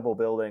incredible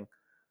building,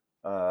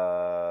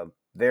 uh,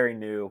 very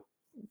new.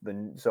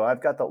 So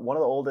I've got the one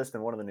of the oldest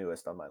and one of the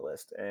newest on my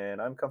list, and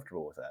I'm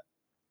comfortable with that.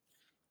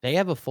 They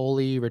have a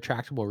fully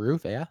retractable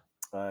roof, yeah?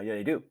 Yeah,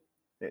 they do.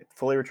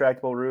 Fully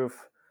retractable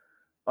roof,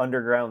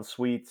 underground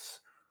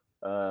suites.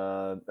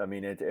 I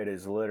mean, it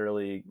is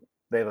literally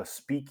they have a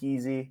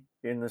speakeasy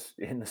in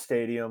the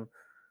stadium,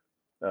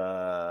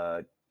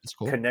 uh, That's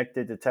cool.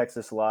 connected to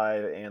Texas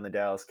Live and the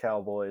Dallas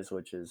Cowboys,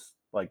 which is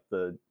like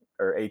the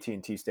or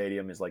AT&T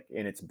Stadium is like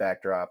in its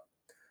backdrop.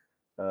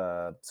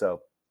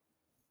 So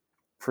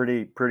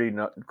pretty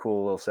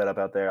cool little setup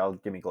out there. I'll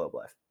give me Globe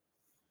Life.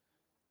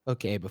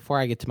 Okay, before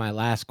I get to my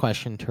last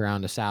question to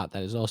round us out,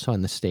 that is also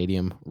in the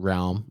stadium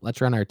realm.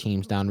 Let's run our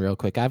teams down real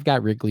quick. I've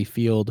got Wrigley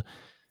Field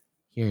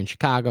here in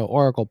Chicago,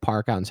 Oracle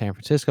Park out in San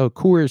Francisco,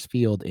 Coors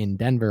Field in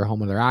Denver,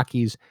 home of the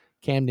Rockies,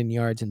 Camden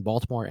Yards in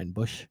Baltimore, and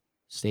Busch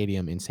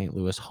Stadium in St.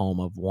 Louis, home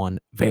of one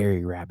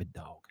very rabid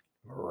dog.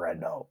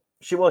 Red no.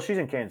 She's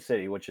in Kansas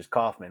City, which is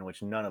Kaufman,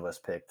 which none of us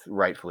picked,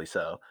 rightfully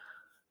so.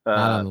 Not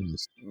on Uh, the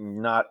list.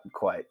 Not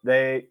quite.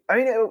 I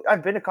mean,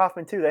 I've been to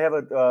Kaufman too. They have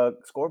a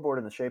scoreboard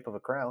in the shape of a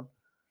crown.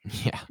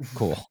 Yeah,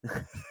 cool.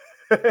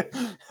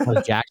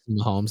 Was Jackson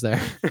Mahomes there?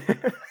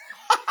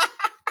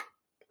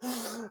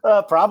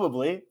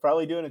 Probably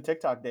doing a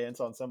TikTok dance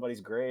on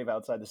somebody's grave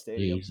outside the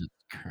stadium. Jesus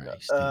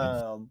Christ, dude.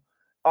 Um,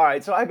 all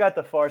right, so I got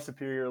the far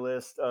superior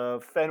list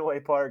of Fenway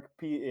Park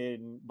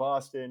in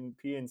Boston,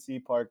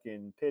 PNC Park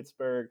in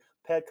Pittsburgh,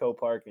 Petco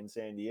Park in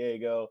San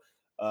Diego,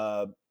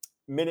 uh,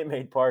 Minute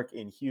Maid Park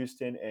in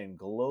Houston, and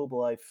Globe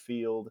Life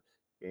Field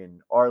in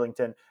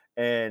Arlington.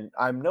 And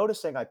I'm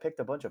noticing I picked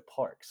a bunch of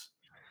parks.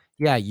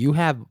 Yeah, you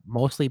have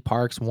mostly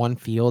parks, one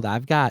field.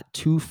 I've got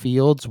 2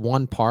 fields,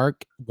 1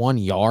 park, 1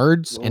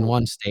 yards, and Ooh,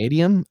 1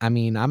 stadium. I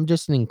mean, I'm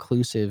just an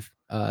inclusive,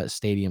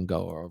 stadium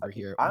goer over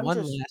here. I'm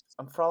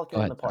frolicking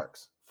Go in ahead, the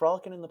parks.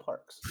 Frolicking in the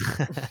parks.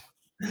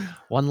 sorry.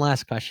 One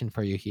last question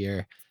for you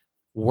here.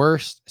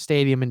 Worst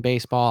stadium in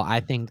baseball, I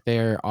think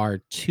there are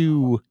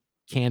 2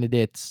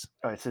 candidates.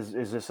 All right, so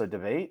is this a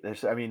debate?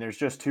 I mean, there's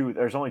just two.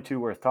 There's only two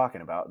worth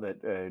talking about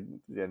that,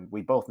 and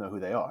we both know who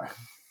they are.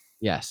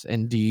 Yes,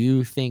 and do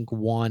you think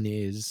one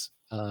is,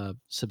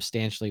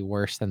 substantially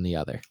worse than the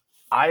other?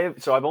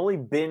 I've only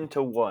been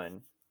to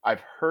one.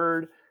 I've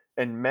heard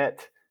and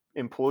met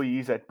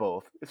employees at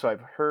both, so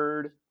I've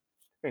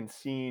and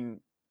seen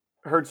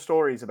heard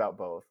stories about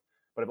both,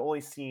 but I've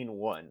only seen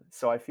one.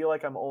 So I feel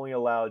like I'm only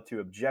allowed to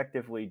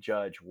objectively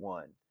judge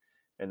one,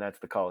 and that's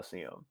the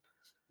Coliseum.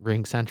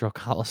 Ring Central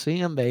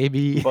Coliseum,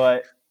 baby.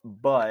 But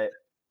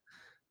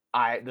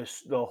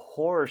the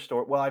horror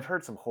story. Well, I've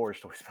heard some horror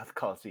stories about the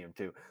Coliseum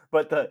too,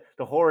 but the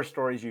horror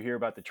stories you hear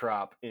about the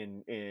Trop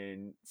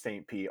in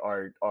St. Pete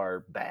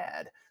are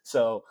bad.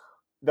 So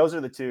those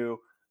are the two,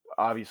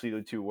 obviously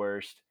the two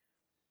worst.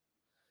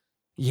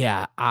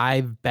 Yeah,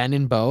 I've been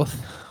in both.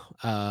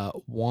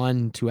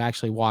 One to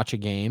actually watch a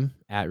game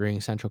at Ring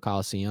Central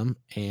Coliseum,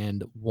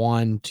 and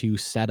one to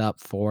set up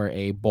for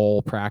a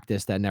bowl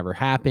practice that never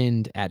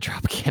happened at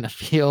Tropicana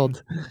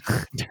Field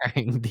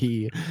during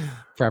the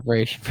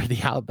preparation for the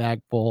Outback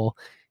Bowl.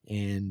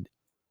 And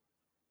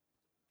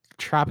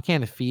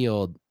Tropicana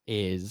Field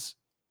is,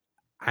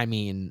 I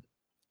mean,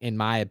 in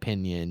my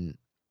opinion,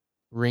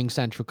 Ring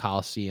Central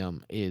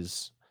Coliseum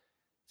is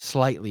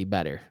slightly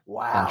better than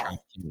Wow. Travis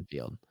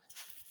Field.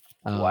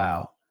 Um,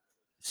 Wow.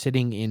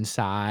 Sitting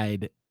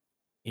inside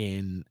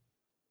in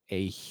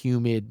a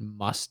humid,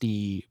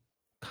 musty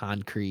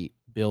concrete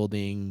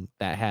building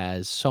that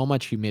has so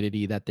much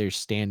humidity that there's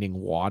standing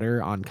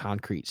water on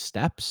concrete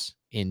steps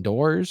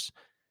indoors.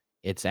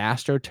 It's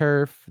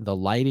AstroTurf. The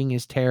lighting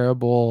is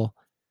terrible.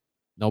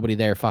 Nobody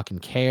there fucking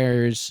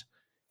cares.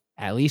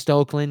 At least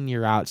Oakland,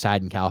 you're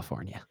outside in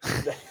California.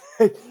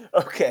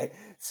 Okay,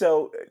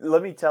 so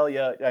let me tell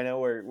you. I know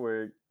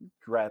we're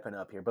wrapping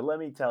up here, but let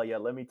me tell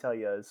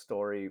you a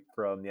story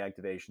from the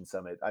Activation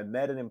Summit. I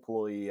met an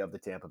employee of the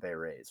Tampa Bay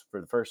Rays for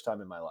the first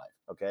time in my life.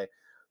 Okay,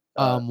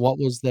 What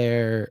was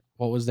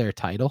their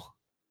title?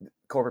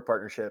 corporate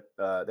partnership.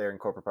 They're in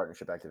corporate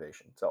partnership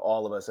activation. So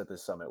all of us at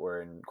this summit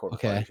were in corporate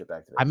Okay. partnership I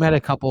activation. met a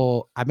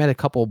couple I met a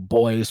couple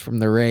boys from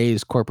the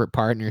Rays corporate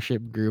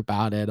partnership group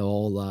out at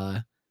old,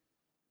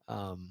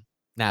 um,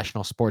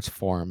 National Sports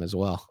Forum as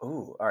well.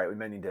 Ooh, all right. We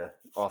may need to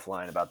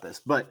offline about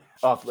this, but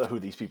off who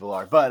these people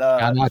are. But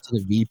Shout out to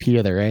the VP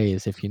of the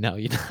Rays if you know,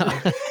 you know,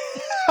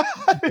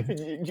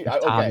 if okay.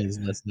 Tommy's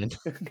listening.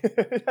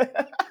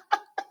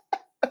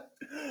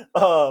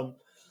 um,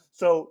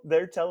 so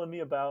they're telling me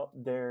about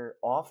their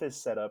office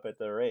setup at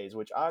the Rays,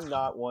 which I'm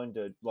not one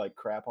to like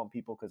crap on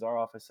people because our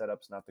office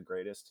setup's not the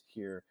greatest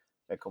here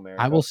at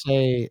I will Comerica.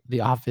 say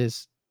The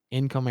Office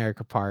in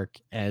Comerica Park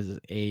as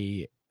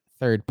a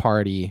third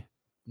party,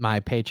 my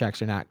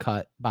paychecks are not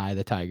cut by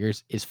the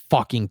Tigers, is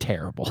fucking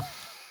terrible.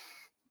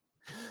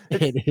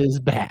 It's It is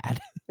bad.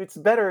 it's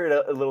better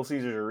at a Little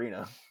Caesars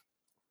Arena.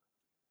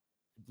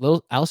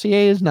 Little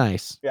LCA is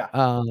nice. Yeah,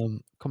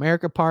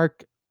 Comerica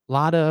Park,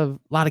 lot of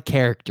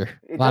character,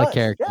 it lot of does.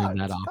 character Yeah, in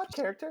that it's got office.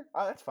 character.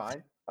 Oh, that's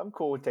fine. I'm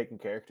cool with taking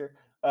character.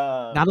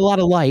 Not a lot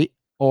of light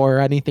or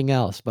anything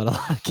else, but a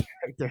lot of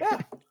character.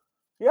 Yeah,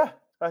 yeah.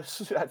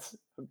 That's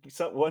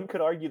one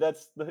could argue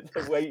that's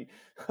the way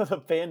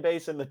the fan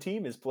base and the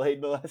team has played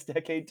in the last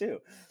decade too.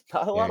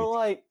 Not a lot Very of true,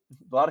 light,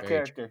 a lot of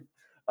very true, character.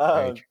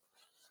 very Uh, true.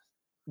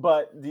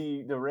 but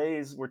the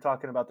Rays were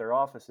talking about their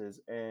offices,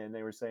 and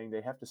they were saying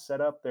they have to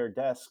set up their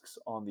desks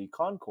on the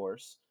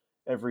concourse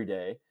every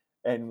day.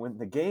 And when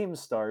the game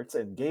starts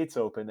and gates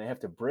open, they have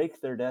to break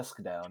their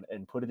desk down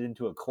and put it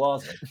into a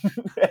closet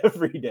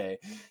every day.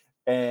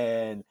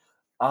 And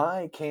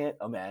I can't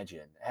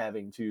imagine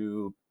having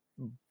to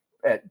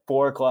at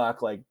 4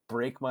 o'clock like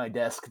break my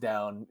desk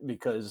down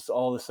because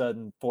all of a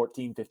sudden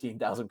 14,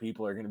 15,000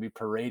 people are going to be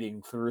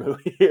parading through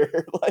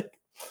here. Like,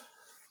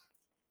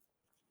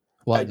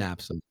 What an I,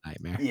 absolute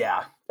nightmare.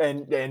 yeah.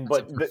 And That's a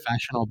but the,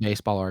 professional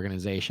baseball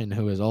organization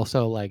who is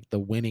also, like, the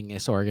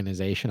winningest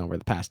organization over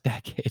the past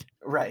decade.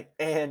 Right,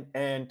 and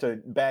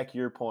to back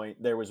your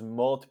point, there was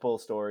multiple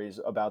stories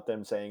about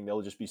them saying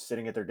they'll just be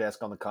sitting at their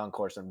desk on the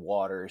concourse and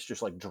water is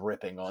just like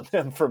dripping on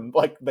them from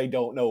like they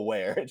don't know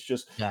where. It's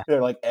just Yeah,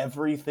 they're like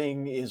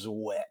everything is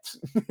wet.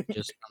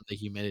 just from the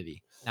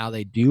humidity. Now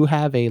they do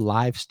have a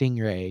live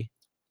stingray,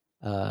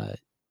 uh,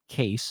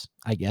 case,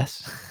 I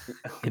guess,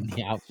 in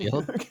the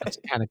outfield. That's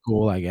Okay. kinda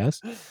cool, I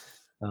guess.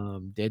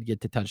 Did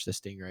get to touch the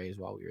stingrays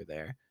while we were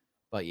there.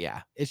 But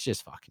yeah, it's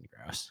just fucking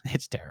gross.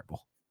 It's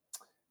terrible.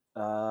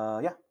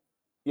 Yeah,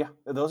 yeah,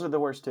 those are the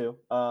worst too.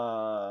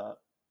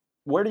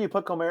 Where do you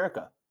put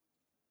Comerica?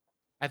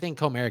 I think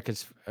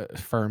Comerica's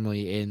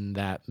firmly in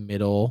that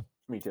middle,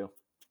 Me too.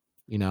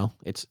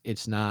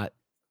 it's not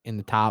in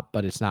the top,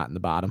 but it's not in the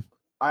bottom.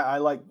 I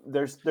like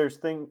there's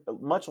thing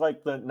much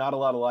like the not a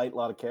lot of light, a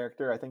lot of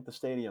character. I think the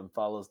stadium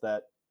follows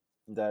that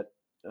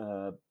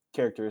uh,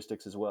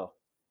 characteristics as well.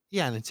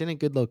 Yeah, and it's in a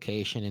good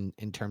location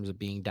in terms of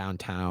being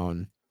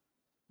downtown.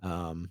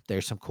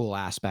 There's some cool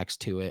aspects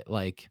to it.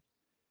 Like,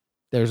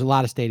 there's a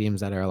lot of stadiums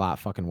that are a lot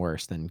fucking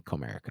worse than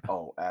Comerica,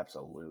 Oh,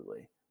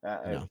 absolutely.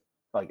 you know?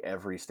 Like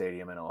every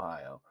stadium in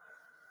Ohio.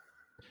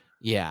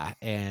 Yeah,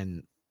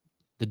 and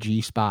the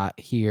G spot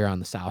here on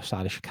the south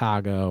side of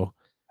Chicago,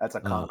 That's a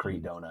um,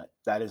 concrete donut.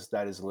 That is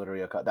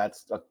literally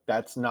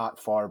that's not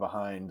far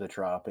behind the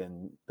Trop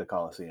in the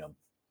Coliseum.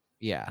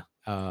 yeah,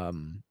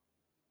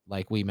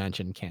 like we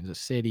mentioned, Kansas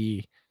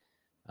City.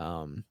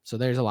 So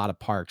there's a lot of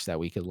parks that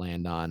we could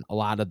land on. A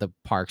lot of the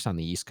parks on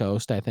the East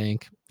Coast, I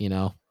think,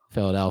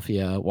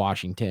 Philadelphia,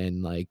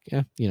 Washington, like,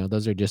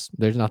 those are just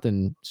there's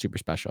nothing super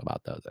special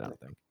about those, I don't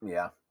think.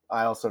 Yeah.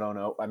 I also don't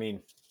know. I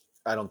mean,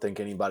 I don't think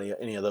any of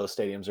those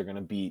stadiums are going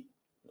to beat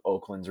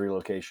Oakland's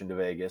relocation to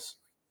Vegas.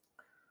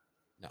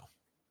 No,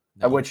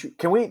 no. Which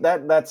can we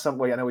that's some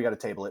way I know we got to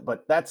table it,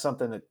 but that's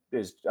something that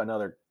is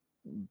another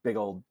big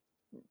old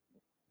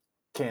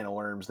can of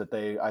worms that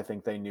I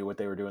think they knew what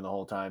they were doing the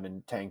whole time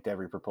and tanked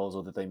every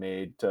proposal that they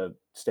made to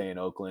stay in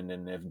Oakland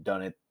and have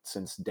done it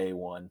since day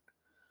one.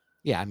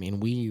 Yeah, I mean,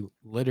 we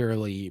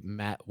literally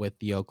met with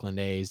the Oakland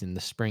A's in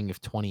the spring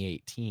of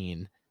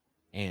 2018,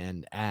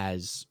 and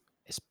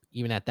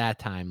even at that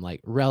time, like,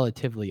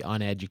 relatively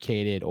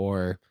uneducated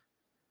or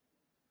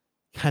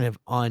kind of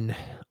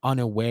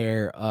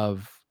unaware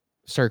of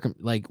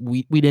like,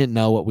 we didn't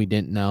know what we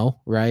didn't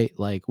know, right?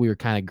 Like, we were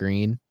kinda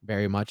green,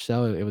 very much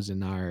so. It was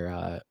in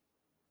our,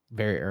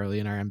 very early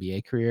in our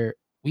NBA career,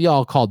 we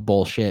all called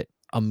bullshit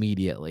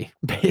immediately,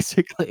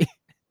 basically,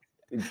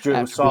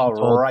 after Saw being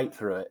told, right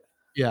through it.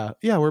 "Yeah,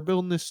 yeah, we're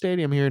building this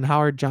stadium here in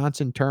Howard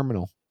Johnson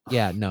Terminal."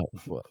 Yeah, no,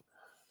 well,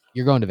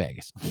 you're going to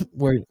Vegas.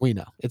 We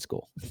know. It's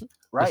cool. Just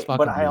Right, but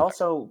fucking I do it.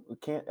 also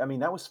can't. I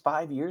mean, that was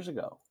 5 years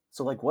ago.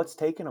 So like, what's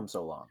taking them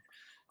so long?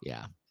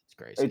 Yeah, it's It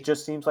crazy.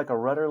 just seems like a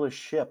rudderless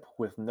ship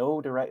with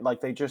no direct. Like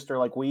they just are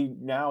like, we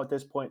now at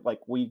this point, like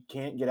we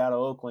can't get out of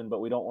Oakland,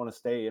 but we don't want to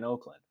stay in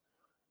Oakland.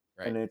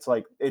 Right. And it's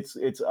like it's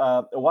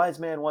a wise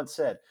man once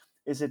said,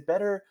 "Is it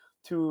better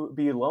to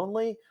be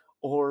lonely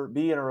or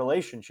be in a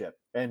relationship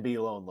and be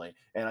lonely?"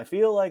 And I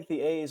feel like the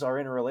A's are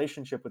in a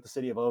relationship with the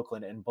city of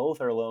Oakland, and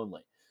both are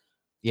lonely.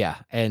 Yeah,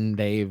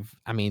 and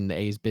I mean, the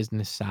A's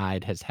business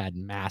side has had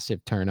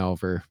massive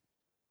turnover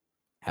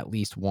at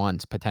least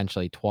once,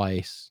 potentially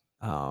twice.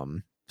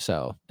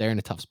 So they're in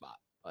a tough spot,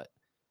 but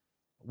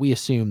we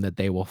assume that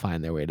they will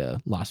find their way to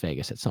Las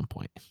Vegas at some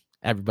point.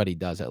 Everybody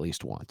does at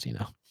least once, you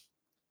know.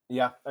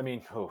 Yeah, I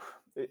mean,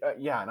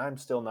 yeah, and I'm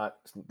still not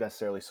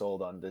necessarily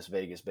sold on this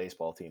Vegas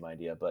baseball team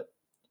idea, but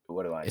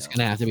what do I It's know?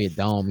 gonna have to be a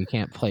dome. You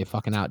can't play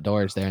fucking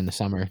outdoors there in the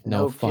summer.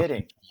 No No fucking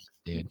kidding. chance,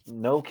 dude.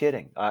 No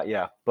kidding.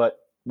 Yeah, but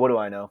what do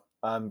I know?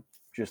 I'm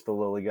just the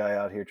lowly guy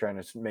out here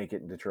trying to make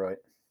it in Detroit.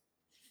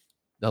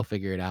 They'll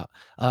figure it out.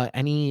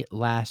 Any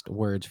last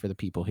words for the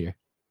people here?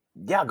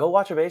 Yeah, go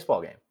watch a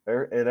baseball game.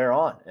 They're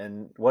on.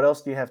 And what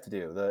else do you have to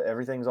do? The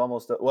everything's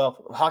almost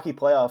well, hockey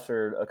playoffs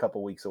are a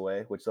couple weeks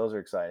away, which those are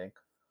exciting.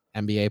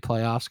 NBA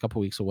playoffs a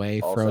couple weeks away.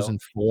 Also, Frozen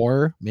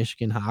Four,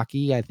 Michigan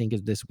hockey, I think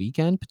is this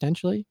weekend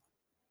potentially.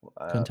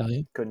 Couldn't uh, tell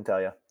you. couldn't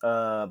tell you.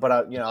 But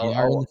I, But they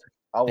are in the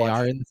I'll they are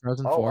watch. in the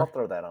Frozen I'll Four.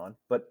 throw that on.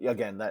 But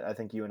again, that I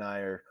think you and I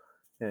are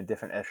in a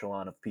different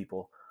echelon of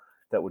people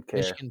that would care.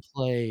 Michigan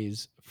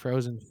plays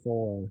Frozen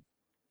Four.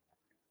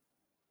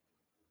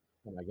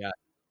 Oh my god.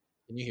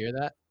 Can you hear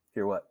that?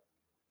 Hear what?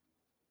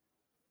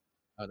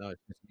 Oh no,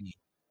 it's just me.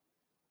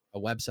 A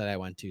website I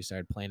went to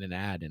started playing an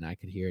ad and I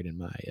could hear it in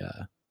my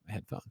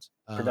headphones.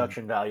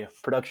 Production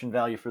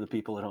value for the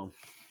people at home.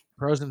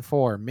 Frozen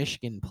Four,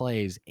 Michigan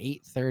plays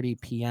 8:30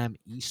 p.m.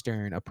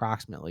 Eastern,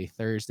 approximately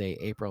Thursday,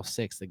 April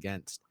 6th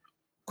against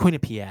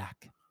Quinnipiac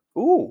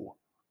Ooh,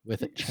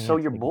 with a so chance your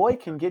to get the boy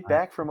can first get round.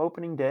 back from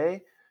opening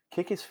day,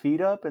 kick his feet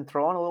up, and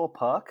throw on a little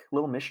puck,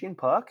 little Michigan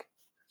puck.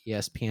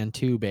 ESPN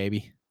two,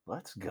 baby.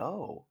 Let's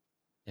go.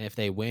 And if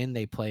they win,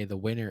 they play the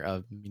winner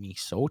of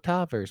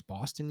Minnesota versus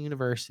Boston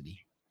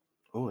University,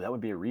 Ooh, that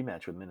would be a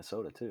rematch with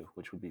Minnesota too,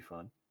 which would be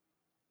fun.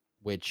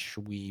 which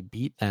we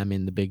beat them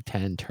in the Big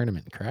Ten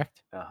tournament,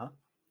 correct? Uh huh.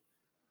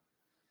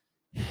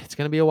 It's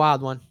gonna be a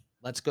wild one.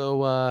 Let's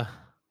go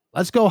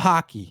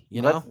hockey,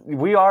 you know?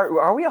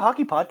 Are we a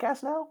hockey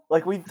podcast now?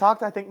 Like we've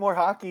talked, I think more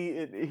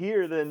hockey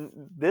here than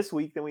this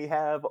week than we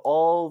have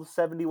all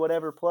 70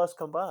 whatever plus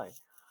combined.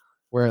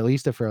 We're at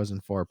least a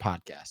Frozen Four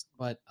podcast.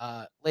 But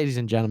ladies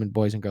and gentlemen,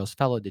 boys and girls,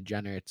 fellow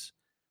degenerates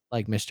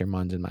like Mr.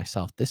 Munns and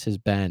myself, this has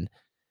been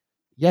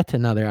yet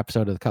another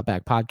episode of the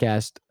Cutback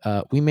Podcast.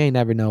 We may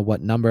never know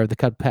what number of the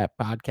Cutback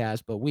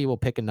Podcast, but we will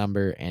pick a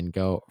number and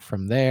go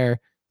from there.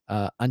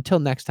 Until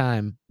next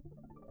time,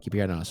 keep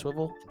your head on a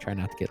swivel and try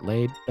not to get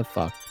laid the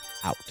fuck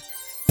out.